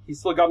 8. He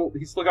still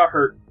got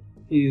hurt.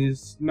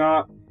 He's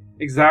not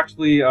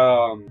exactly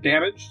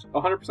damaged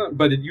 100%,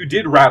 but you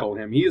did rattle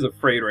him. He is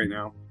afraid right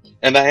now.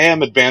 And I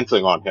am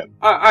advancing on him.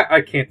 I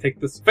can't take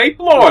this fate,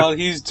 Lord! While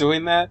he's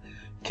doing that,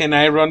 can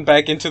I run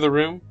back into the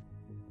room?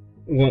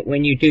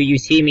 When you do, you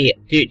see me.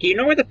 Do you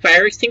know where the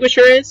fire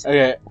extinguisher is?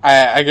 Okay,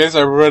 I guess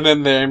I run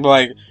in there and be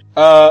like,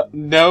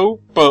 no,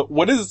 but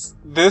what is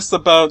this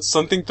about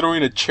something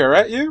throwing a chair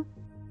at you?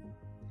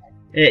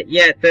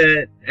 Yeah,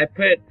 I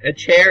put a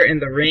chair in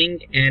the ring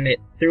and it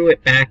threw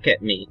it back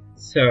at me.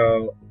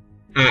 So,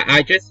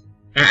 I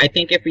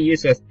think if we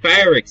use a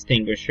fire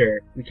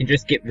extinguisher, we can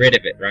just get rid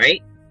of it,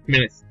 right? I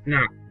mean, it's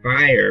not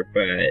fire,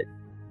 but...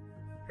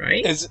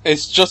 right?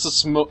 It's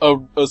just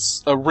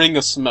a ring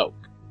of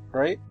smoke,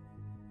 right?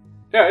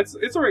 Yeah,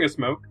 it's a ring of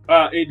smoke.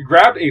 It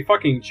grabbed a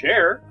fucking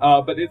chair,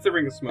 but it's a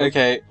ring of smoke.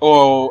 Okay,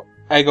 oh,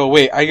 I go,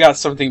 wait, I got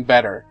something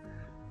better.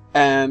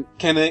 And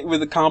can I,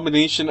 with a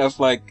combination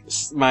of, like,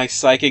 my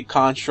psychic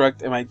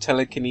construct and my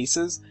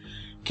telekinesis,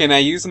 can I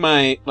use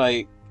my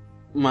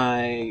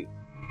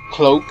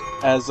cloak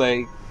as,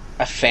 a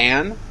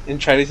fan and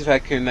try to see if I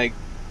can, like,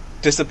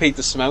 dissipate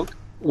the smoke?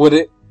 Would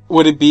it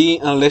be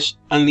unleash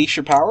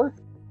your power?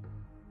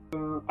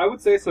 I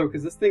would say so,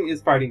 because this thing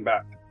is fighting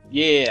back.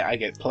 Yeah, I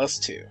get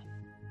 +2.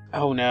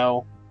 Oh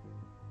no.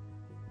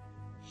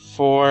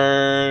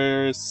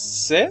 For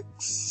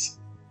 6?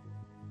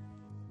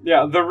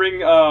 Yeah, the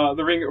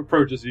ring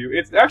approaches you.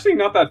 It's actually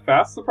not that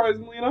fast,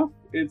 surprisingly enough.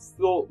 It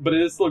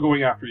is still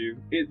going after you.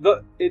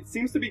 It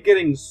seems to be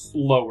getting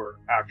slower,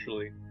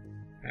 actually.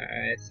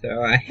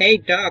 Hey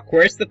Doc,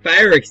 where's the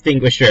fire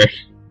extinguisher?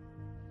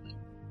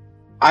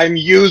 I'm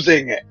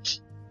using it.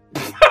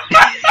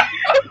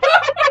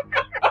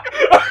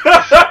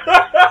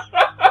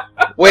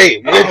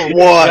 Wait, which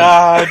one?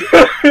 God.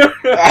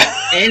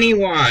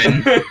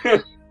 Anyone.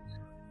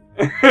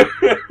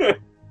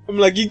 I'm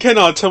like, you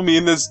cannot tell me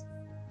in this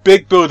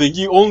big building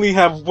you only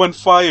have one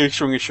fire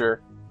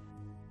extinguisher.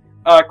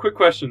 Quick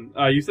question.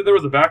 You said there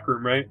was a back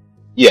room, right?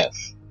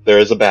 Yes, there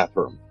is a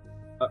bathroom.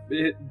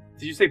 Did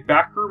you say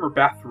back room or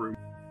bathroom?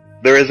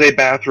 There is a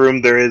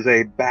bathroom, there is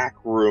a back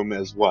room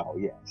as well,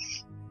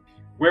 yes.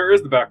 Where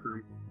is the back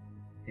room?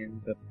 In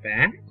the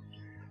back?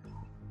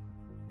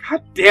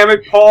 God damn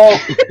it, Paul!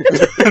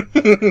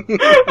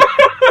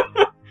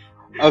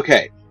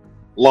 Okay.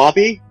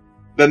 Lobby,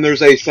 then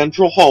there's a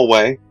central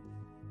hallway.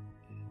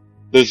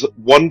 There's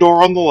one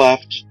door on the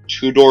left,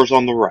 2 doors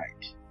on the right.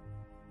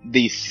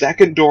 The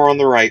second door on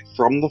the right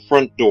from the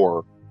front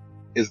door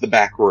is the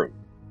back room.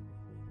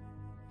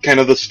 Kind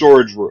of the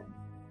storage room.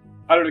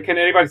 I don't know, can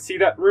anybody see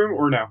that room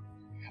or no?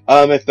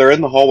 If they're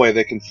in the hallway,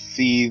 they can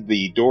see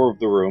the door of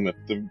the room. If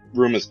the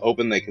room is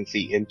open, they can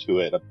see into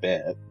it a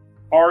bit.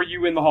 Are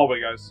you in the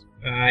hallway, guys?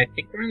 I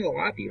think we're in the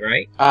lobby,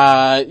 right?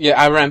 Yeah,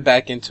 I ran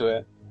back into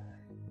it.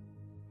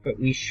 but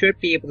we should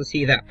be able to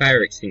see that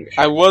fire extinguisher.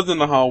 I was in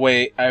the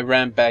hallway. I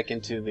ran back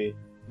into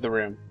the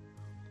room.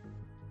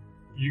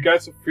 You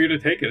guys are free to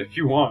take it if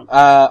you want.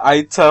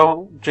 I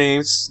tell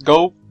James,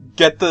 go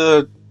get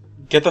the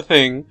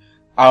thing.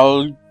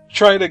 I'll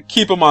try to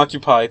keep him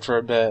occupied for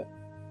a bit.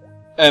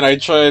 And I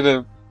try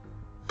to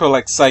put,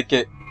 like,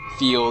 psychic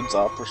fields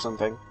up or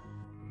something.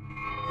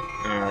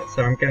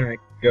 So I'm gonna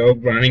go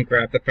run and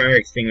grab the fire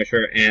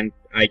extinguisher and,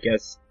 I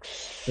guess,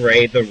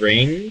 spray the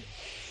ring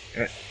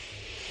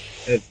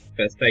as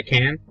best I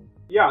can.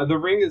 Yeah, the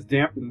ring is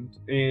dampened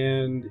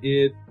and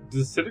it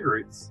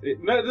disintegrates.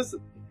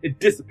 It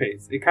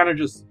dissipates. It kind of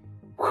just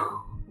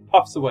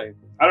puffs away.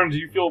 I don't know, do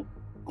you feel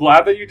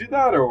glad that you did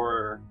that,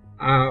 or?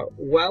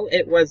 Well,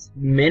 it was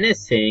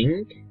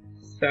menacing,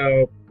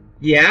 so,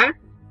 yeah.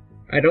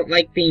 I don't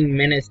like being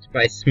menaced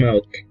by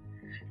smoke.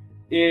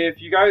 If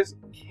you guys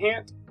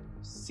can't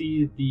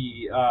see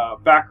the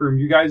back room,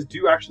 you guys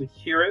do actually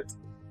hear it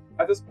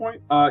at this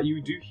point.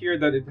 You do hear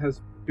that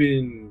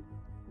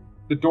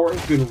the door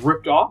has been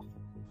ripped off.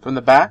 From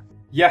the back?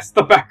 Yes,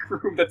 the back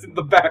room that's in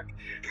the back.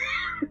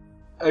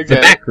 Okay.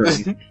 The back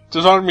room.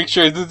 Just want to make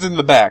sure this is in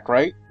the back,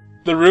 right?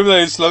 The room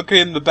that is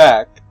located in the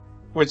back,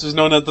 which is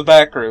known as the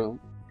back room.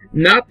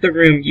 Not the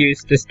room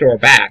used to store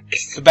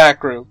backs. The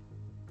back room.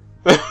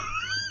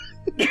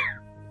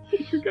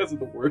 You guys are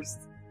the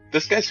worst.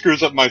 This guy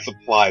screws up my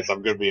supplies,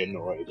 I'm gonna be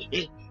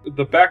annoyed.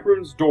 The back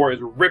room's door is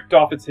ripped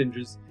off its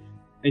hinges,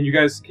 and you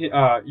guys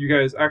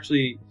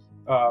actually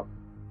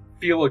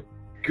feel a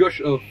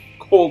gush of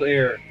cold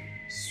air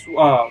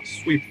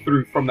sweep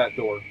through from that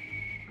door,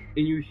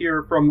 and you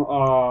hear from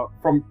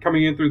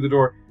coming in through the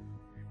door,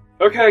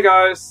 "Okay,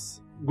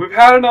 guys, we've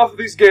had enough of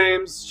these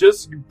games.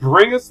 Just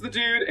bring us the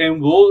dude,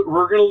 and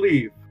we're gonna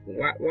leave."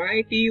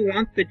 Why do you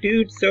want the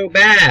dude so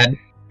bad?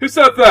 Who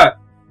said that?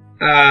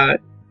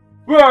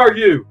 Where are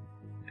you?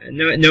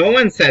 No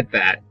one said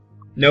that.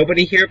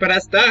 Nobody here but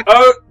us ducks.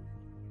 Oh,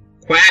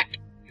 Quack.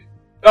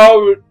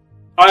 oh,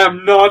 I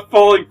am not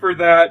falling for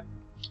that.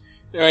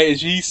 Alright,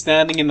 is he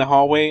standing in the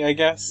hallway, I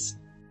guess?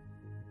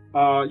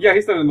 Yeah,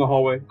 he's standing in the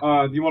hallway.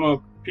 Do you want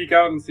to peek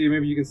out and see if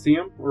maybe you can see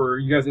him, or are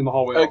you guys in the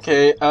hallway?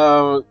 Okay,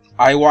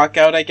 I walk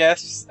out, I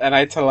guess, and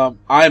I tell him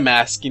I'm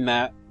asking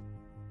that.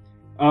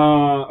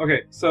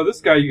 Okay, so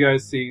this guy you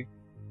guys see,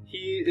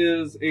 he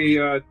is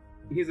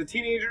he's a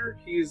teenager,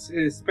 he's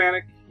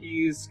Hispanic,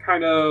 he's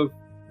kind of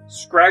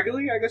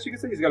scraggly, I guess you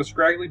could say. He's got a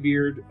scraggly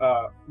beard,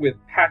 with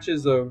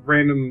patches of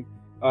random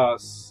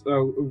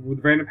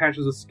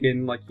patches of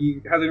skin. Like,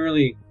 he hasn't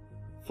really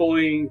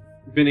fully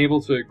been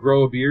able to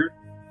grow a beard.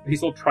 He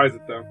still tries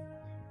it, though.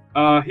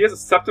 He has a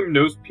septum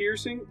nose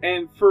piercing,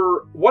 and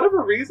for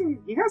whatever reason,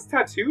 he has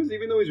tattoos,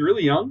 even though he's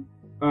really young.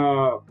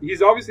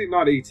 He's obviously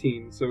not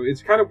 18, so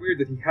it's kind of weird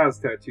that he has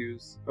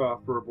tattoos,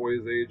 for a boy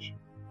his age.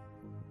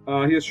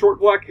 He has short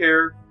black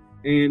hair,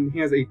 and he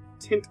has a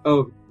tint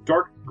of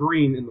dark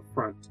green in the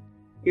front.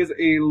 He has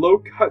a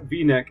low-cut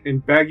V-neck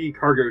and baggy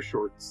cargo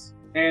shorts.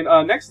 And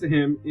next to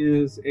him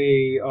is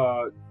a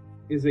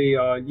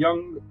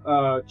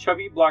young,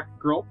 chubby black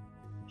girl.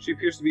 She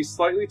appears to be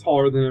slightly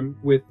taller than him,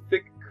 with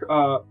thick,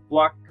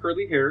 black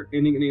curly hair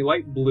ending in a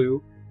light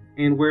blue,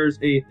 and wears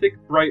a thick,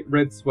 bright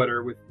red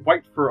sweater with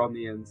white fur on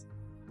the ends.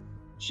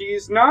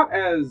 She's not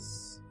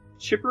as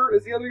chipper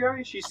as the other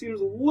guy. She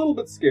seems a little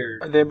bit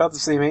scared. Are they about the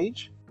same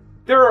age?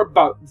 They're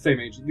about the same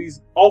age.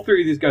 All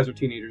three of these guys are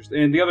teenagers,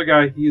 and the other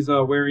guy, he's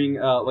wearing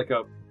like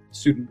a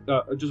student,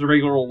 just a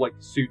regular old like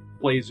suit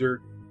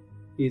blazer.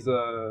 He's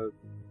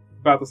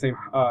about the same.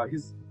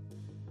 He's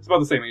about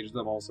the same age as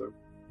them. Also,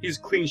 he's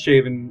clean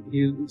shaven.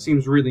 He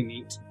seems really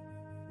neat.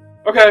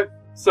 Okay,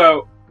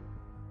 so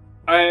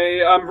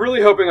I'm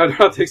really hoping I don't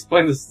have to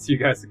explain this to you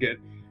guys again.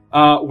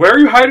 Where are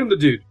you hiding the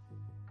dude?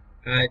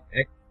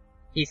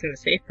 He's in the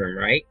safe room,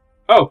 right?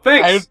 Oh,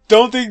 thanks. I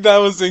don't think that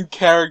was in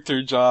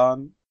character,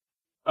 John.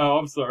 Oh,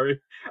 I'm sorry.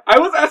 I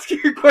was asking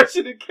a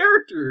question in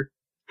character.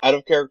 Out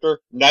of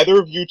character, neither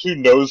of you two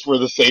knows where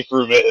the safe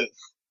room is.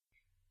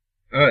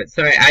 Oh,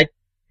 sorry, I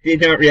did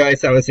not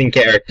realize I was in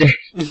character.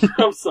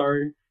 I'm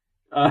sorry.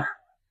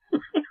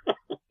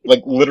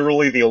 Like,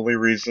 literally the only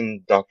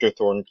reason Dr.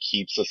 Thorne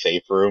keeps a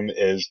safe room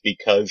is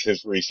because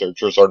his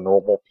researchers are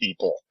normal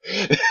people.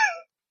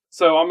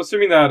 So I'm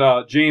assuming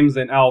that James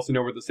and Allison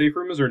know where the safe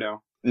room is, or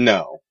no?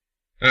 No.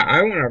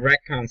 I want to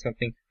retcon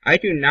something. I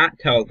do not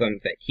tell them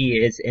that he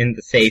is in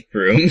the safe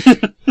room.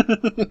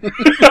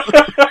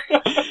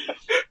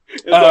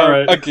 It's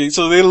alright. Okay,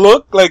 so they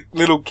look like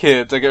little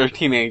kids, like they're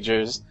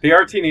teenagers. They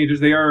are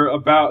teenagers. They're a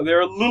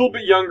little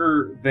bit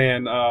younger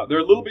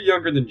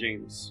than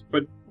James,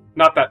 but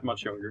not that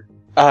much younger.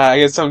 I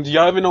guess do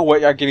y'all even know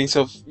what y'all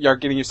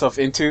getting yourself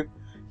into?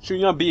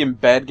 Should y'all be in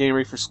bed getting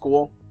ready for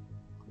school?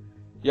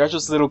 Y'all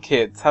just little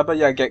kids. How about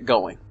y'all get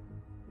going?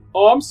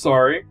 Oh, I'm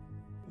sorry.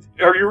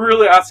 Are you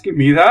really asking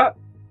me that?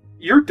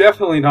 You're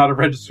definitely not a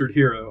registered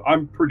hero.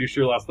 I'm pretty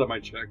sure last time I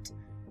checked.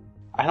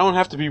 I don't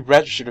have to be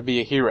registered to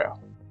be a hero.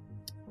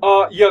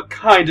 You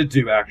kinda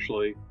do,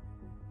 actually.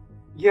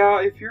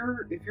 Yeah, if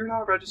you're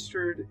not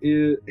registered,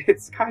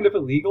 it's kind of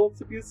illegal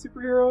to be a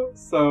superhero,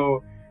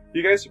 so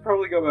You guys should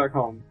probably go back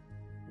home.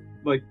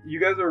 Like, you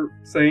guys are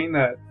saying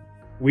that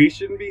we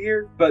shouldn't be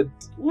here, but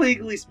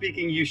legally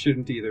speaking, you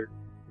shouldn't either.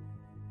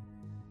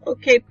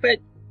 Okay, but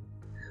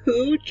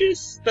who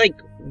just,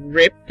 like,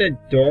 ripped the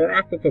door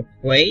off of a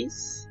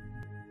place?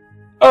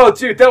 Oh,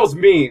 dude, that was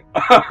me.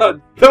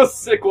 That was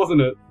sick,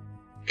 wasn't it?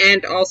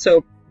 And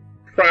also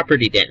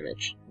property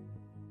damage.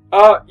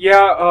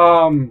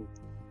 Yeah,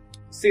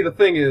 see, the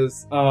thing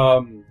is,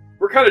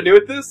 we're kind of new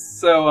at this,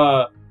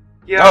 so,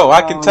 yeah. Oh,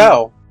 I can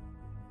tell.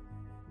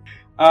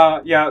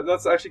 Yeah,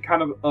 that's actually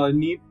kind of a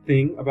neat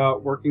thing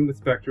about working with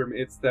Spectrum.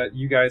 It's that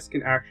you guys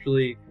can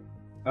actually,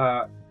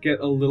 get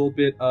a little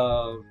bit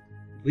of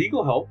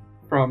legal help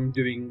from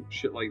doing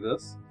shit like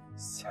this.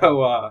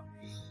 So,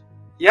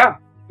 yeah,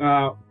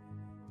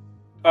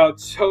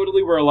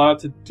 totally we're allowed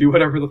to do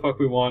whatever the fuck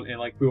we want, and,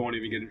 like, we won't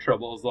even get in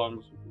trouble as long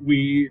as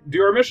we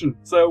do our mission.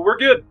 So, we're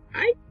good.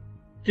 I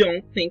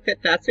don't think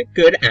that that's a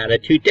good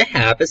attitude to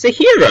have as a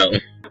hero.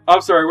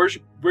 I'm sorry,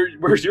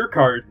 where's your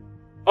card?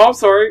 Oh, I'm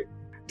sorry.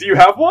 Do you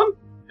have one?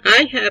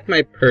 I have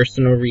my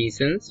personal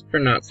reasons for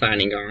not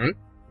signing on.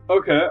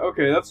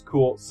 Okay, that's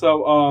cool.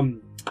 So,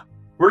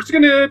 we're just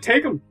gonna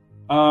take him.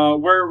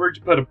 Where'd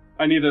you put him?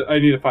 I need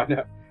to find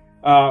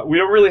out. We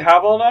don't really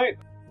have all night.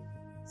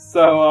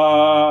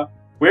 So,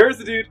 where is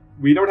the dude?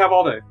 We don't have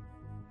all day.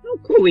 Oh,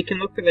 cool, we can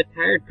look for the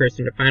tired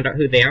person to find out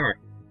who they are.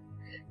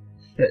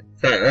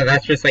 So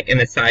that's just like an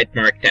aside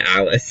mark to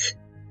Alice.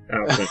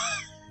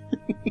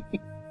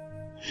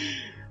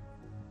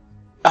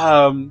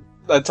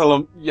 I tell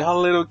them,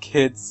 y'all little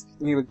kids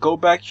need to go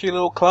back to your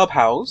little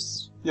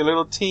clubhouse, your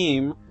little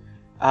team,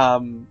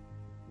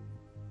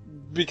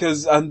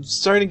 because I'm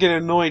starting to get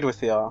annoyed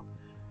with y'all.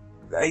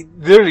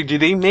 Literally, do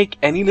they make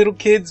any little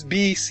kids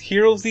be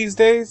heroes these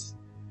days?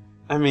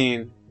 I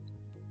mean,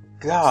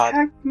 God.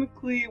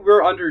 Technically,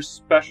 we're under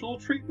special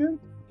treatment,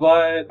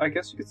 but I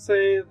guess you could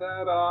say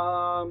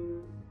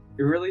that,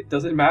 it really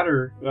doesn't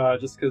matter,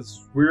 just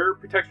because we're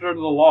protected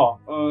under the law.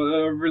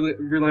 Really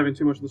having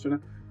too much of this right now.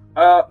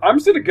 I'm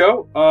just gonna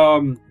go.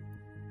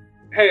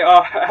 Hey,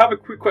 I have a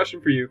quick question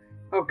for you.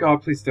 Oh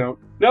God, please don't.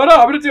 No, I'm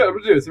gonna do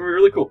it. It's gonna be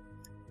really cool.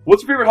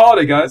 What's your favorite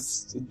holiday,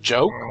 guys? It's a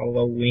joke?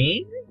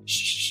 Halloween?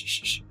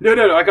 Shh.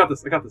 No, I got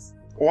this.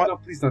 What? No,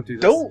 please don't do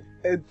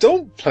this.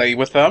 Don't play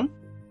with them.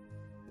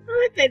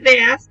 They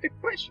asked a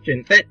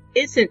question that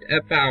isn't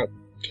about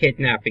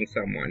kidnapping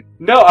someone.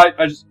 No,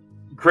 I just...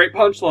 Great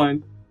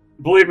punchline.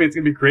 Believe me, it's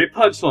gonna be great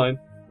punchline.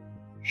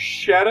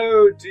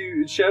 Shadow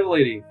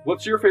Lady,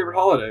 what's your favorite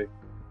holiday?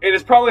 And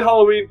it's probably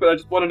Halloween, but I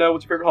just want to know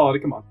what's your favorite holiday.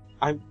 Come on.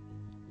 I'm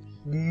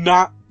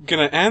not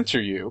gonna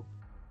answer you.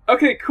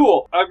 Okay,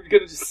 cool. I'm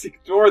gonna just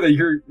ignore that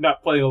you're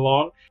not playing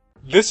along.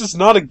 This is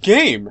not a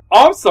game.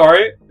 Oh, I'm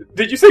sorry.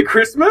 Did you say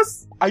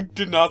Christmas? I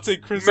did not say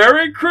Christmas.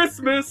 Merry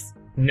Christmas!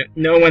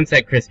 No one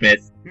said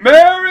Christmas.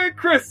 Merry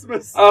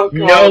Christmas! Oh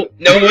God.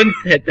 No one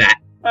said that.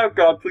 Oh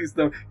God, please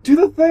no. Do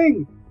the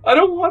thing! I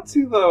don't want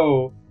to,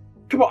 though.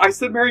 Come on, I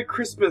said Merry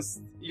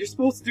Christmas. You're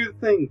supposed to do the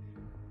thing.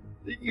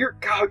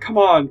 God, come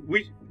on.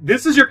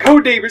 This is your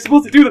code name. You're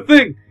supposed to do the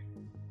thing.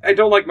 I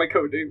don't like my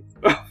code name.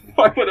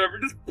 Fine, whatever.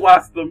 Just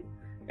blast them.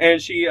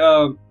 And she,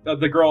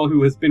 the girl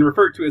who has been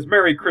referred to as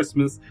Merry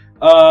Christmas,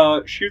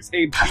 shoots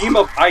a beam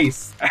of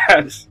ice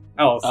at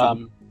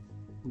Allison.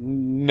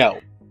 No.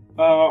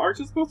 Aren't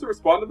you supposed to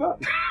respond to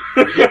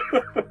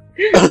that?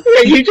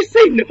 Did you just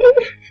say no?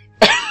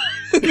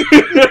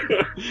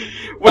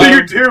 What do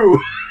you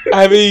do?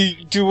 I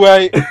mean,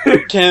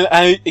 can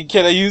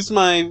I use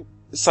my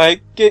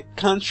psychic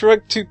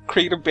construct to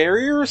create a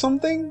barrier or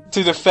something?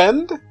 To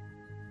defend?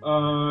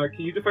 Can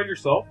you defend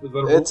yourself? Is that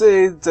a rule? It's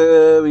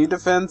you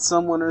defend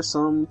someone or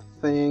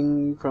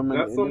something from an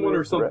That's someone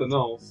or threat. something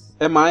else.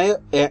 Am I?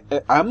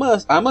 I'm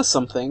a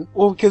something.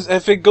 Well, because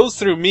if it goes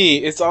through me,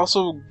 it's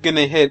also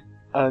gonna hit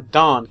a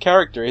Dawn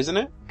character, isn't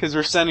it? Because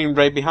we're standing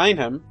right behind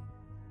him.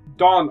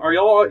 Dawn, are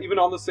y'all even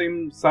on the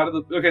same side of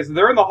the... Okay, so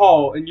they're in the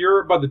hall, and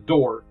you're by the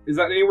door. Is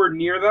that anywhere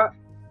near that?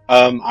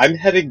 I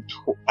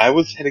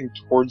was heading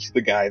towards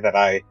the guy that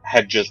I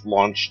had just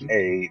launched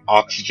a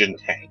oxygen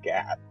tank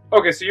at.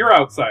 Okay, so you're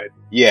outside.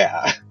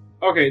 Yeah.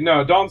 Okay,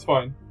 no, Dawn's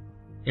fine.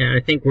 Yeah, I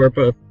think we're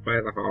both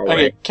by the hallway.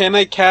 Okay, can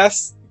I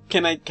cast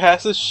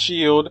a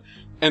shield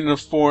in a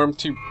form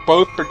to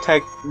both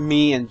protect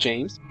me and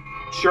James?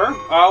 Sure,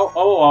 I'll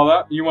allow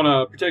that. You want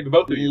to protect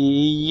both of you?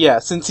 Yeah,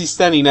 since he's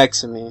standing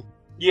next to me.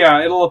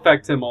 Yeah, it'll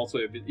affect him also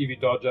if you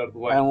dodge out of the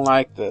way. I don't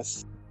like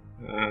this.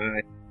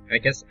 I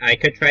guess I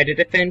could try to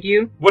defend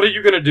you. What are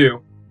you gonna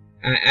do?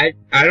 I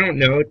don't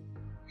know.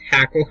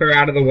 Tackle her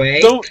out of the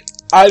way.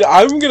 I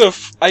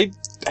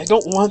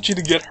don't want you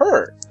to get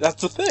hurt.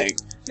 That's the thing.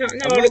 No,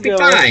 it'll be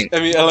fine. I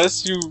mean,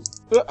 unless you...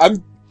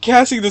 I'm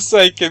casting the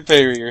psychic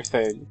barrier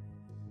thing.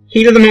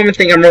 Heat of the moment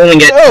thing, I'm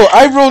rolling it. Oh,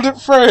 I rolled it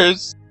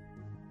first!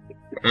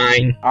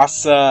 Fine.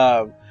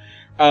 Awesome.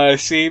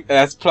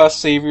 That's plus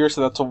Savior,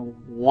 so that's a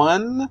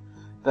 1.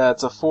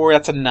 That's a 4,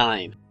 that's a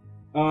 9.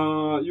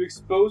 You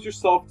expose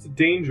yourself to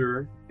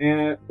danger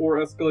or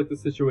escalate the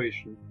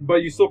situation.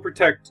 But you still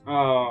protect,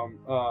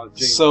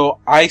 James. So,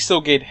 I still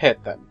get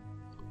hit then.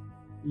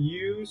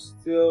 You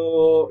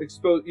still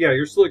exposed. Yeah,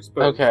 you're still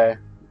exposed. Okay.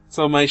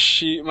 So my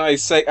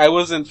I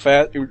wasn't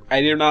fast.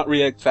 I did not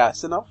react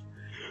fast enough.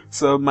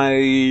 So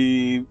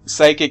my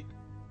psychic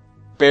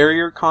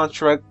barrier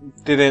construct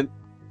didn't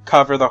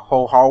cover the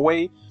whole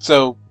hallway.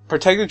 So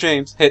Protector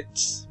James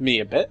hits me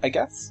a bit, I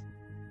guess.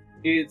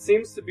 It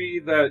seems to be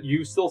that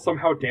you still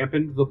somehow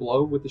dampened the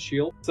blow with the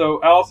shield.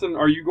 So, Allison,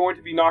 are you going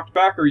to be knocked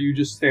back, or are you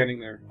just standing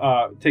there,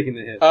 taking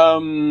the hit?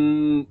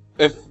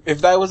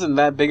 If that wasn't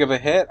that big of a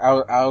hit,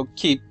 I'll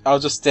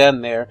just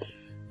stand there.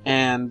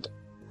 And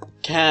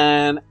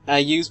can I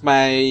use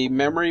my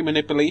memory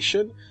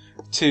manipulation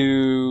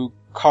to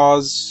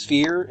cause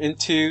fear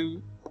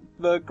into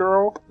the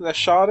girl that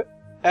shot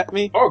at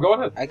me? Oh, go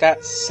ahead. I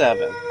got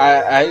 7.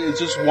 I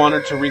just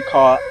wanted to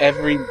recall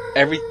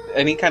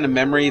any kind of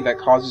memory that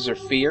causes her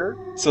fear,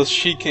 so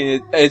she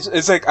can.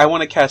 It's like I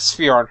want to cast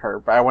fear on her,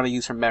 but I want to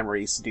use her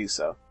memories to do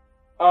so.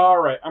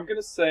 All right, I'm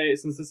gonna say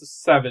since this is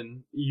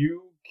 7,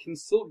 you can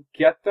still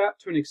get that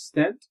to an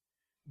extent,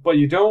 but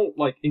you don't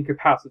like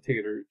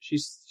incapacitate her.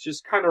 She's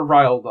just kind of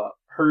riled up.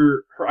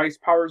 Her ice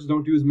powers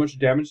don't do as much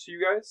damage to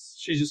you guys.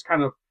 She's just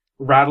kind of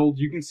rattled.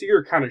 You can see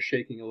her kind of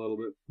shaking a little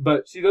bit,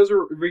 but she does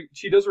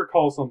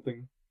recall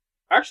something.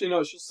 Actually,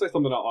 no, she'll say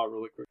something out loud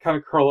really quick. Kind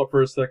of curl up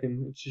for a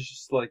second, and she's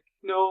just like,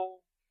 "No,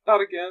 not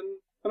again.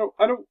 I don't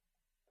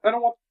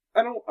want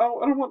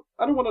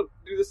to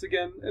do this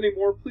again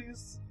anymore,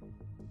 please."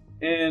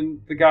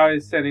 And the guy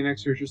standing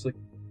next to her is just like,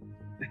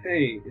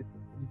 "Hey,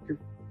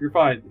 you're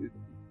fine.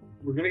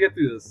 We're gonna get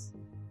through this.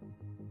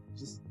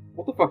 Just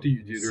what the fuck do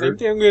you do to her?" Same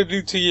thing I'm gonna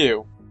do to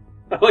you.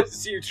 I'd like to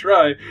see you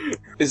try.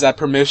 Is that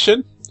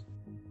permission?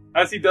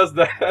 As he does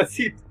that, as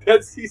he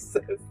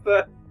says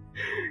that,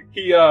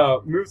 he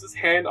moves his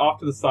hand off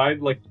to the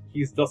side like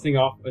he's dusting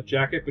off a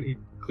jacket, but he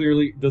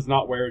clearly does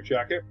not wear a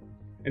jacket.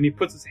 And he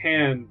puts his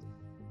hand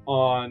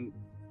on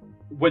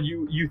what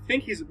you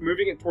think he's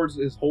moving it towards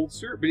his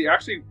holster, but he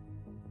actually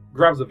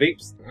grabs a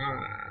vape stick.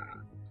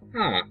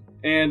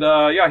 And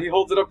he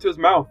holds it up to his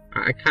mouth.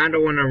 I kind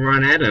of want to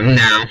run at him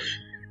now.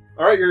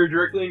 All right, you're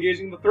directly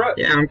engaging the threat.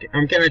 Yeah,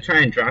 I'm gonna try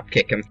and drop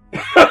kick him.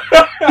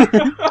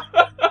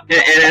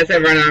 And as I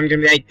run, I'm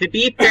gonna be like, to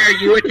be fair,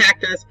 you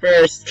attacked us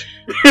first.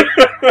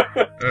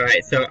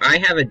 Alright, so I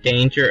have a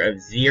danger of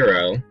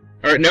 0.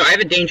 Or, no, I have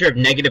a danger of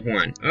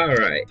 -1.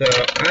 Alright, so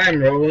I'm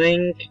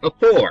rolling a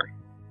 4.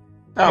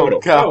 Oh, Total.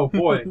 God. Oh,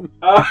 boy.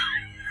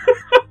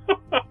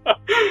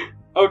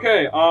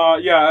 Okay,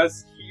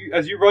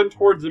 as you run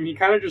towards him, he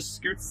kind of just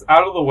scoots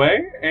out of the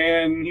way,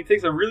 and he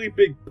takes a really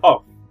big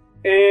puff.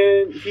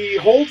 And he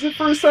holds it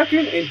for a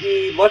second, and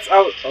he lets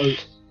out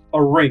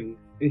a ring.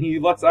 And he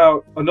lets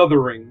out another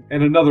ring,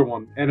 and another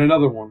one, and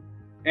another one.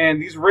 And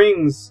these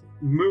rings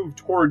move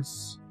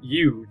towards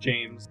you,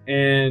 James,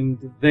 and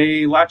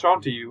they latch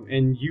onto you,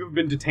 and you've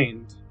been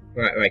detained.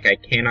 What, like I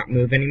cannot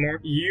move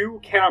anymore? You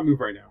cannot move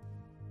right now.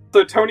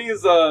 So Tony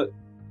is,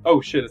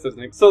 oh shit, it says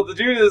his name. So the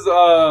dude is,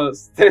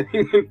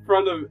 standing in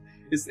front of,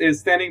 is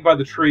standing by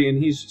the tree,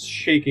 and he's just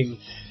shaking,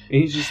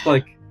 and he's just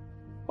like,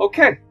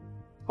 okay.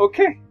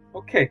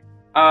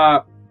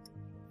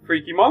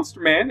 Freaky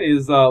Monster Man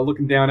is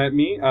looking down at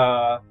me.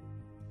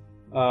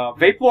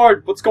 Vape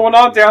Lord, what's going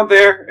on down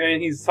there?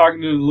 And he's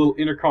talking to a little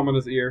intercom in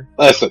his ear.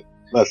 Listen,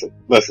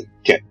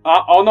 kid.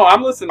 Oh no,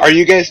 I'm listening. Are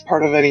you guys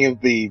part of any of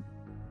the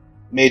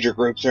major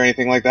groups or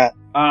anything like that?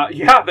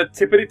 Yeah, the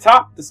tippity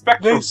top, the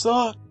Spectrum. They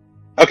suck.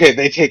 Okay,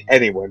 they take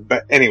anyone,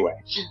 but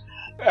anyway.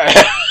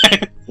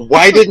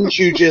 Why didn't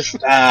you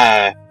just,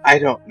 I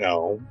don't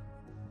know,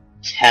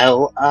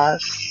 tell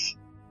us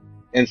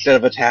instead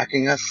of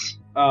attacking us?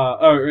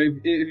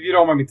 If you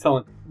don't mind me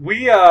telling,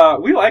 we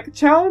like a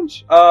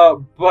challenge,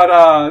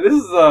 but this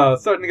is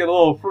starting to get a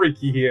little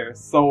freaky here.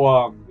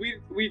 So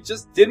we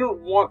just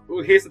didn't want.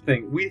 Here's the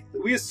thing: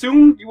 we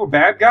assumed you were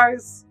bad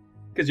guys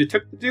because you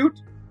took the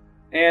dude,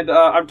 and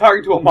I'm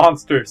talking to a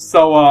monster.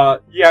 So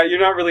yeah, you're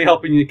not really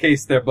helping the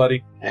case there,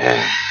 buddy.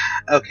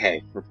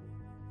 Okay,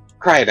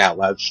 cry it out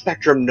loud.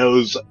 Spectrum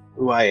knows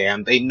who I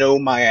am. They know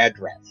my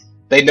address.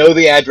 They know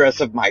the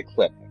address of my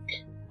clinic.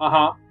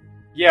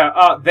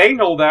 Yeah, they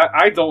know that.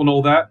 I don't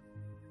know that.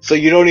 So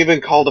you don't even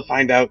call to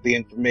find out the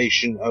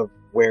information of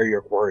where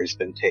your quarry's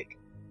been taken.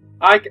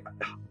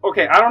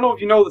 Okay, I don't know if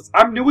you know this.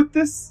 I'm new at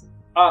this.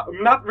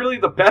 I'm not really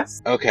the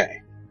best.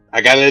 Okay. I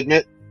gotta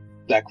admit,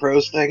 that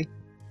Crows thing,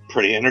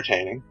 pretty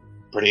entertaining.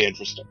 Pretty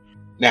interesting.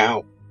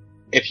 Now,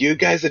 if you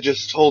guys had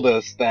just told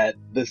us that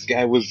this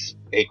guy was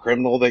a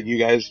criminal that you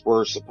guys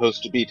were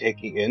supposed to be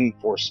taking in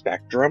for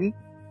Spectrum,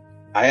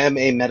 I am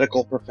a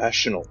medical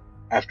professional.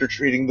 After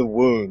treating the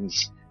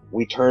wounds,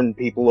 we turn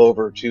people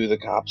over to the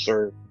cops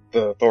or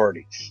the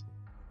authorities.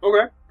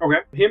 Okay.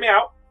 Hear me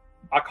out.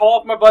 I call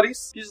up my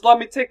buddies. You just let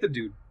me take the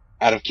dude.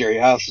 Out of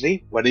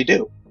curiosity, what'd he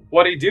do?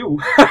 What'd he do?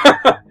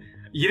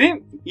 You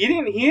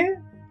didn't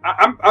hear?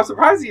 I'm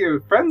surprised your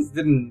friends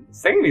didn't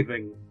say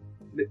anything.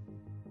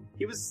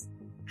 He was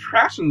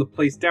trashing the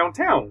place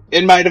downtown.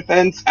 In my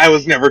defense, I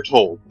was never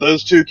told.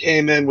 Those two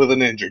came in with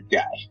an injured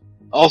guy.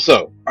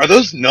 Also, are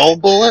those null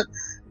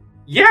bullets?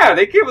 Yeah,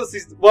 they gave us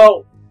these.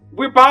 Well,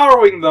 We're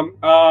borrowing them.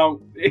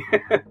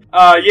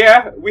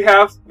 Yeah, we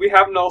have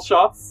null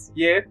shots.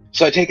 Yeah.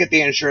 So I take it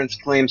the insurance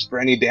claims for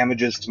any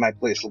damages to my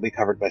place will be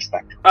covered by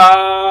Spectrum.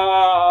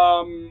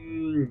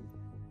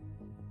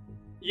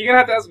 You're gonna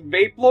have to ask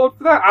Vapeload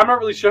for that. I'm not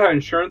really sure how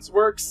insurance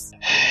works.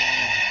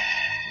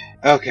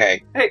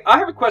 Okay. Hey, I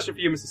have a question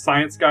for you, Mr.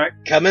 Science Guy.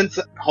 Come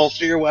inside.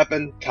 Holster your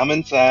weapon. Come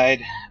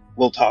inside.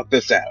 We'll talk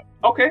this out.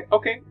 Okay.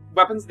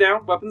 Weapons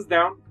down.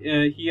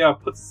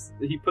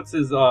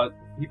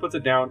 He puts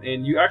it down,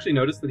 and you actually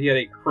notice that he had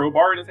a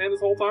crowbar in his hand this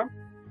whole time.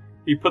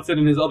 He puts it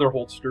in his other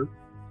holster.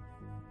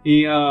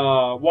 He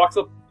walks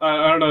up.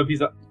 I don't know if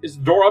is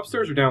the door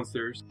upstairs or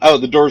downstairs? Oh,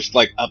 the door's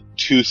like up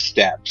 2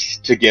 steps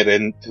to get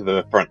into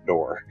the front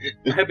door.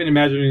 I have been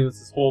imagining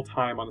this whole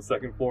time on the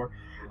second floor.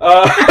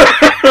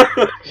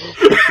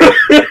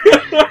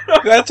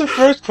 That's the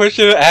first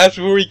question I asked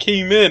before he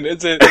came in.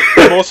 Is it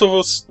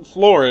multiple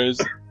floors?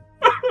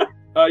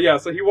 Yeah,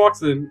 so he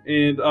walks in,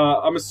 and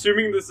I'm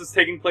assuming this is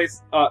taking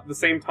place at the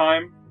same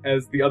time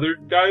as the other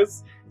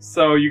guys.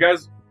 So you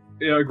guys,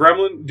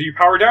 Gremlin, do you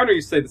power down or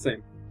you stay the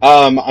same?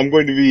 I'm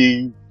going to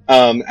be,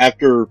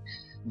 after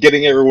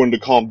getting everyone to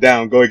calm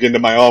down, going into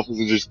my office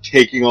and just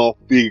taking off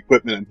the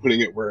equipment and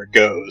putting it where it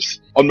goes.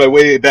 On my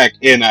way back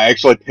in, I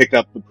actually picked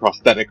up the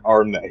prosthetic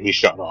arm that he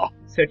shot off.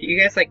 So do you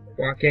guys, like,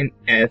 walk in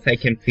as I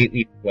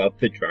completely flub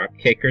the drop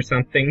kick or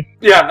something?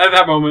 Yeah, at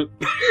that moment.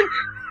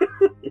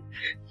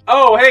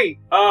 Oh, hey,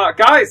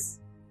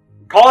 guys!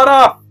 Call it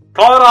off!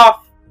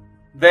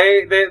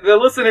 They're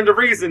listening to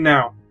reason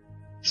now.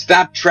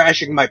 Stop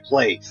trashing my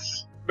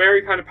place.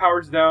 Mary kind of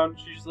powers down.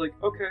 She's just like,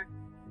 okay.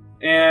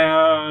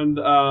 And,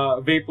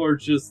 Vaplord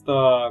just,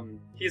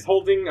 he's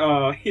holding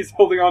on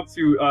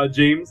to,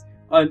 James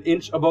an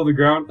inch above the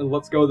ground and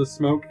lets go of the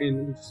smoke,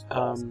 and he just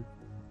falls.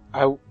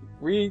 Are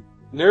we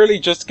literally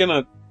just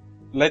gonna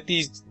let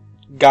these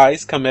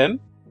guys come in?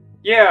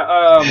 Yeah,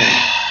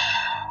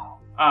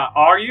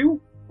 are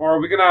you? Or are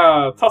we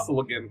gonna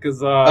tussle again?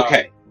 Cause,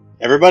 Okay.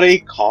 Everybody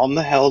calm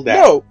the hell down.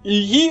 No,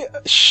 he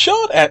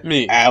shot at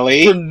me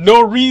Allie? for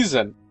no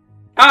reason.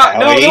 No,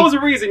 Allie? there was a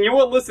reason. You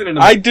weren't listening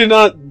to me. I did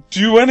not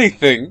do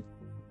anything.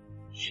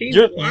 She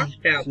You're-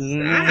 walked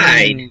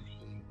outside.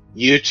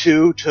 You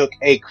two took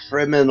a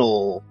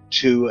criminal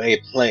to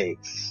a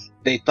place.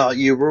 They thought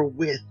you were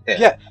with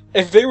him. Yeah,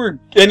 if they were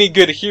any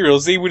good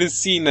heroes, they would have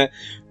seen that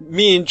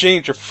me and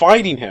James are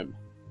fighting him.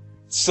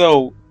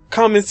 So,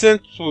 common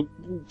sense would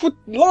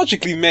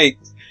logically make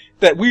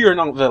that we are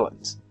not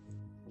villains.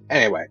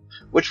 Anyway,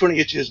 which one of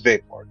you two is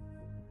Vapor?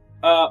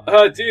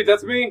 Dude,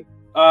 that's me.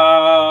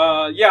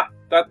 Yeah,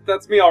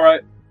 that's me,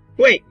 alright.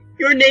 Wait,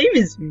 your name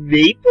is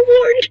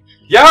Vaporward?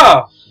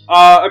 Yeah!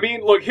 I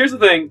mean, look, here's the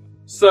thing.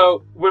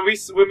 So,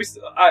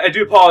 I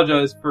do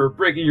apologize for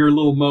breaking your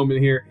little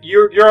moment here.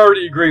 You're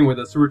already agreeing with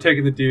us, so we're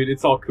taking the dude,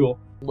 it's all cool.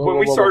 When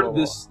we started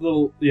this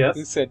little, yes?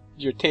 You said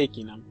you're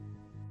taking him.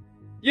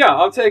 Yeah,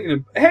 I'm taking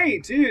him. Hey,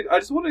 dude, I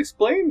just want to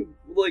explain,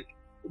 like,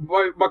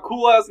 my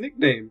cool-ass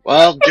nickname.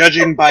 Well,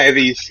 judging by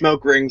the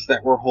smoke rings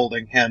that were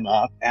holding him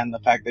up, and the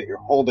fact that you're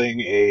holding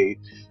a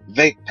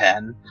vape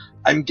pen,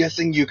 I'm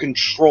guessing you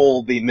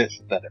control the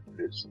mist that it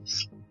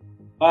produces.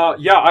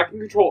 Yeah, I can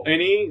control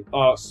any,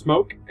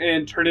 smoke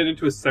and turn it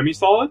into a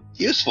semi-solid.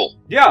 Useful.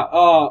 Yeah,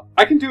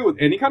 I can do it with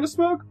any kind of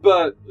smoke,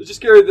 but just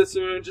carry this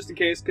in just in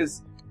case,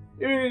 because,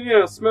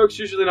 smoke's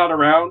usually not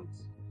around.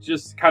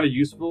 Just kind of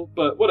useful,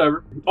 but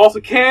whatever. Also,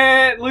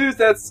 can't lose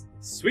that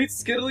sweet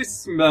skittly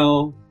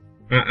smell.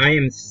 I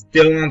am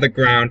still on the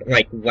ground,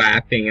 like,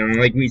 laughing, and I'm,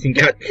 like,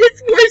 wheezing out,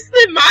 it's worse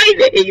than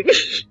my name!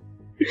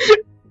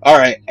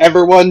 Alright,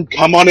 everyone,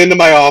 come on into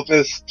my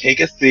office, take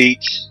a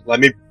seat, let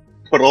me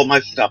put all my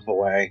stuff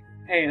away.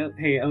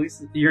 Hey, at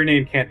least your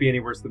name can't be any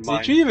worse than mine.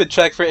 Did you even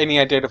check for any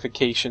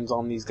identifications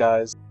on these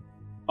guys?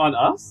 On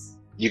us?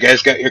 You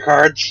guys got your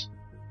cards?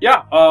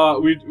 Yeah,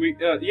 we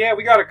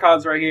got our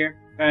cards right here.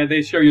 And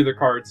they show you the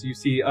cards. You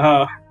see,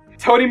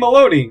 Tony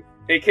Maloney,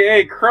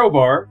 aka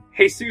Crowbar,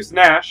 Jesus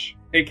Nash,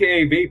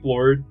 aka Vape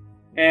Lord,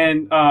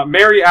 and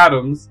Mary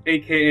Adams,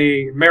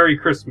 aka Merry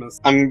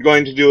Christmas. I'm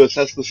going to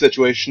assess the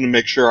situation to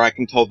make sure I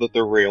can tell that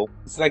they're real.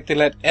 It's like they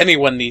let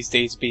anyone these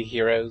days be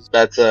heroes.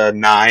 That's a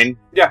 9.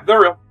 Yeah,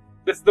 they're real.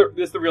 This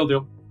is the real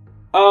deal.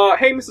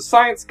 Hey, Mr.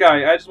 Science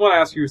Guy, I just want to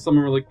ask you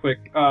something really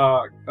quick.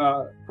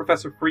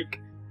 Professor Freak.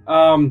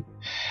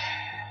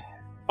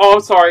 Oh,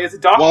 I'm sorry. Is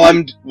it Doctor?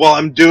 While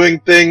I'm doing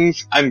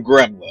things, I'm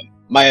Gremlin.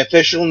 My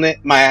actual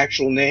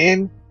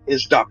name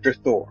is Dr.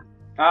 Thorne.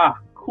 Ah,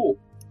 cool.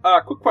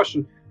 Quick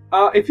question.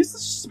 If you're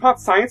such a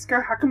smart science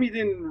guy, how come you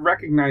didn't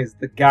recognize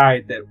the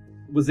guy that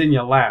was in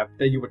your lab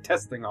that you were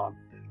testing on?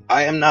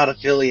 I am not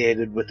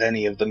affiliated with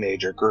any of the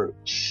major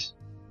groups.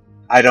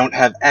 I don't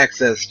have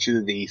access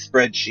to the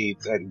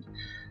spreadsheets and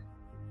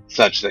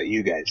such that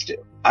you guys do.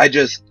 I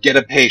just get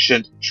a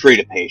patient,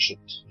 treat a patient.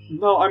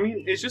 No, I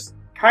mean, it's just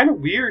kind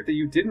of weird that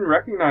you didn't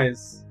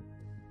recognize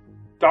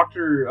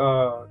Dr.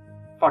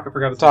 Fuck, I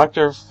forgot his name. I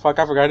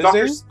forgot his Dr.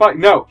 name? Spite.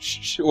 No,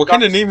 shh. What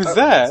kind of name is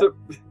that?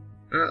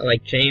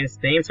 Like, James'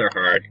 names are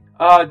hard.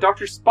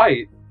 Dr.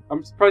 Spite.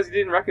 I'm surprised you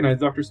didn't recognize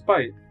Dr.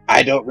 Spite.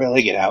 I don't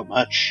really get out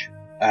much.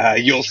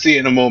 You'll see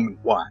in a moment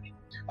why.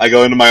 I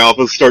go into my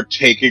office, start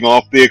taking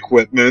off the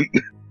equipment,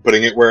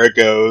 putting it where it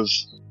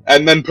goes,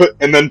 and then put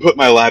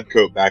my lab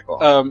coat back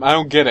on. I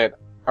don't get it.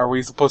 Are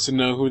we supposed to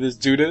know who this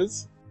dude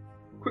is?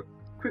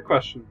 Quick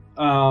question.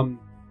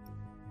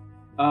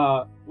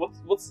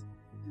 What's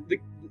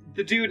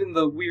the dude in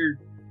the weird,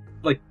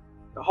 like,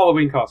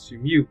 Halloween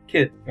costume? You,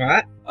 kid.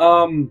 What?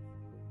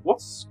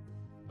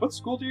 What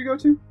school do you go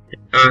to?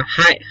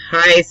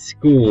 High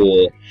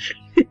school.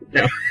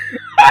 No.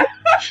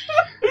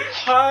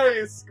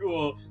 High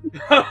school.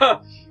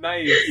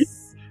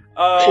 Nice.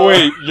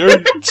 Wait,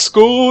 your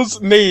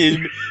school's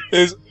name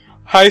is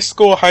High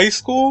School High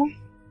School?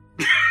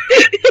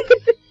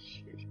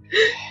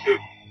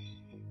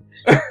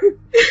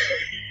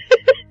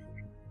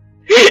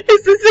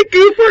 Is this a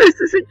goof or is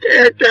this a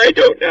character? I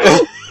don't know.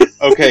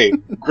 Okay,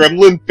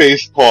 Gremlin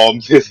face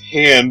palms, his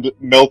hand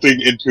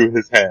melting into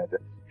his head.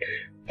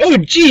 Oh,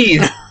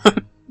 jeez!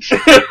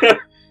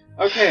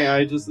 Okay,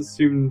 I just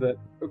assumed that.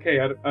 Okay,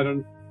 I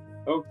don't.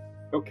 Oh,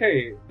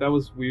 okay, that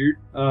was weird.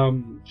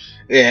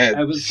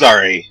 Yeah,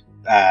 sorry.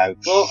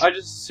 Well, I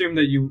just assumed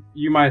that you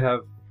might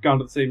have gone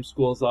to the same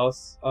school as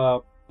us.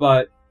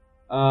 But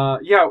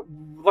yeah,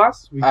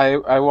 last week.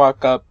 I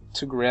walk up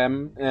to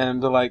Grim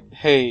and they're like,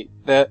 "Hey,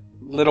 that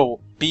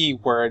little B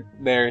word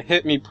there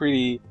hit me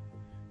pretty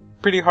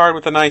hard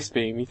with an ice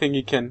beam. You think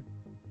you can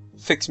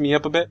fix me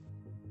up a bit?"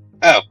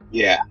 Oh,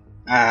 yeah.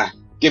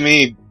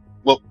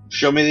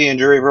 Show me the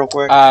injury real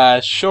quick.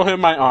 Show him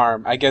my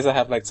arm. I guess I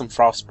have like some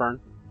frostburn.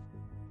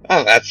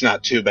 Oh, that's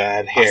not too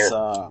bad. Here.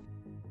 Awesome.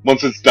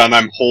 Once it's done,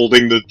 I'm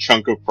holding the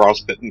chunk of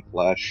frostbitten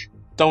flesh.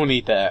 Don't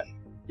eat that.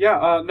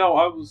 Yeah, no,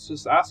 I was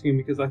just asking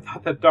because I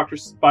thought that Dr.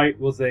 Spite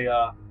was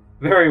a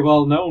very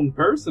well-known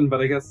person,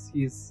 but I guess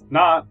he's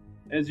not.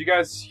 As you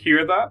guys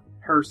hear that,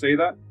 her say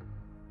that,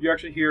 you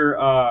actually hear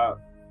a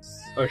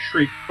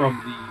shriek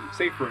from the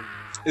safe room.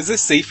 Is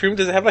this safe room?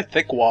 Does it have like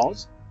thick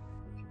walls?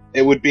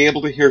 It would be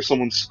able to hear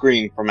someone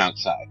scream from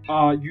outside.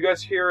 You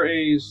guys hear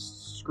a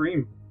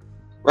scream.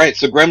 Right,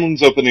 so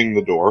Gremlin's opening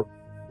the door,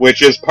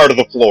 which is part of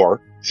the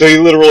floor. So he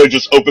literally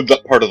just opens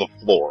up part of the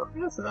floor.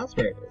 Oh, so that's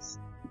where it is.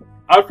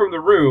 Out from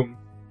the room,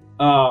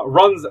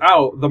 runs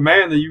out the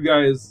man that you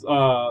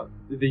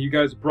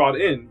guys brought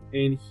in,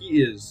 and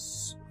he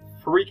is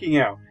freaking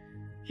out.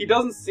 He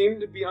doesn't seem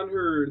to be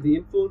under the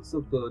influence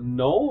of the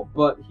null,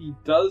 but he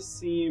does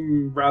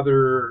seem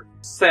rather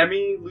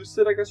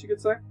semi-lucid, I guess you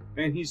could say.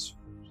 And he's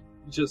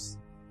just...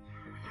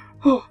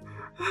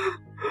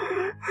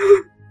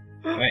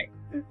 Right.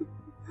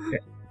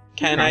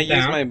 Can I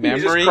use my He's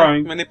just memory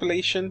crying.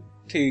 manipulation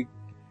to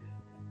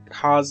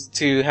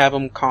have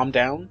him calm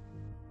down?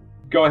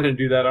 Go ahead and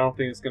do that. I don't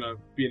think it's gonna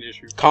be an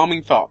issue.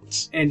 Calming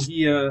thoughts. And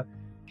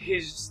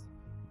he's just...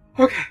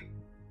 Okay.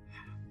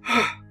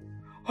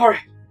 Alright.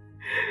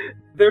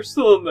 They're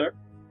still in there.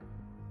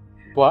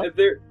 What?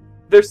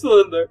 They're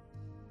still in there.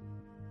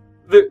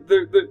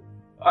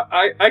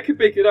 I could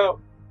make it out,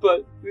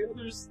 but the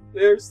others,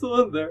 they're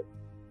still in there.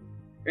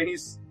 And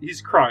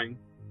he's crying.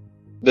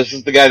 This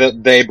is the guy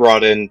that they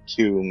brought in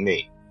to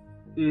me.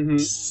 Mm-hmm.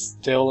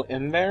 Still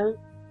in there?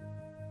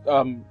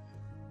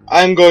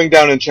 I'm going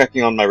down and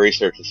checking on my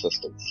research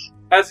assistants.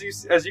 As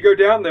you go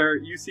down there,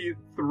 you see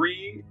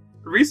 3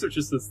 research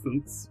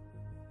assistants.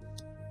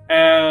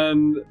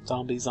 And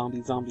Zombie.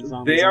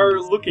 they are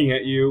looking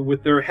at you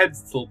with their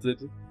heads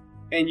tilted.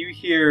 And you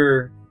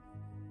hear...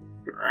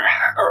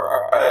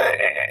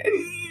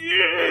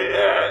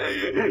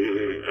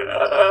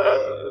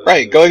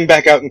 Right, going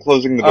back out and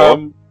closing the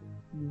door.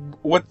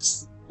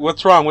 What's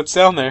wrong? What's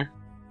down there?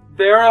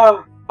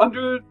 They're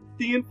under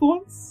the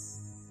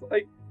influence.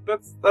 Like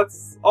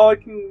that's all I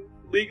can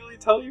legally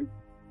tell you.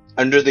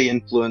 Under the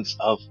influence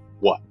of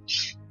what?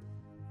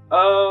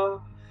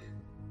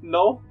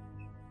 No.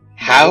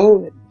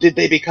 How did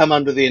they become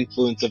under the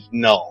influence of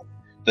null?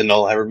 The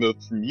null I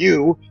removed from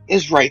you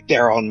is right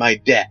there on my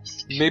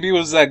desk. Maybe it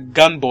was that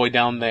gun boy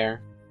down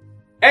there.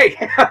 Hey,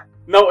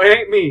 no, it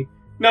ain't me.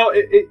 No,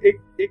 it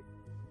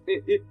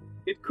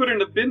couldn't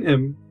have been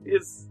him.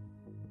 His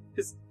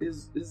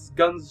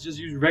guns just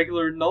use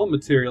regular null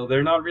material.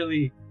 They're not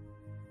really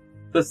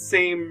the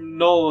same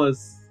null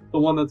as the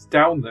one that's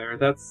down there.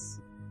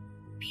 That's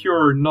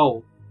pure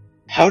null.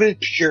 How did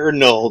pure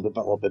null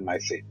develop in my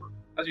safe room?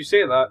 As you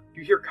say that,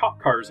 you hear cop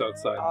cars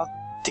outside.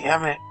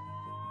 Damn it.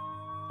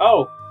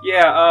 Oh,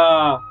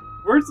 yeah,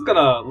 we're just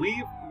gonna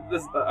leave.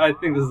 This, I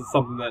think this is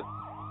something that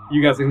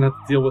you guys are gonna have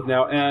to deal with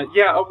now.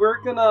 Yeah,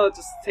 we're gonna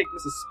just take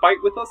Mrs.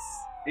 Spite with us,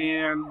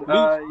 and,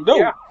 No,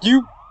 yeah.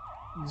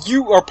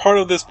 you are part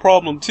of this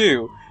problem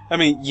too. I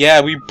mean,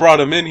 yeah, we brought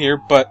him in here,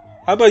 but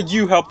how about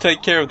you help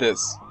take care of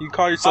this? You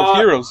call yourself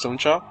heroes,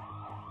 don't ya?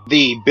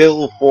 The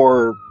bill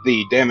for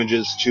the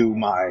damages to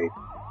my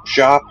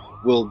shop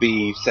will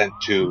be sent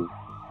to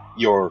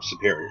your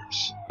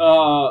superiors.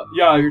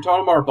 Yeah, you're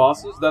talking about our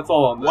bosses? That's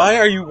all on there. Why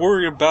are you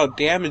worried about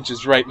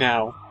damages right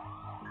now?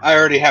 I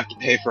already have to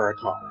pay for a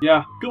car.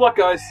 Yeah, good luck,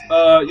 guys.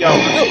 Yeah, we're just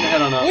gonna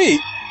head on out. Wait,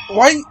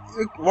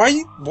 why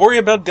you worry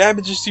about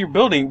damages to your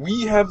building?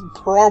 We have a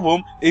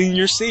problem in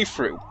your safe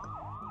room.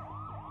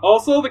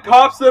 Also, the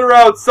cops that are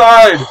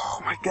outside!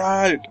 Oh my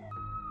god.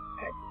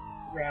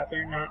 I'd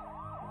rather not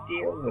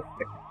deal with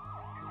the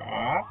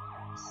cops.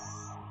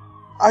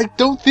 I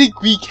don't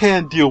think we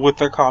can deal with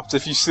the cops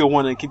if you still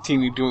want to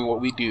continue doing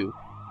what we do.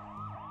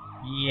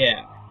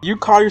 Yeah. You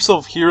call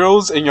yourself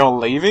heroes and you're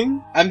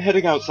leaving? I'm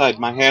heading outside.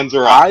 My hands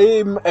are up.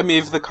 I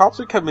mean, if the cops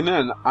are coming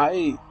in,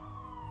 I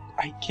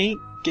can't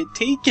get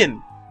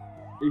taken.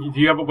 Do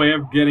you have a way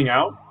of getting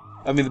out?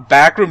 I mean, the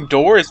back room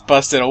door is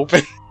busted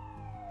open.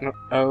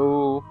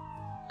 Oh,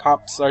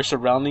 cops are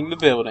surrounding the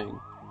building.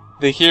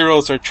 The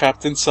heroes are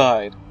trapped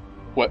inside.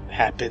 What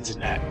happens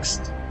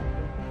next?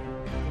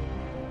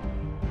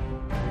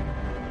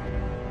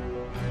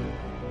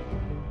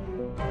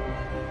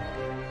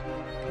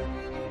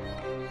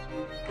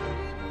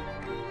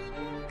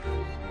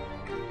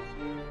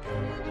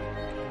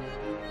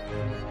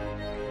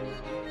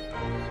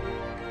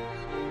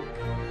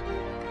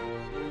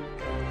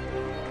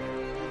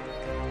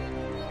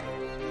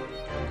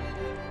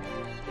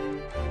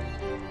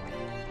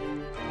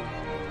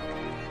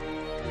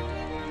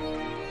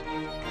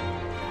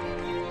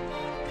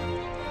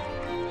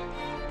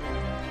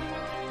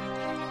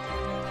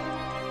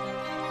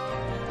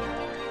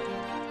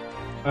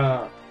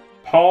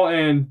 Paul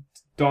and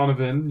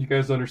Donovan, you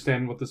guys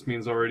understand what this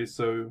means already.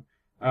 So,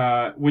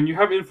 when you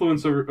have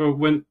influence over,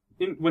 when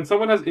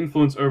someone has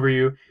influence over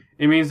you,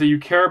 it means that you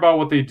care about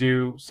what they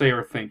do, say,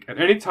 or think. At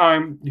any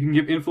time, you can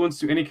give influence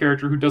to any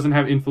character who doesn't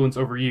have influence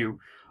over you.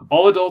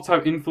 All adults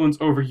have influence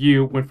over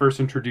you when first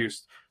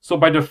introduced. So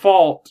by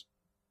default,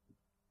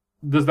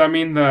 does that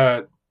mean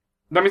that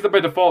means that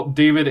by default,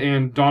 David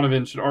and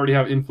Donovan should already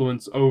have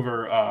influence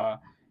over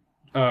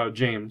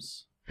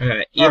James?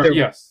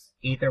 Yes.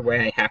 Either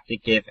way, I have to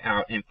give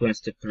out influence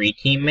to 3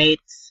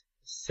 teammates,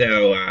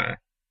 so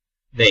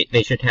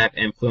they should have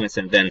influence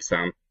and then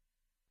some.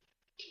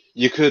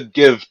 You could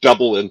give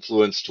double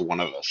influence to one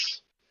of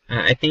us.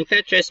 I think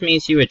that just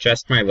means you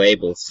adjust my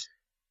labels.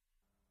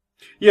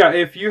 Yeah,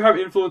 if you have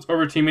influence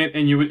over a teammate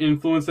and you would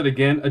influence it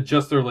again,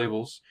 adjust their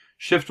labels.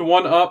 Shift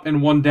one up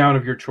and one down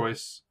of your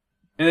choice.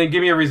 And then give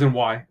me a reason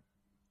why.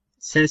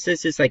 Since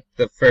this is like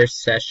the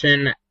first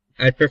session,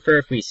 I'd prefer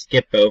if we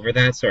skip over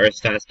that so our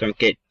stats don't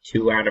get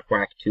too out of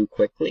whack too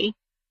quickly.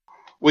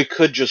 We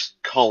could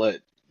just call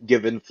it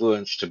give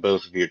influence to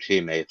both of your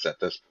teammates at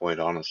this point,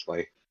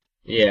 honestly.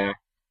 Yeah.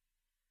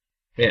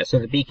 Yeah, so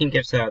the beacon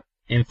gives out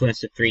influence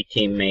to 3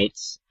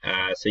 teammates,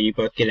 so you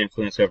both get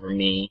influence over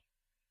me.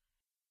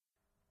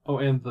 Oh,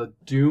 and the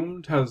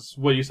Doomed has,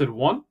 what, you said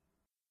 1?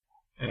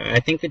 I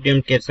think the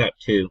Doomed gives out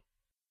 2.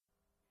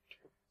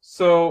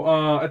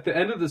 So, at the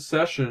end of the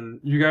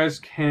session, you guys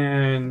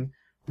can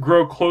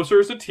grow closer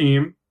as a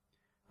team,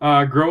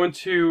 grow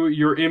into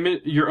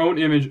your own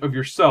image of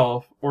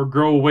yourself, or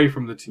grow away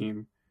from the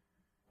team.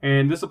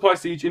 And this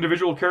applies to each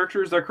individual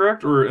character, is that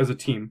correct, or as a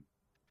team?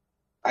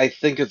 I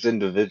think it's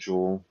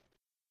individual.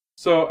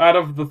 So, out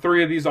of the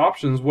 3 of these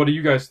options, what do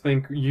you guys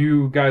think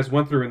you guys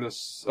went through in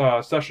this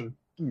session?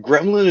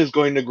 Gremlin is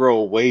going to grow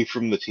away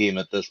from the team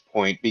at this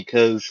point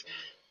because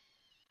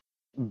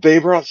they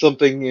brought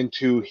something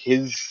into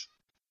his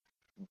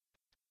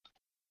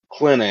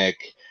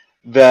clinic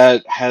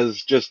that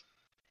has just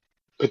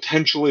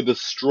potentially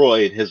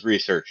destroyed his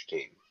research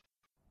team.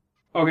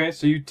 Okay,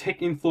 so you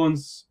take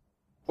influence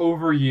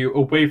over you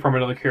away from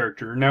another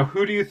character. Now,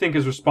 who do you think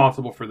is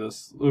responsible for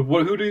this?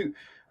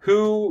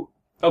 Who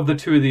of the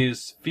 2 of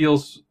these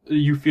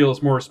you feel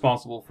is more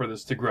responsible for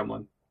this to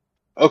Gremlin?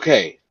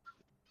 Okay.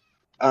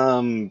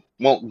 Well,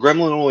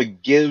 Gremlin only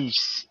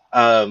gives,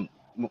 the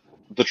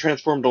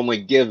Transformed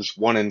only gives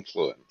 1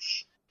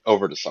 influence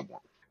over to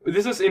someone.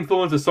 This is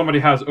influence that somebody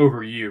has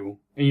over you,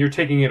 and you're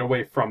taking it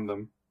away from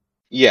them.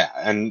 Yeah,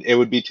 and it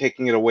would be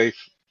taking it away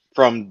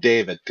from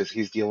David, because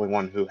he's the only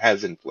one who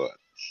has influence.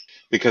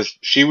 Because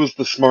she was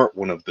the smart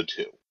one of the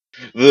 2.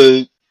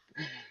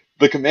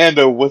 The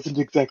commando wasn't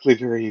exactly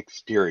very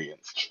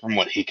experienced, from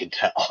what he could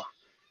tell.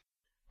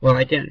 Well,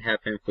 I didn't have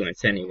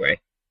influence anyway.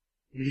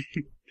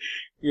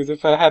 Because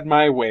if I had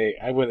my way,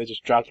 I would have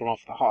just dropped him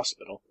off at the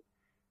hospital.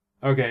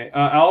 Okay,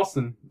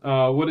 Allison,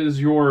 what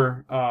is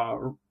your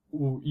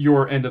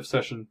end of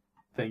session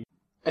thing?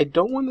 I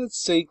don't want to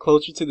say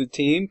closer to the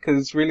team,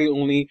 because it's really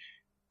only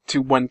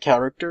to one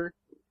character.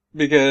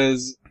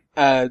 Because,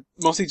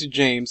 mostly to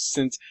James,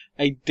 since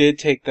I did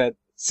take that,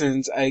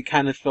 since I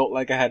kind of felt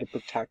like I had to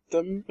protect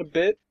them a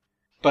bit.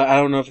 But I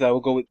don't know if that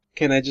will go with,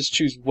 can I just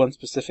choose one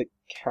specific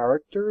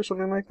character or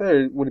something like that,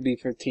 or would it be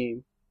for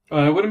team?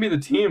 It wouldn't be the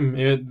team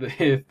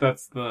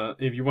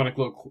if you want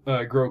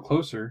to grow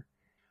closer.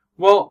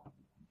 Well,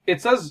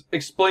 it says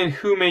explain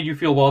who made you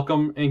feel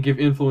welcome and give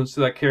influence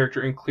to that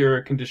character and clear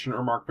a condition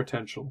or mark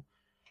potential.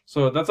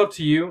 So that's up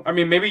to you. I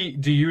mean, maybe,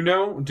 do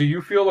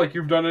you feel like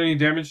you've done any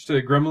damage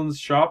to Gremlin's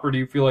shop, or do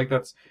you feel like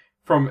that's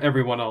from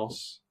everyone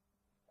else?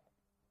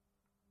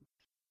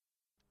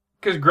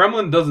 Because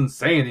Gremlin doesn't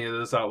say any of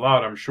this out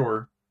loud, I'm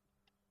sure.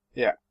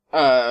 Yeah.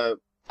 I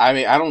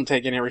mean, I don't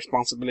take any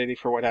responsibility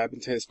for what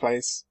happened to his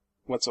place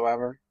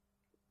whatsoever.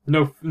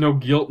 No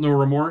guilt, no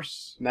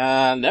remorse?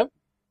 Nope.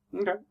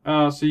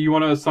 Okay. So you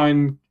want to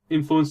assign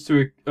influence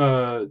to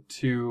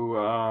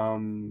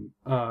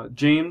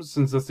James,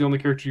 since that's the only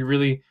character you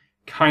really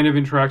kind of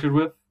interacted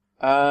with?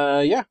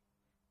 Yeah.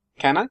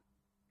 Can I?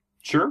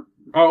 Sure.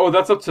 Oh,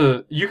 that's up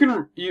to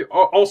you.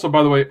 Also,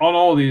 by the way, on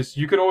all of these,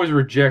 you can always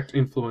reject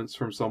influence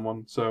from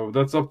someone, so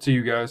that's up to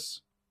you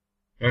guys.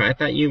 I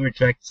thought you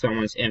reject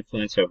someone's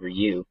influence over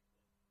you.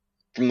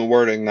 From the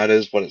wording, that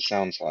is what it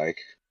sounds like.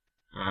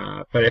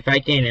 But if I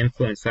gain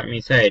influence, that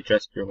means I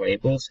adjust your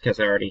labels, because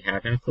I already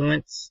have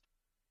influence.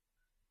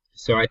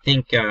 So I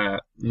think,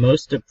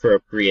 most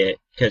appropriate,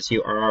 because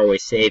you are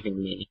always saving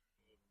me.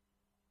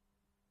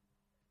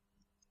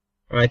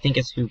 Well, I think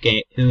it's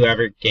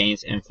whoever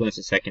gains influence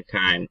a second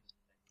time.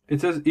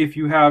 It says if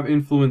you have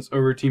influence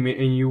over a teammate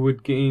and you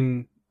would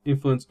gain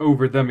influence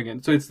over them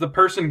again. So it's the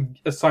person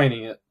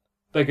assigning it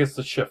that gets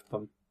to shift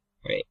them.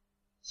 Wait.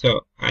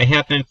 So I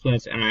have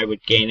influence and I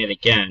would gain it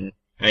again.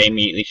 I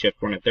immediately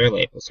shift one of their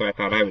labels, so I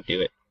thought I would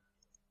do it.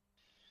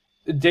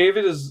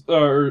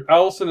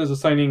 Allison is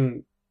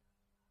assigning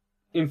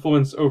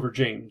influence over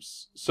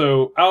James.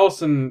 So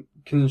Allison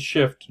can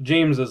shift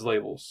James's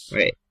labels.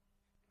 Wait.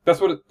 That's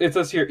what it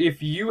says here.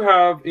 If you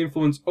have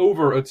influence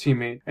over a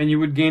teammate, and you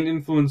would gain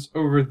influence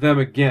over them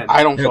again.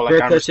 I don't feel like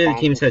I'm close to the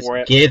team responsible says for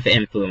it. give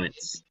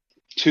influence.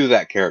 To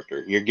that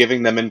character. You're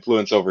giving them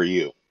influence over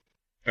you.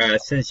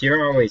 Since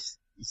you're always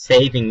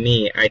saving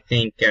me, I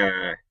think,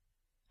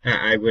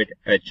 I would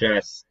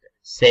adjust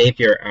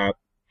Savior up,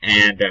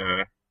 and,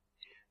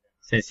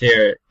 since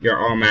you're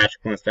all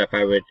magical and stuff,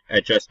 I would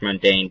adjust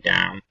Mundane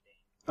down.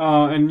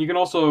 And you can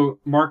also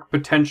mark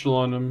potential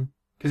on him,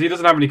 because he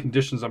doesn't have any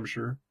conditions, I'm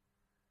sure.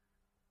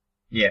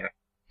 Yeah.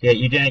 Yeah,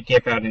 you didn't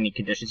give out any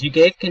conditions. You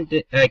gave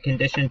a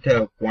condition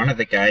to one of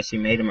the guys. You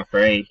made him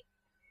afraid.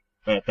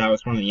 But that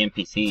was one of the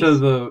NPCs.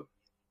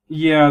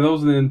 Yeah,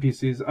 those are the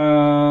NPCs.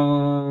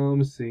 Let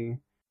me see.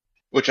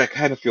 Which I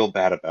kind of feel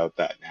bad about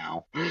that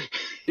now.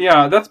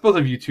 Yeah, that's both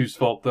of you two's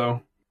fault,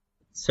 though.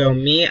 So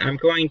me, I'm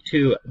going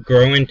to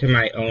grow into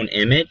my own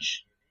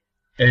image.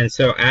 And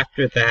so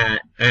after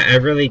that, I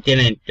really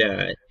didn't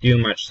do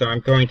much. So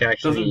I'm going to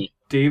actually... Doesn't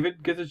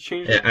David get to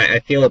change it? I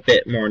feel a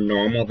bit more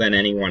normal than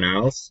anyone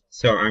else.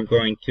 So I'm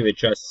going to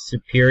adjust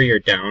Superior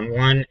down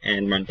 1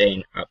 and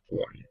Mundane up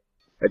 1.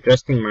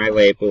 Adjusting my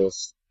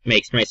labels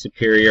makes my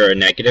Superior a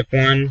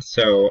 -1.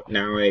 So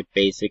now I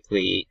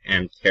basically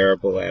am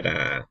terrible at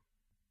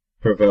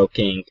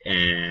provoking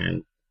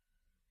and...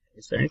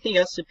 Is there anything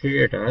else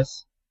Superior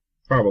does?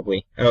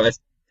 Probably. Oh,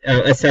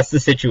 assess the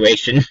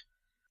situation.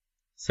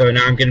 So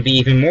now I'm gonna be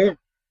even more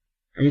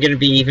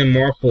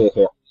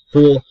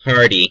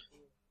foolhardy.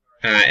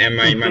 And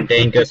my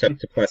Mundane goes up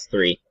to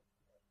 +3.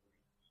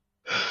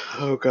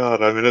 Oh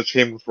god, I'm in a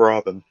team with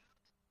Robin.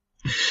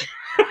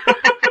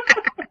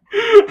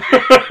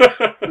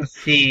 Let's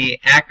see,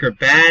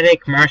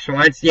 acrobatic, martial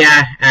arts,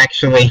 yeah,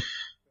 actually.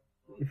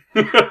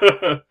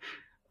 Oh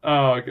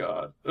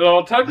god.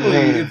 Well,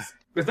 technically,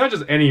 it's not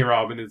just any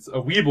Robin, it's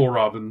a Weeble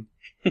Robin.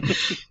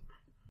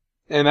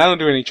 And I don't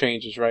do any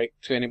changes, right,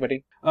 to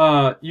anybody?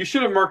 You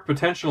should have marked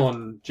potential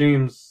on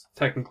James,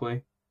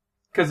 technically.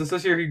 Because it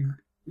says here,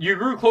 you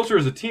grew closer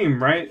as a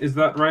team, right? Is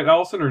that right,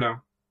 Allison, or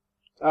no?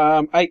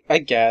 I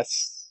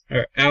guess.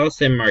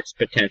 Allison marks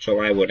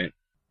potential, I wouldn't.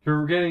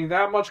 You're getting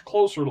that much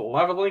closer to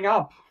leveling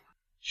up.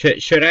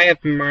 Should I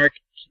have marked,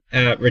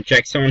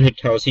 reject someone who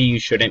tells you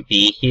shouldn't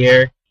be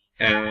here,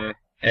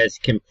 as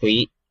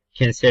complete,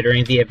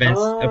 considering the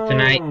events of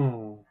tonight?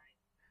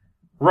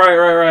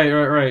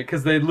 Right.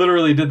 Because they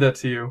literally did that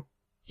to you.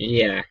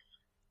 Yeah.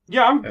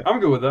 Yeah, I'm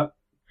good with that.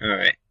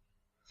 Alright.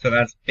 So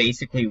that's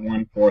basically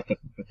 1/4 of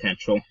the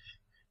potential.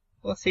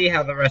 We'll see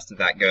how the rest of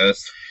that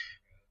goes.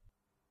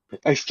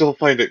 I still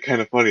find it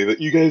kind of funny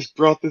that you guys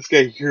brought this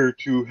guy here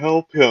to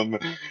help him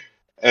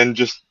and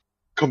just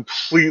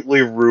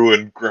completely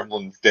ruined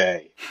Gremlin's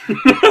day.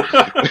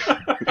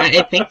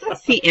 I think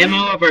that's the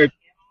MO of our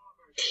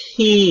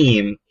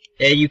team.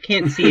 You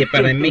can't see it,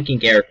 but I'm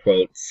making air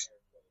quotes.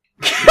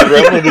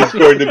 Gremlin is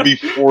going to be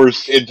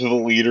forced into the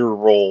leader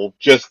role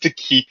just to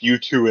keep you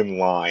two in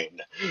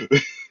line.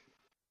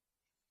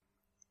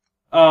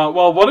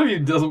 Well, one of you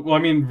doesn't. Well, I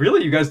mean,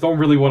 really, you guys don't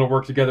really want to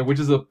work together, which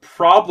is a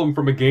problem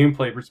from a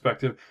gameplay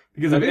perspective.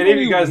 Because if any of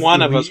you guys,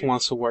 one of us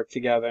wants to work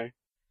together.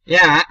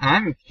 Yeah,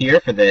 I'm here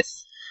for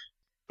this.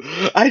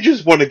 I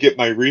just want to get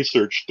my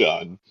research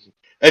done.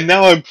 And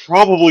now I'm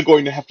probably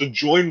going to have to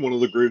join one of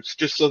the groups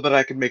just so that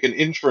I can make an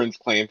insurance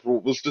claim for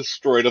what was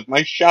destroyed of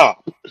my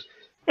shop.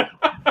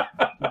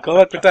 Go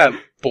ahead with that,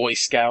 Boy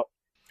Scout.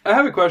 I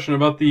have a question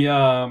about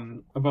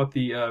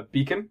the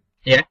beacon.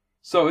 Yeah.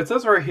 So it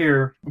says right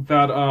here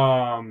that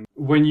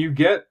when you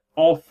get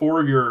all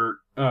 4 of your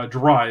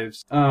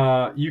drives,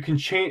 you can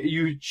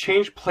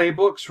change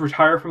playbooks,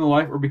 retire from the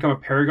life, or become a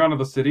paragon of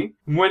the city.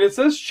 When it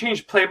says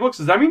change playbooks,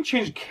 does that mean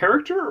change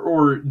character,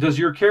 or does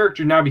your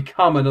character now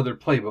become another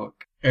playbook?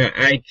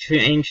 I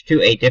changed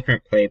to a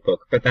different playbook,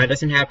 but that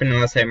doesn't happen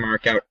unless I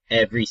mark out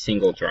every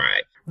single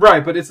drive.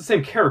 Right, but it's the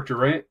same character,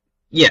 right?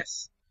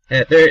 Yes.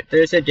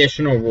 There's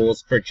additional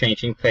rules for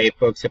changing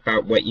playbooks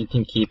about what you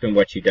can keep and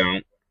what you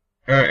don't.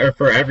 or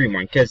for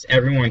everyone, because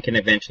everyone can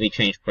eventually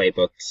change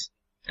playbooks.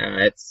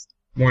 It's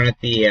one of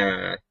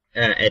the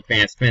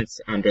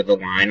advancements under the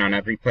line on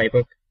every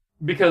playbook.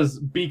 Because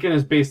Beacon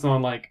is based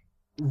on, like,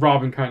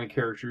 Robin kind of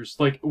characters.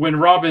 Like, when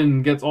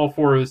Robin gets all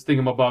four of his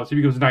thingamabobs, he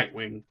becomes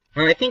Nightwing.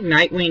 Well, I think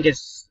Nightwing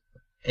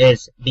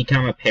is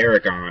become a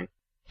paragon.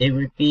 It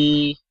would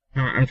be...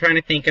 I'm trying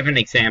to think of an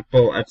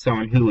example of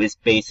someone who is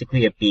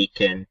basically a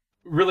beacon.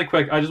 Really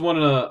quick, I just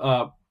wanted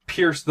to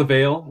pierce the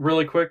veil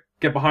really quick,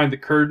 get behind the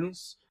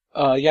curtains.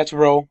 You have to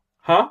roll.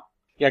 Huh?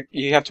 Yeah,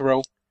 you have to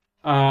roll.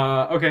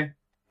 Okay.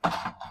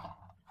 I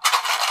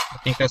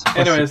think that's plus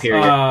Anyways,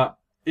 superior.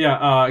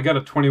 I got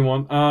a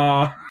 21.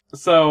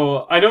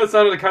 So I know it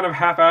sounded kind of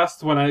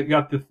half-assed when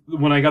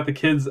I got the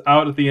kids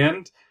out at the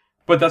end,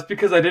 but that's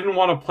because I didn't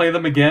want to play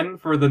them again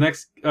for the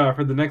next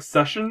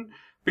session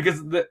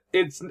because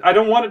I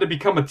don't want it to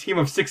become a team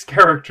of 6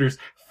 characters.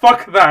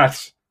 Fuck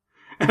that.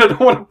 And I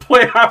don't want to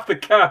play half the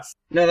cast.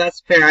 No,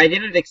 that's fair. I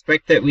didn't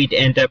expect that we'd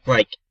end up,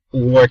 like,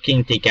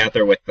 working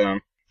together with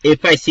them.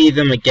 If I see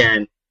them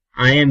again,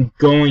 I am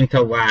going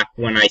to laugh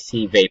when I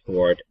see Vape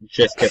Lord,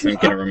 just because I'm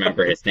going to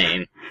remember his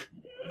name.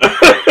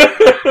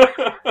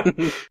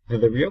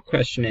 The real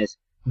question is,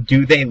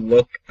 do they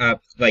look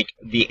up, like,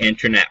 the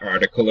internet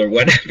article or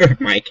whatever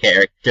my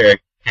character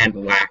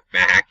and laugh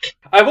back?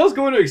 I was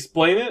going to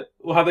explain it,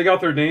 how they got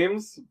their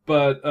names,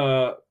 but,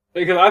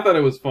 because I thought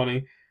it was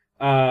funny.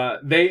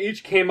 They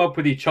each came up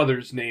with each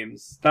other's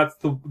names. That's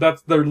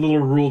their little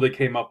rule they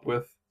came up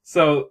with.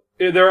 So,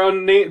 their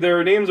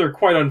names are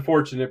quite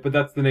unfortunate, but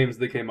that's the names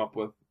they came up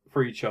with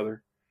for each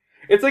other.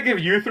 It's like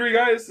if you 3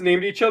 guys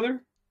named each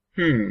other.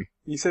 You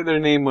said their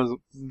name was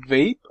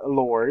Vape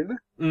Lord.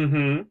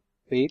 Mm-hmm.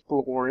 Vape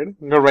Lord.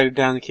 I'm gonna write it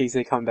down in case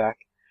they come back.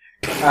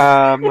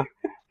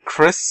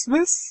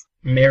 Christmas?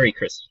 Merry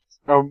Christmas.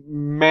 Oh,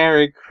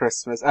 Merry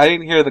Christmas. I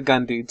didn't hear the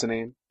gun dude's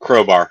name.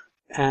 Crowbar.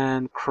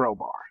 And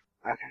Crowbar.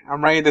 Okay,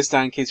 I'm writing this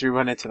down in case we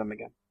run into them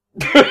again.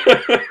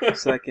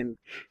 So I can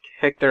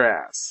kick their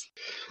ass.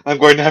 I'm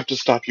going to have to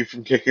stop you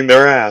from kicking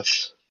their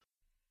ass.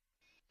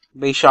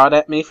 They shot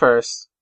at me first.